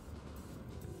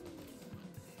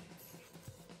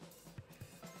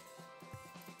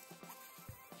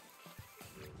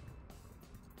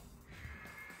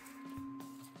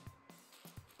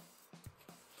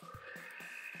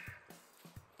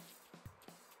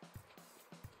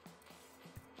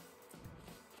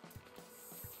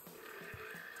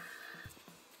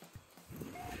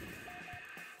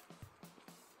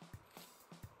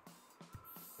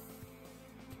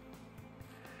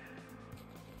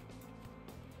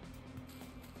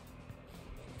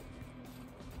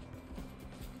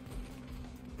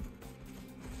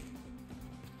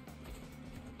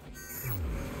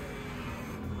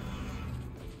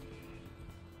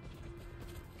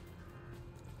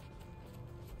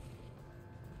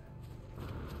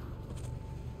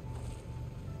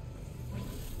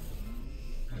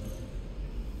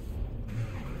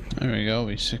 There we go,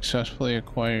 we successfully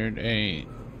acquired a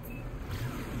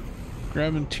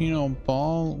Gravitino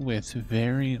ball with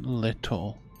very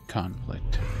little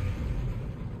conflict.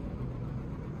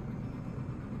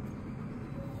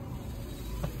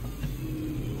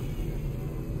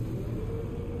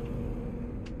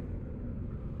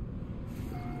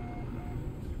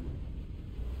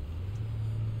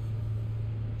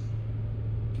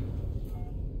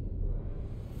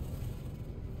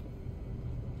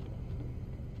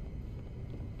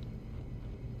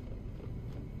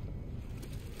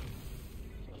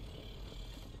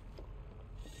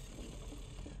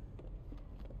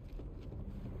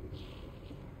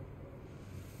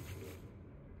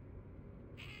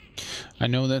 I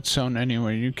know that sound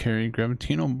anywhere. You carry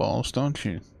Gravitino balls, don't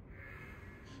you?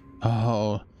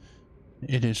 Oh,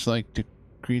 it is like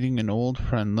greeting an old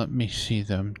friend. Let me see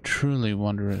them. Truly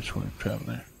wondrous work,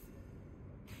 traveler.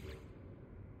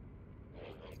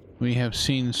 We have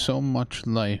seen so much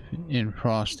life in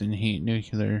frost and heat,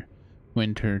 nuclear,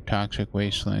 winter, toxic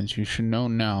wastelands. You should know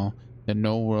now that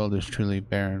no world is truly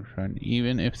barren, friend,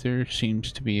 even if there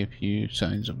seems to be a few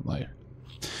signs of life.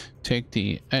 Take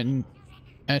the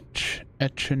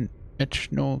Echinocactus,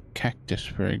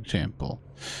 for example.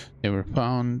 They were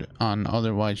found on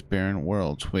otherwise barren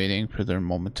worlds, waiting for their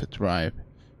moment to thrive.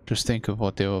 Just think of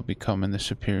what they will become in the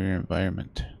superior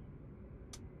environment.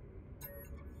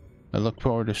 I look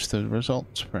forward to the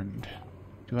results, friend.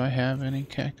 Do I have any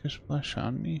cactus flesh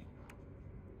on me?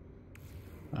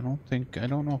 I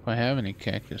don't know if I have any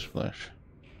cactus flesh.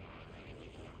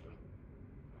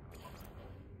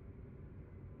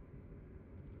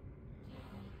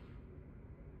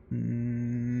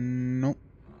 Nope.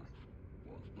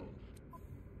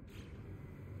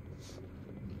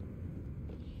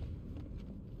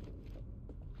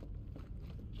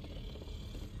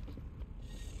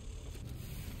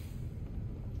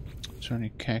 Is there any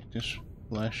cactus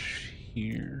flesh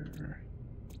here?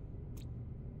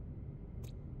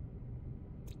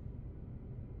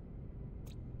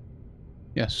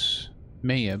 Yes,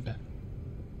 Mayeb.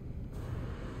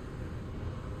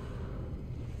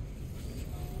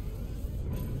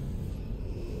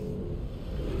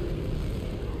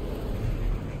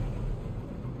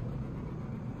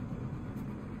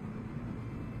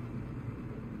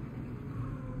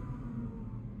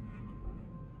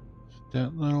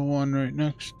 That little one right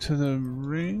next to the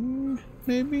ring,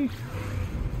 maybe?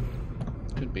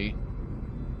 Could be.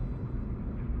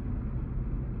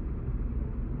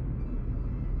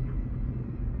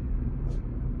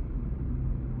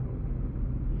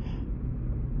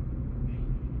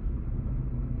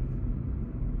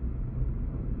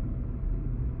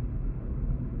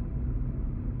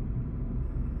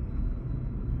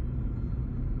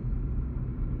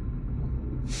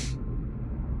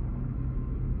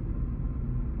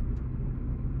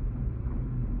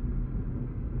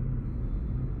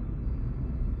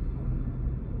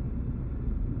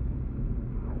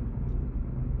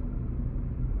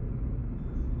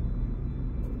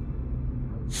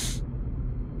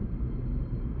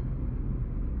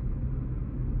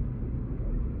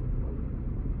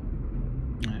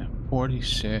 Yeah,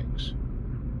 46.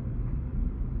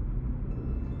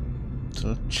 It's a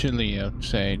little chilly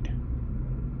outside.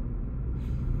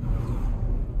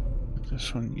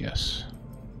 This one, yes.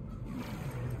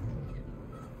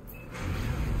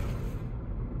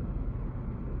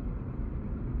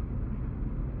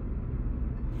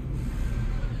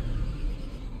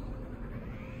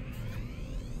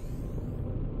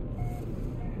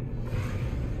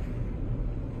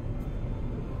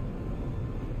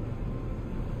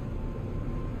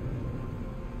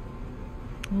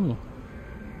 Ooh.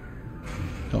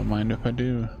 Don't mind if I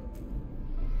do.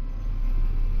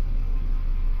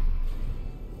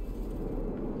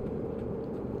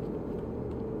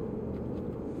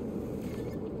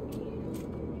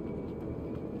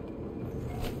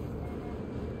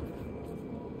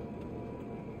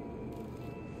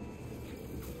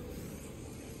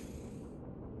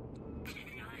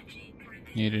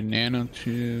 Need a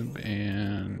nanotube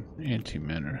and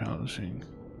antimatter housing.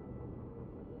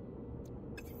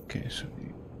 Okay, so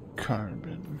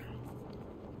carbon.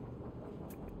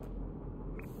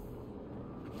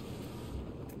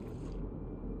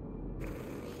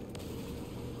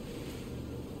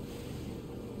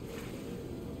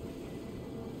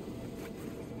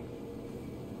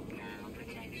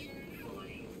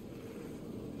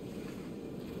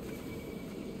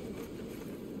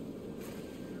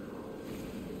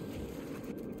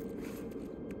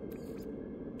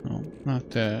 No, not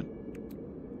that.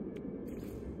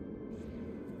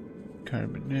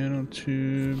 Carbon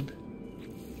nanotube.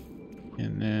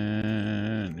 And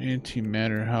then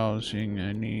antimatter housing.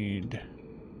 I need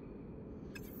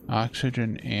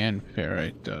oxygen and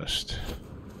ferrite dust.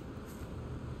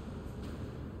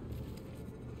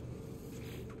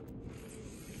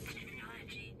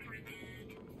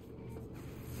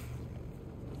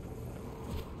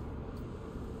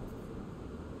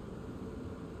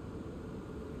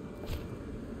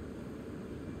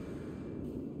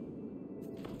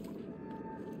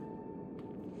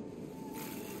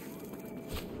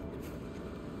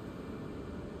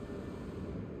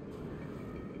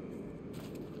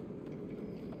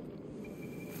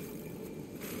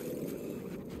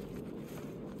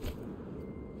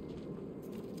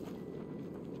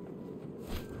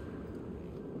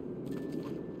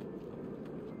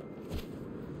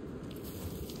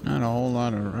 Not a whole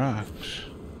lot of rocks.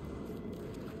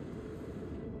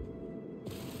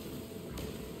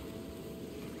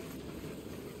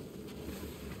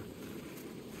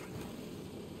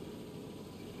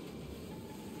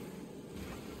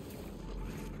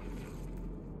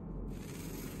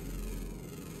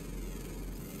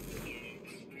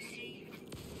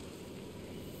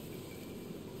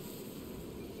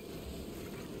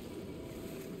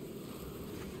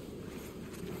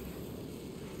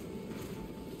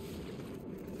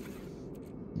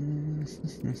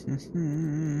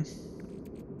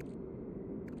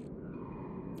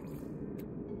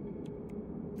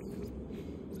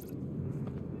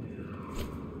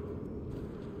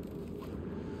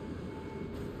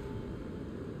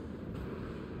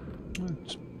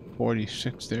 Let's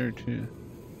 46 there too.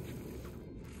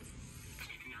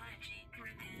 Technology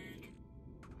repaired.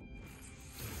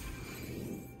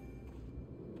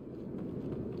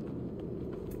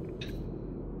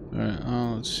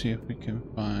 Alright, let's see if we can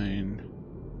find...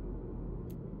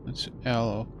 That's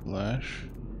aloe flesh.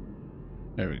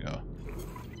 There we go.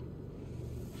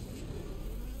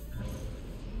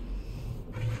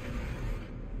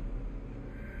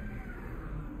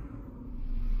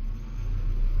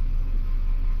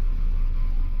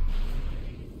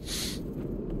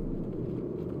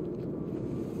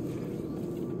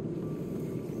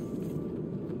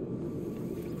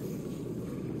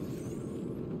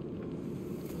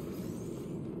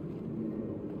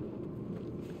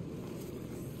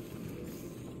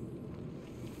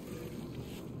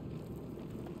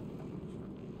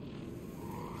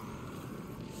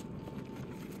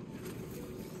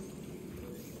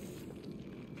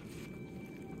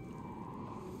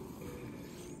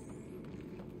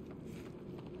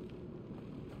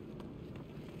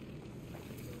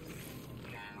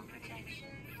 Ground protection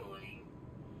falling.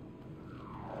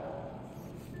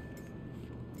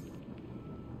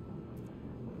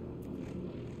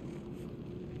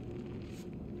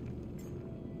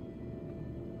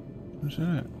 What's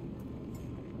that?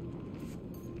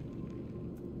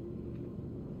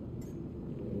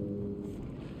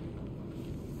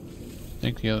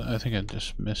 I think I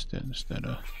just missed it instead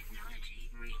of Technology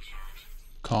recharge.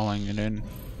 calling it in.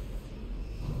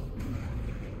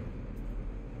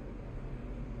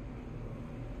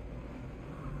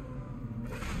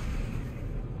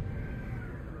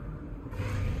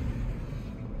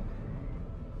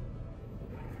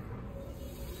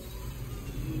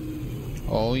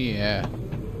 Oh yeah.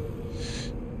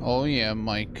 Oh yeah,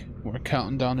 Mike. We're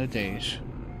counting down the days.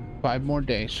 5 more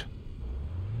days.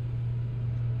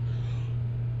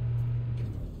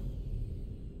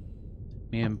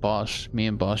 Me and Boss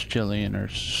Jillian are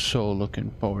so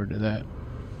looking forward to that.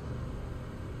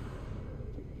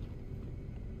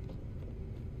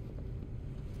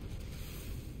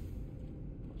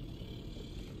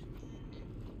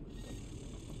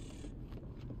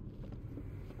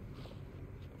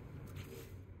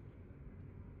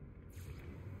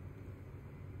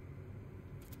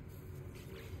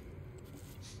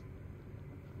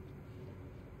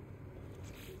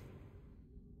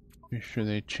 Be sure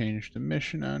they changed the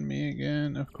mission on me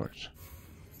again, of course.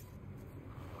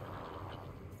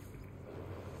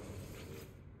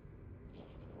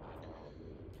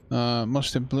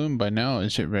 Must have bloomed by now.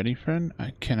 Is it ready, friend?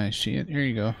 Can I see it? Here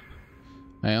you go.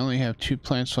 I only have 2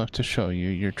 plants left to show you.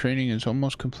 Your training is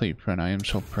almost complete, friend. I am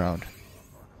so proud.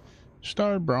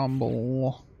 Star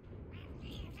Bramble.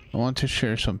 I want to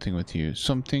share something with you.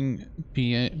 Something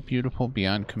beautiful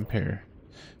beyond compare.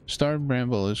 Star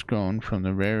Bramble is grown from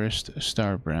the rarest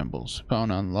star brambles,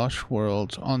 found on lush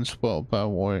worlds unspoiled by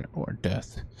war or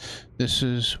death. This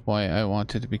is why I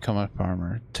wanted to become a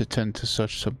farmer, to tend to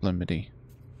such sublimity.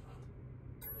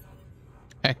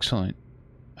 Excellent.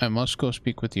 I must go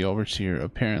speak with the overseer.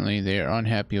 Apparently they are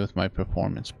unhappy with my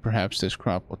performance. Perhaps this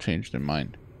crop will change their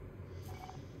mind.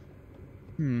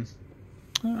 I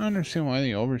don't understand why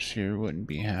the overseer wouldn't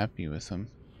be happy with them.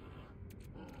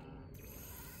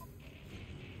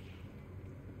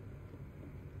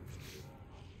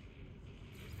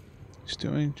 He's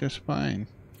doing just fine.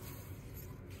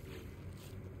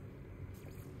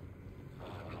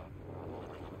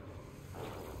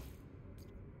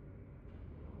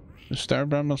 The star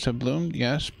brambles have bloomed?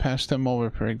 Yes, pass them over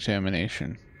for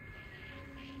examination.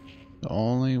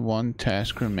 Only one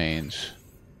task remains.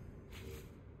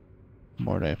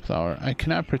 Mordai flower. I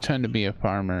cannot pretend to be a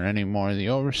farmer anymore. The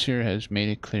overseer has made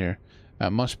it clear. I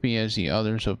must be as the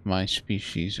others of my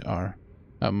species are.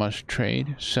 I must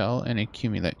trade, sell, and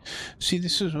accumulate. See,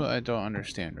 this is what I don't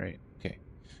understand, right? Okay.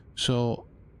 So,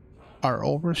 our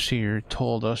overseer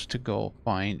told us to go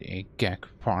find a Gek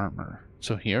farmer.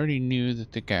 So he already knew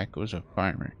that the Gek was a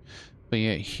farmer. But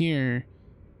yet here,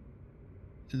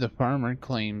 the farmer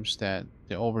claims that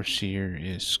the overseer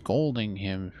is scolding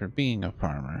him for being a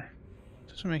farmer.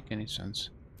 Doesn't make any sense.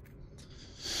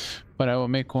 But I will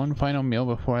make one final meal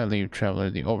before I leave, traveler.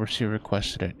 The overseer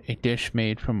requested it. A dish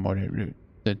made from mordant root.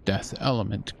 The death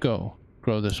element. Go.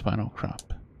 Grow this final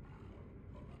crop.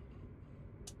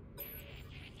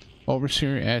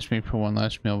 Overseer asked me for one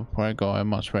last meal before I go. I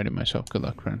must write it myself. Good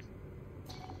luck, friend.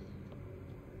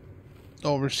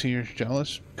 Overseer's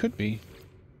jealous? Could be.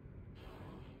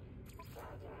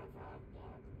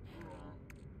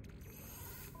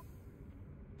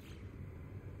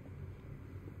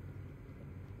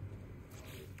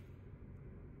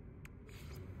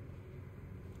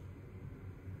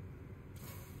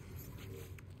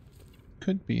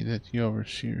 Could be that the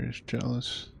overseer is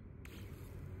jealous.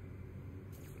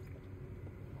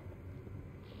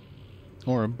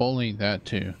 Or a bully, that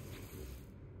too.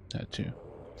 That too.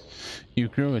 You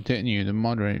grew it, didn't you? The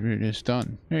moderate route is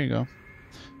done. There you go.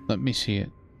 Let me see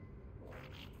it.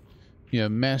 You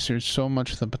have mastered so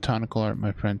much of the botanical art,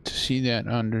 my friend. To see that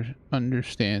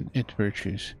understand its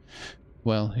virtues,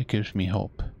 well, it gives me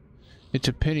hope. It's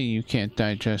a pity you can't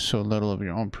digest so little of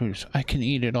your own proofs. I can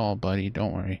eat it all, buddy,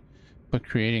 don't worry. But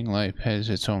creating life has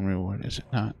its own reward, is it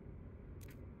not?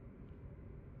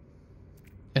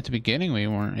 At the beginning, we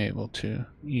weren't able to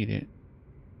eat it.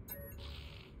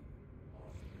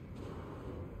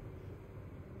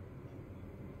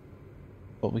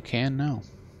 But we can now.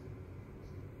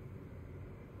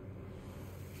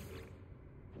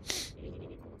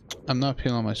 I'm not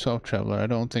feeling myself, Traveler. I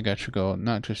don't think I should go.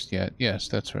 Not just yet. Yes,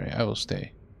 that's right. I will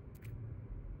stay.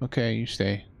 Okay, you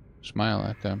stay. Smile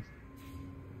at them.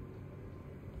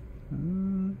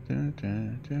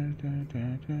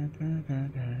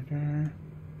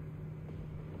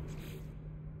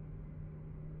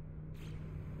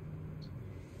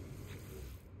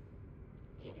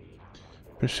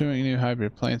 Pursuing new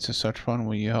hybrid plants is such fun.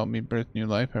 Will you help me birth new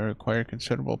life? I require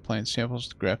considerable plant samples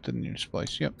to graft in your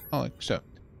splice. Yep, I'll accept.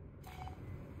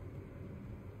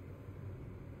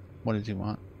 What does he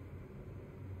want?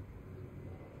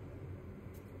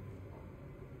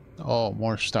 Oh,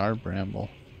 more star bramble.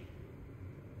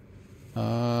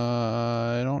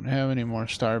 I don't have any more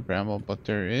star bramble, but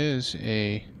there is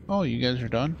a... Oh, you guys are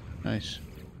done? Nice.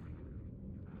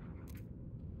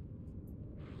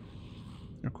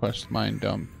 Request mine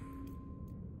dump.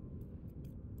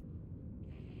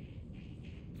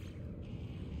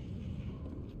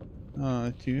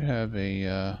 I do have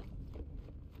a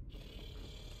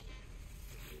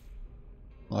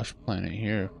lush planet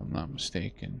here, if I'm not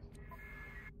mistaken.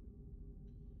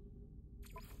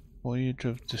 Voyage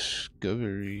of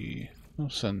Discovery. I'll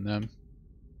send them.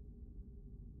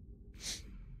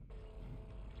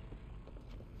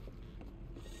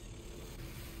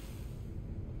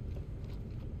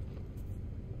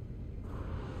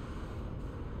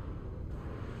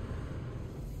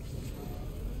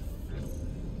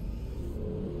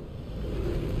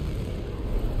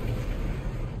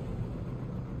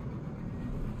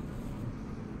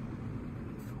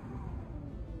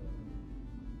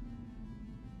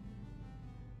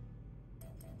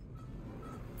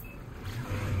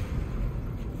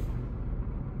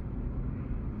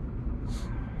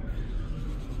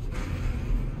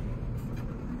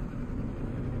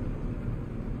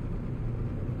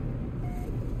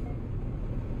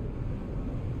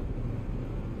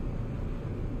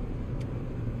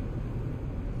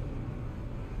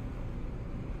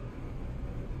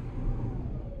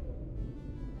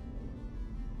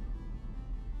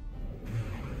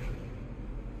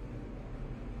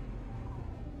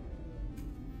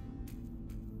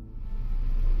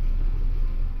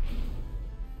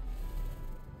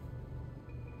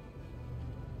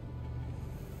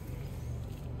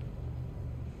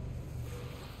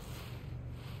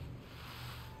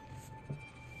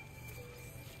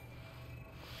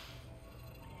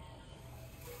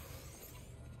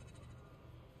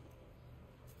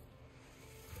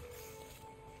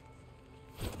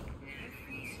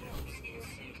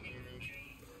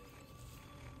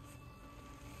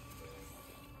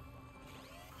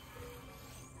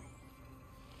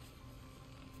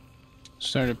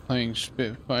 Started playing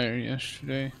Spitfire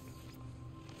yesterday.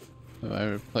 Have I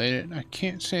ever played it? I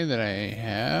can't say that I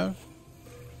have.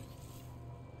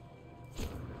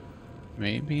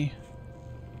 Maybe.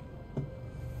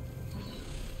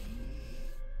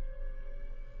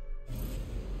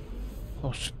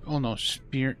 Oh no,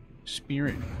 Spirit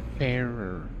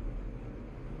Bearer.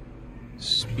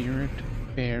 Spirit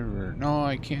Bearer. No,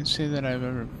 I can't say that I've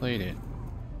ever played it.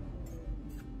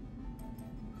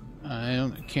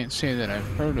 Can't say that I've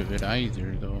heard of it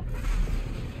either, though.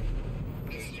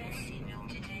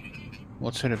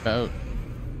 What's it about?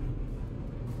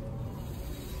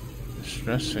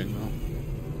 Distress signal.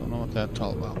 Don't know what that's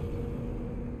all about.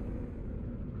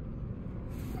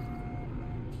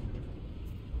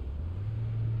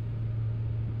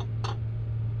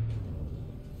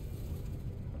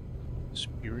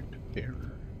 Spirit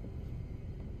Bearer.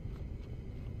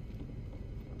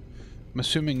 I'm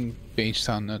assuming based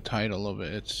on the title of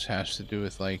it, it has to do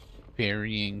with like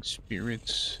ferrying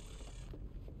spirits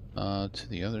to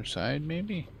the other side,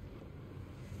 maybe?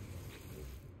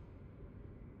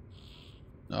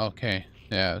 Okay,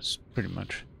 yeah, it's pretty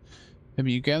much. Have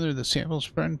you gathered the samples,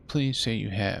 friend? Please say you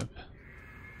have.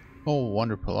 Oh,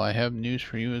 wonderful. I have news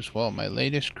for you as well. My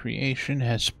latest creation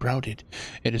has sprouted.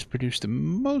 It has produced the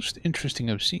most interesting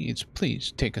of seeds.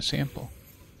 Please take a sample.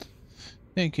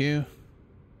 Thank you.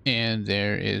 And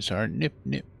there is our nip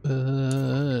nip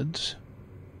buds.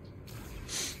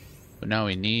 But now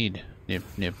we need nip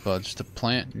nip buds to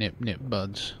plant nip nip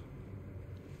buds.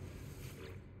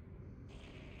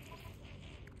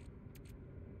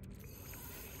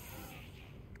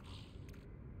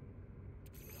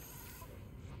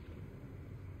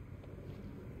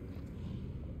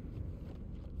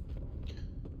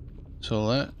 So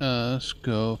let us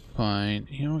go find,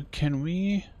 you know what, can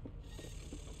we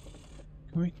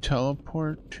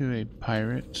teleport to a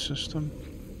pirate system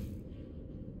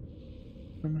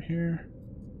from here?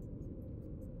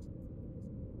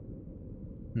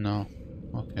 No.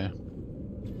 Okay.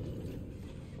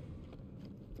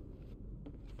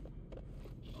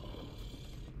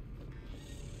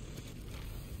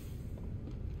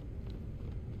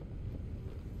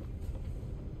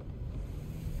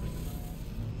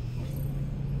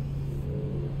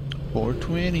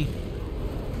 $4.20.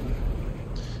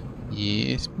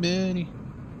 Yes, buddy.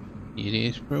 It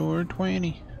is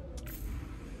 $4.20.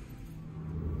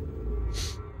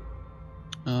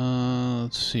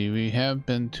 Let's see. We have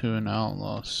been to an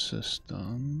outlaw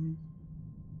system.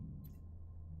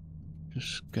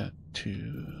 Just got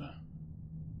to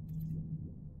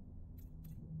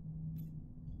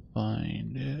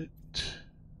find it.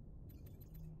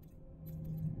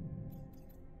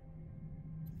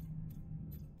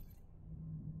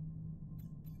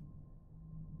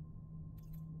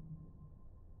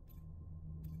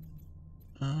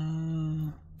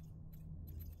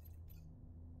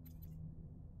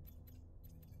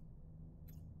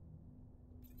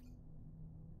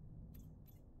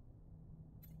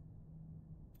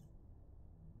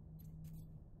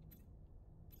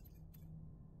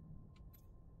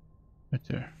 Right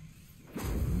there.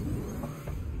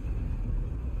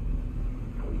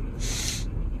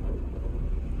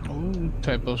 Oh,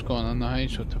 typo's going on the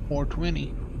heist with the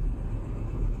 420.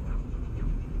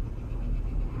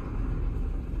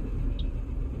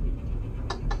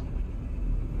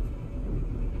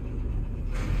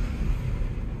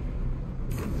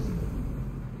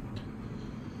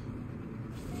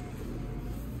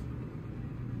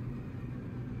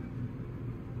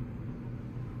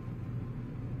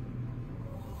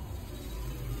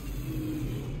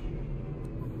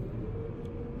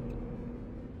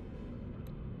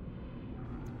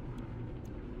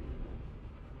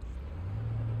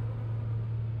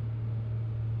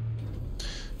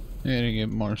 Gotta get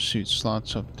more suit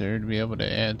slots up there to be able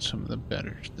to add some of the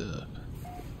better stuff.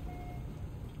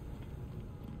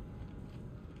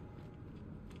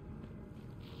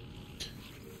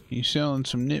 You selling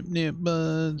some nip nip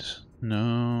buds?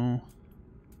 No.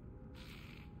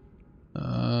 Are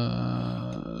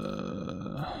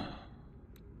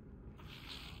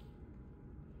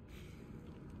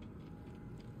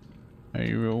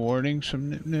you rewarding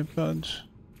some nip nip buds?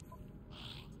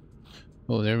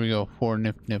 Oh, there we go. 4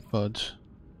 nip nip buds.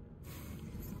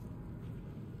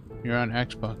 You're on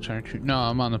Xbox, aren't you? No,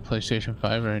 I'm on the PlayStation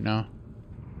 5 right now.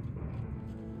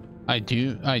 I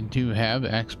do have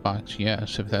Xbox,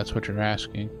 yes, if that's what you're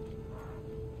asking.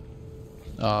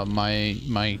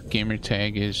 My gamer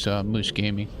tag is Moose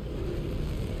Gaming.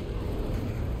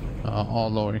 All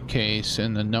lowercase,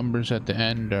 and the numbers at the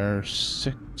end are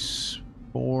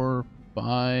 6450.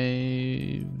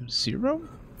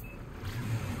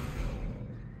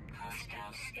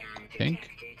 I think.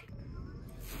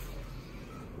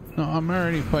 No, I'm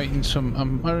already fighting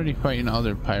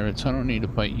other pirates. I don't need to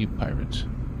fight you pirates.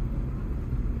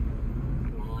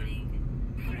 Warning.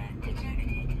 Threat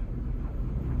detected.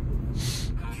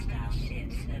 Hostile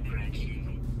ships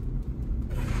approaching.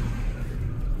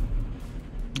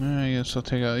 I guess I'll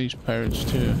take out these pirates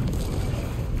too.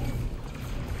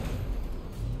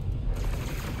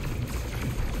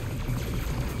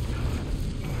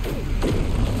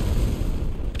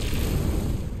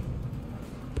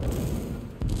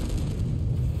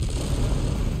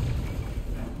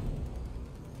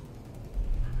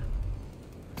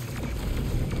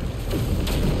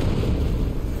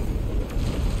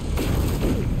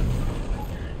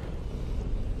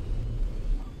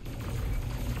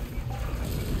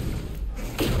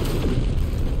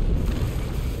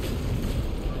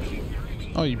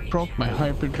 Oh, you broke my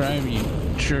hyperdrive, you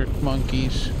jerk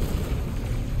monkeys.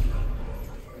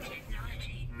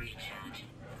 Technology recharge.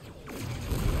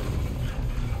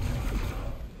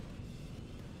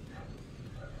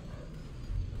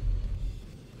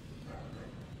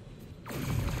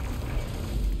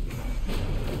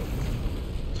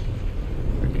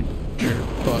 Freaking jerk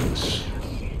bucks.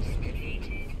 Ships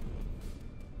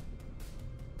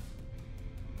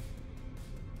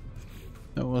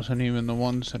wasn't even the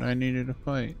ones that I needed to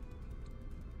fight.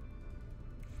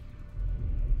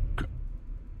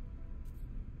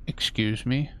 Excuse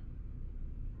me?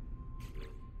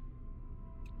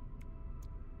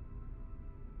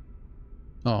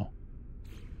 Oh.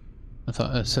 I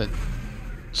thought that said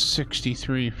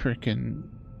 63 freaking,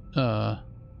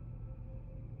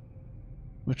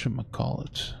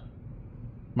 whatchamacallits?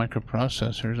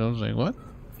 Microprocessors. I was like, what?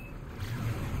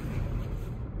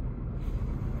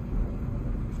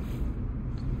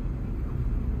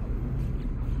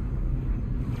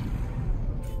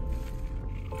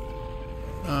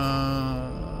 Oh.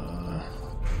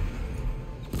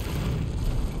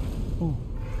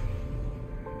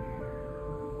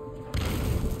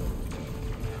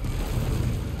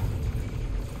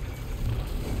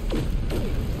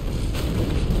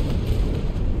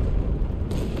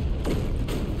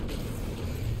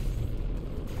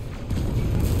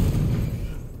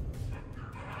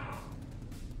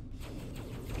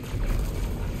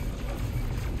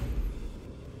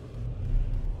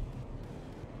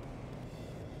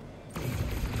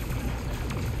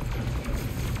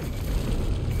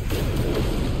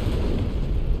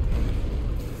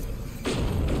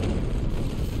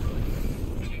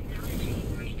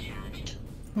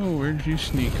 Oh, where'd you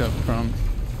sneak up from?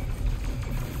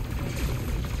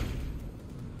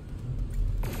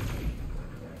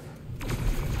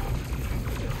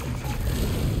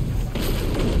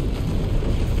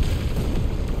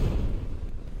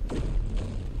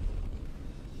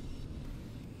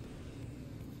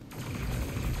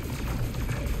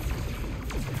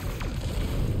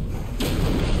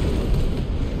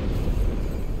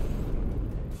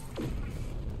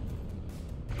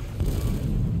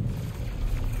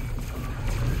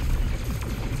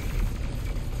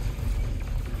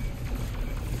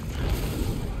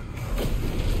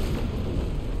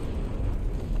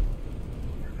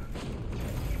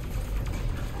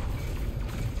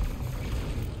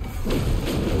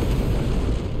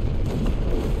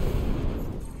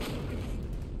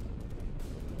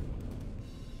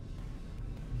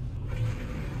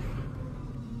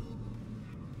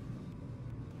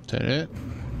 Is that it?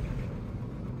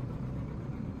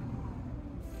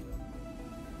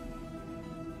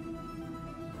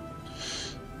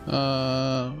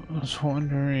 I was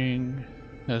wondering,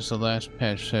 as the last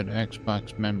patch said,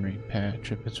 Xbox memory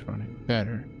patch, if it's running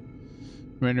better.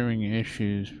 Rendering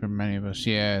issues for many of us.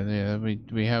 Yeah,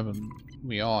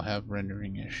 we all have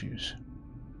rendering issues.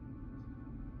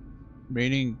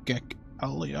 Rating Gek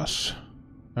alias.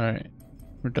 Alright,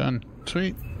 we're done.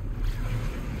 Sweet.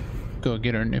 Go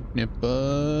get our nip nip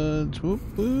buds. Whoop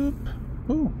whoop.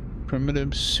 Ooh,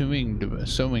 primitive sewing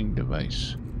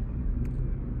device.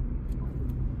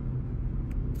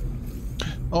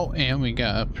 Oh, and we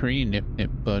got a pre-nip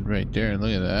nip bud right there. Look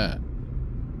at that.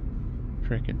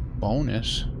 Freaking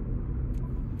bonus.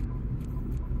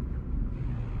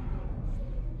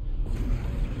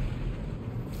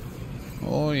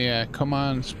 Oh yeah, come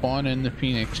on, spawn in the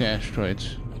Phoenix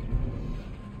asteroids.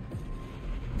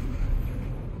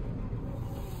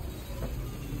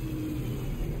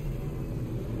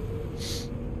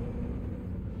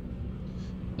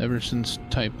 Ever since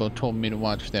Typo told me to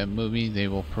watch that movie, they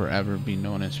will forever be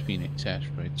known as Phoenix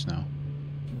asteroids now.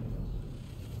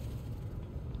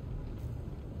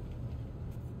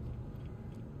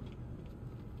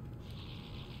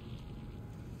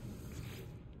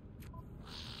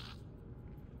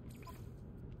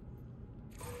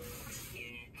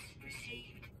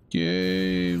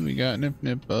 Yay, we got nip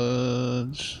nip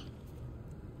buds.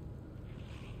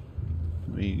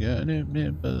 We got nip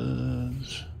nip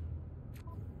buds.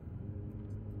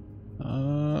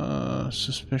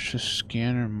 Suspicious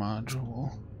scanner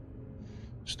module.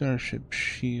 Starship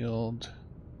shield.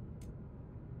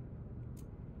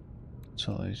 That's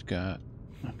all he's got.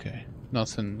 Okay.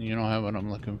 Nothing. You don't have what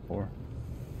I'm looking for.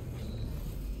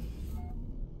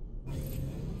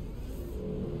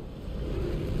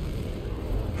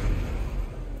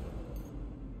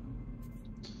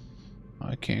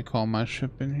 I can't call my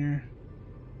ship in here.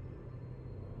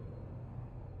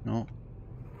 No.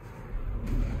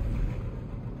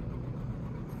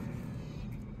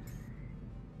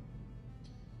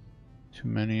 Too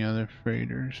many other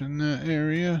freighters in that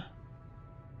area.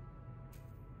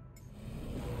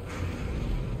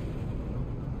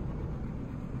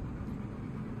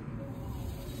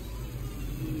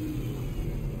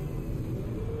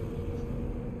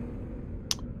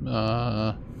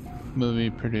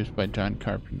 Movie produced by John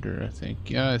Carpenter, I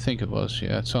think. Yeah, I think it was.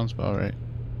 Yeah, that sounds about right.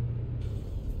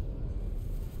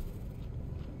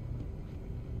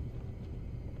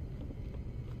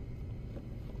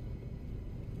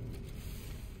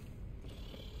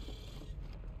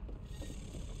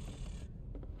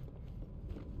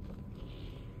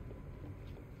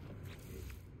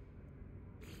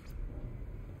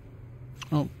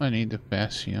 Oh, I need the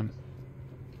potassium.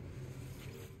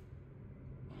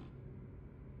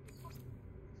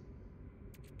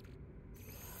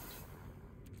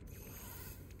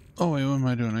 Oh wait, what am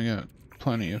I doing? I got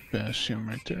plenty of potassium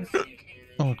right there.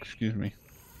 Oh, excuse me.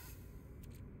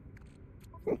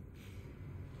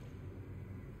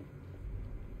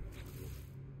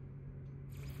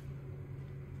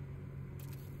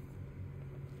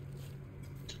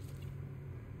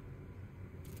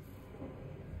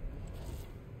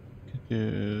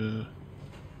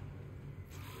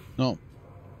 No.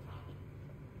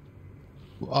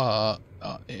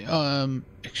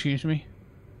 Excuse me.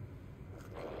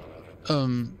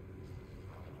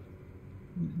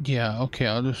 Yeah. Okay.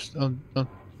 I'll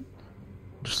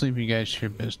just leave you guys to your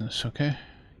business. Okay.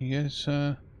 You guys.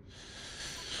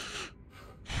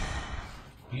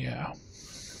 Yeah.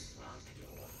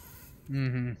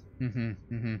 Mm-hmm. Mm-hmm.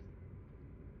 Mm-hmm.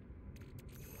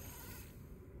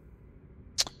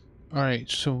 All right.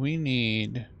 So we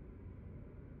need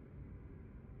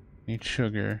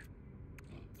sugar.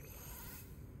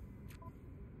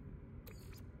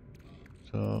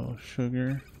 So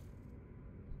sugar.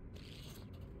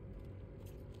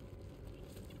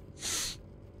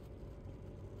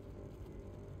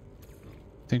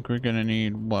 I think we're gonna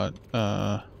need what?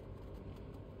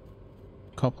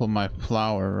 Couple of my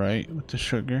flour, right? With the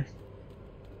sugar.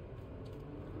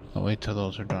 I'll wait till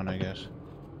those are done, I guess.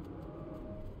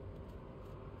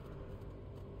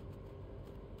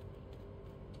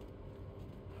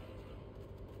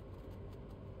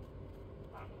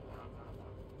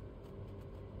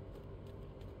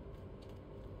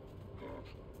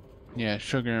 Yeah,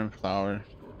 sugar and flour.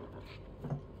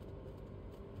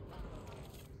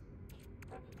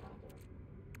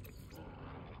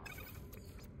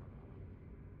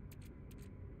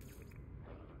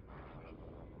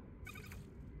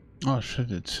 Oh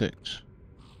shit, it's 6.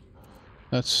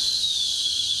 That's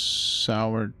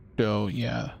sourdough,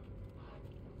 yeah.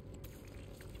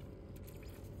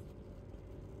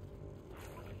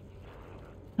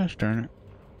 Gosh darn it.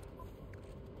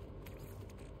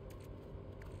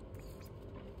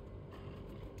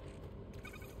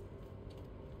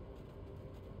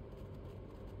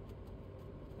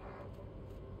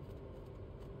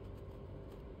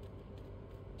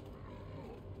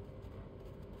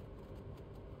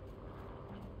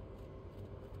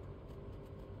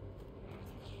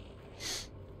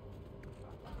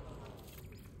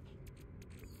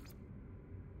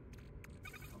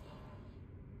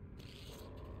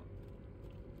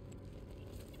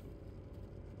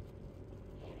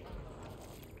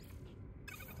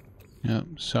 Yep,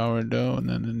 sourdough and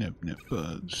then the nip nip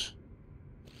buds.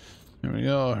 There we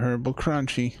go, herbal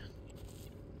crunchy.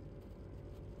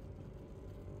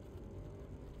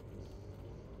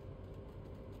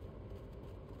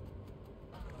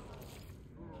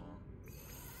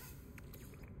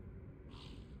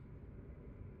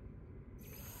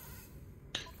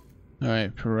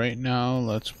 Alright, for right now,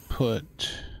 let's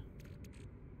put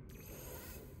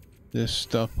this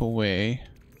stuff away.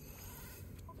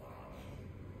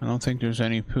 I don't think there's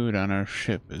any food on our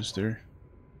ship, is there?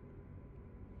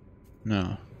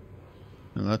 No.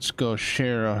 And let's go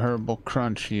share a herbal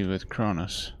crunchy with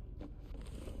Cronus.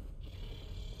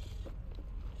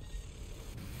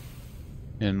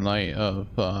 In light of,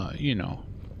 you know,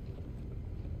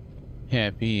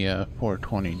 happy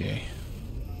 420 day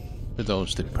for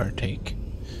those that partake.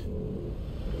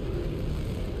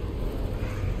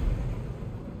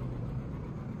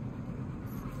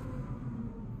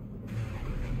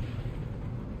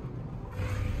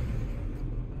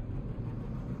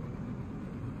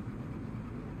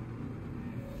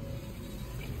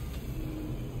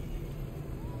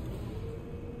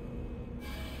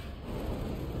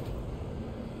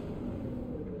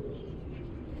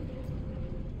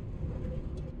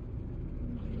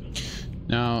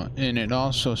 Now, and it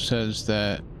also says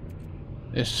that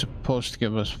it's supposed to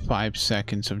give us 5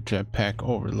 seconds of jetpack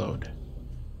overload,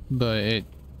 but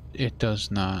it does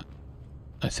not.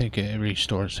 I think it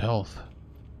restores health,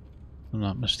 if I'm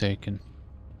not mistaken.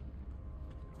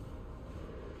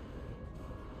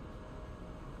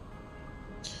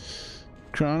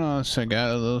 Kronos, I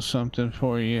got a little something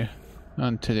for you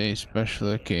on today's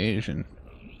special occasion.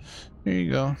 Here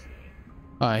you go.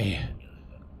 I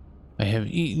have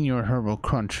eaten your herbal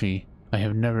crunchy. I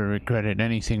have never regretted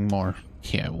anything more.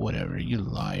 Yeah, whatever, you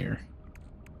liar.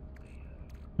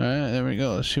 Alright, there we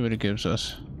go. Let's see what it gives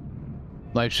us.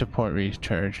 Life support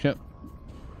recharge. Yep.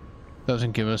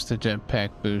 Doesn't give us the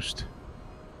jetpack boost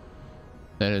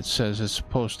that it says it's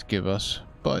supposed to give us.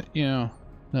 But, you know,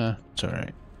 it's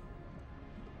alright.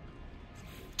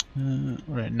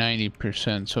 We're at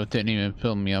 90%, so it didn't even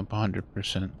fill me up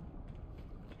 100%.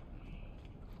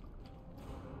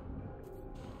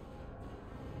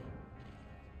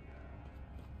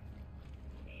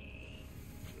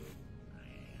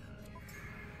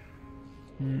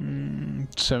 Mm,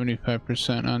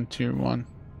 75% on tier 1.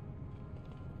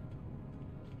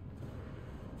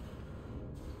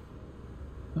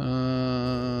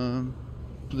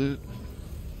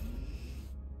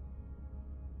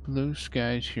 Blue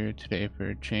skies here today for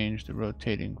a change. The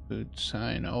rotating food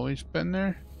sign always been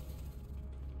there?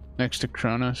 Next to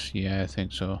Kronos? Yeah, I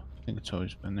think so. I think it's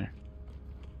always been there.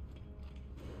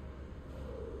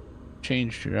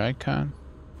 Changed your icon?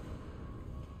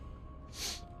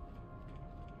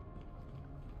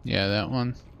 Yeah, that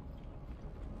one.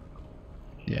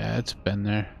 Yeah, it's been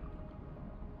there.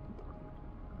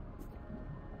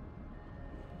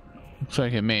 Looks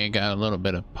like it may have got a little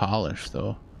bit of polish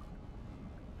though.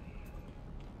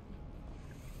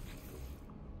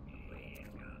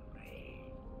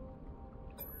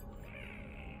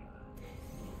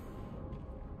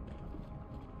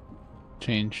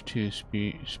 Change to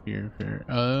spear fair.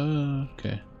 Oh,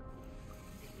 okay.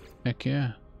 Heck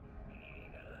yeah.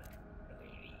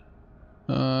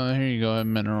 Here you go,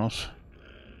 minerals.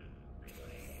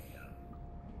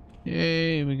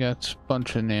 Yay, we got a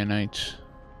bunch of nanites.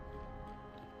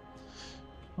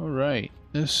 Alright,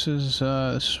 this is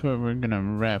where we're gonna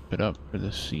wrap it up for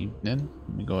this evening.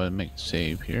 Let me go ahead and make a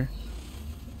save here.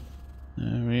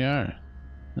 There we are.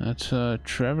 That's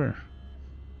Trevor.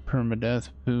 Permadeath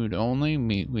food only.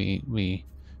 We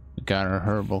got our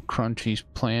herbal crunchies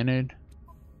planted.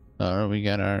 We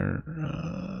got our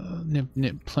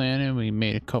nip planted. We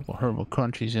made a couple herbal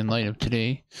crunchies in light of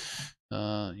today.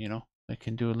 You know, I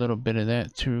can do a little bit of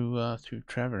that through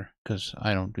Trevor, because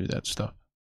I don't do that stuff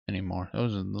anymore. That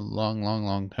was a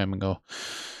long time ago.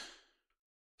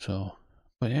 So,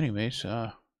 but anyways,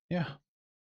 yeah.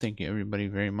 Thank you everybody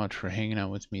very much for hanging out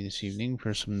with me this evening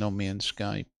for some No Man's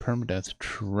Sky Permadeath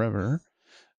Trevor.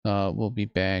 We'll be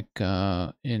back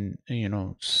in, you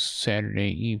know, Saturday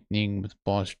evening with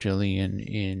Boss Jillian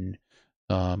in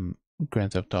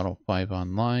Grand Theft Auto 5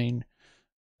 Online.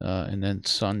 And then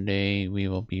Sunday we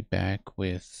will be back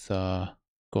with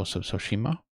Ghost of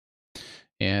Tsushima.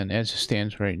 And as it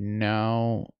stands right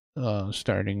now,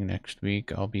 starting next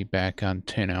week, I'll be back on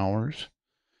 10 hours.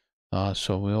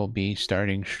 So we'll be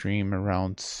starting stream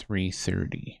around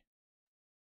 3:30.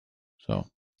 So,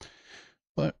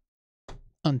 but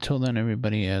until then,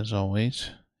 everybody, as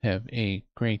always, have a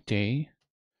great day.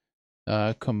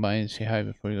 Come by and say hi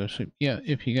before you go to sleep. Yeah,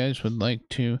 if you guys would like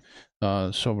to,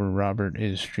 Sober Robert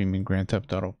is streaming Grand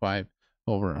Theft Auto 5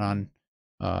 over on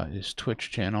his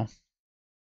Twitch channel.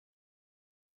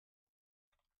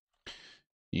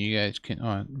 You guys can,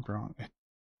 wrong, I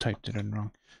typed it in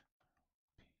wrong.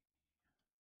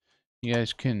 You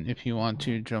guys can, if you want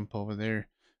to, jump over there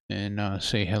and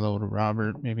say hello to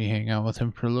Robert. Maybe hang out with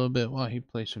him for a little bit while he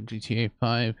plays some GTA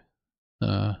 5.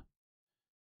 And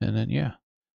then, yeah,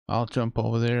 I'll jump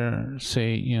over there,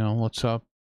 say, you know, what's up.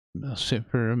 I'll sit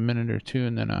for a minute or two,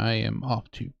 and then I am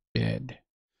off to bed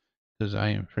because I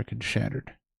am freaking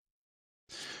shattered.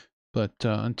 But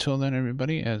until then,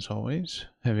 everybody, as always,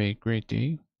 have a great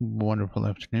day, wonderful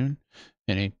afternoon,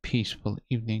 and a peaceful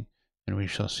evening. And we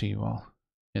shall see you all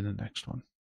in the next one.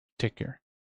 Take care.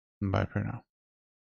 Bye for now.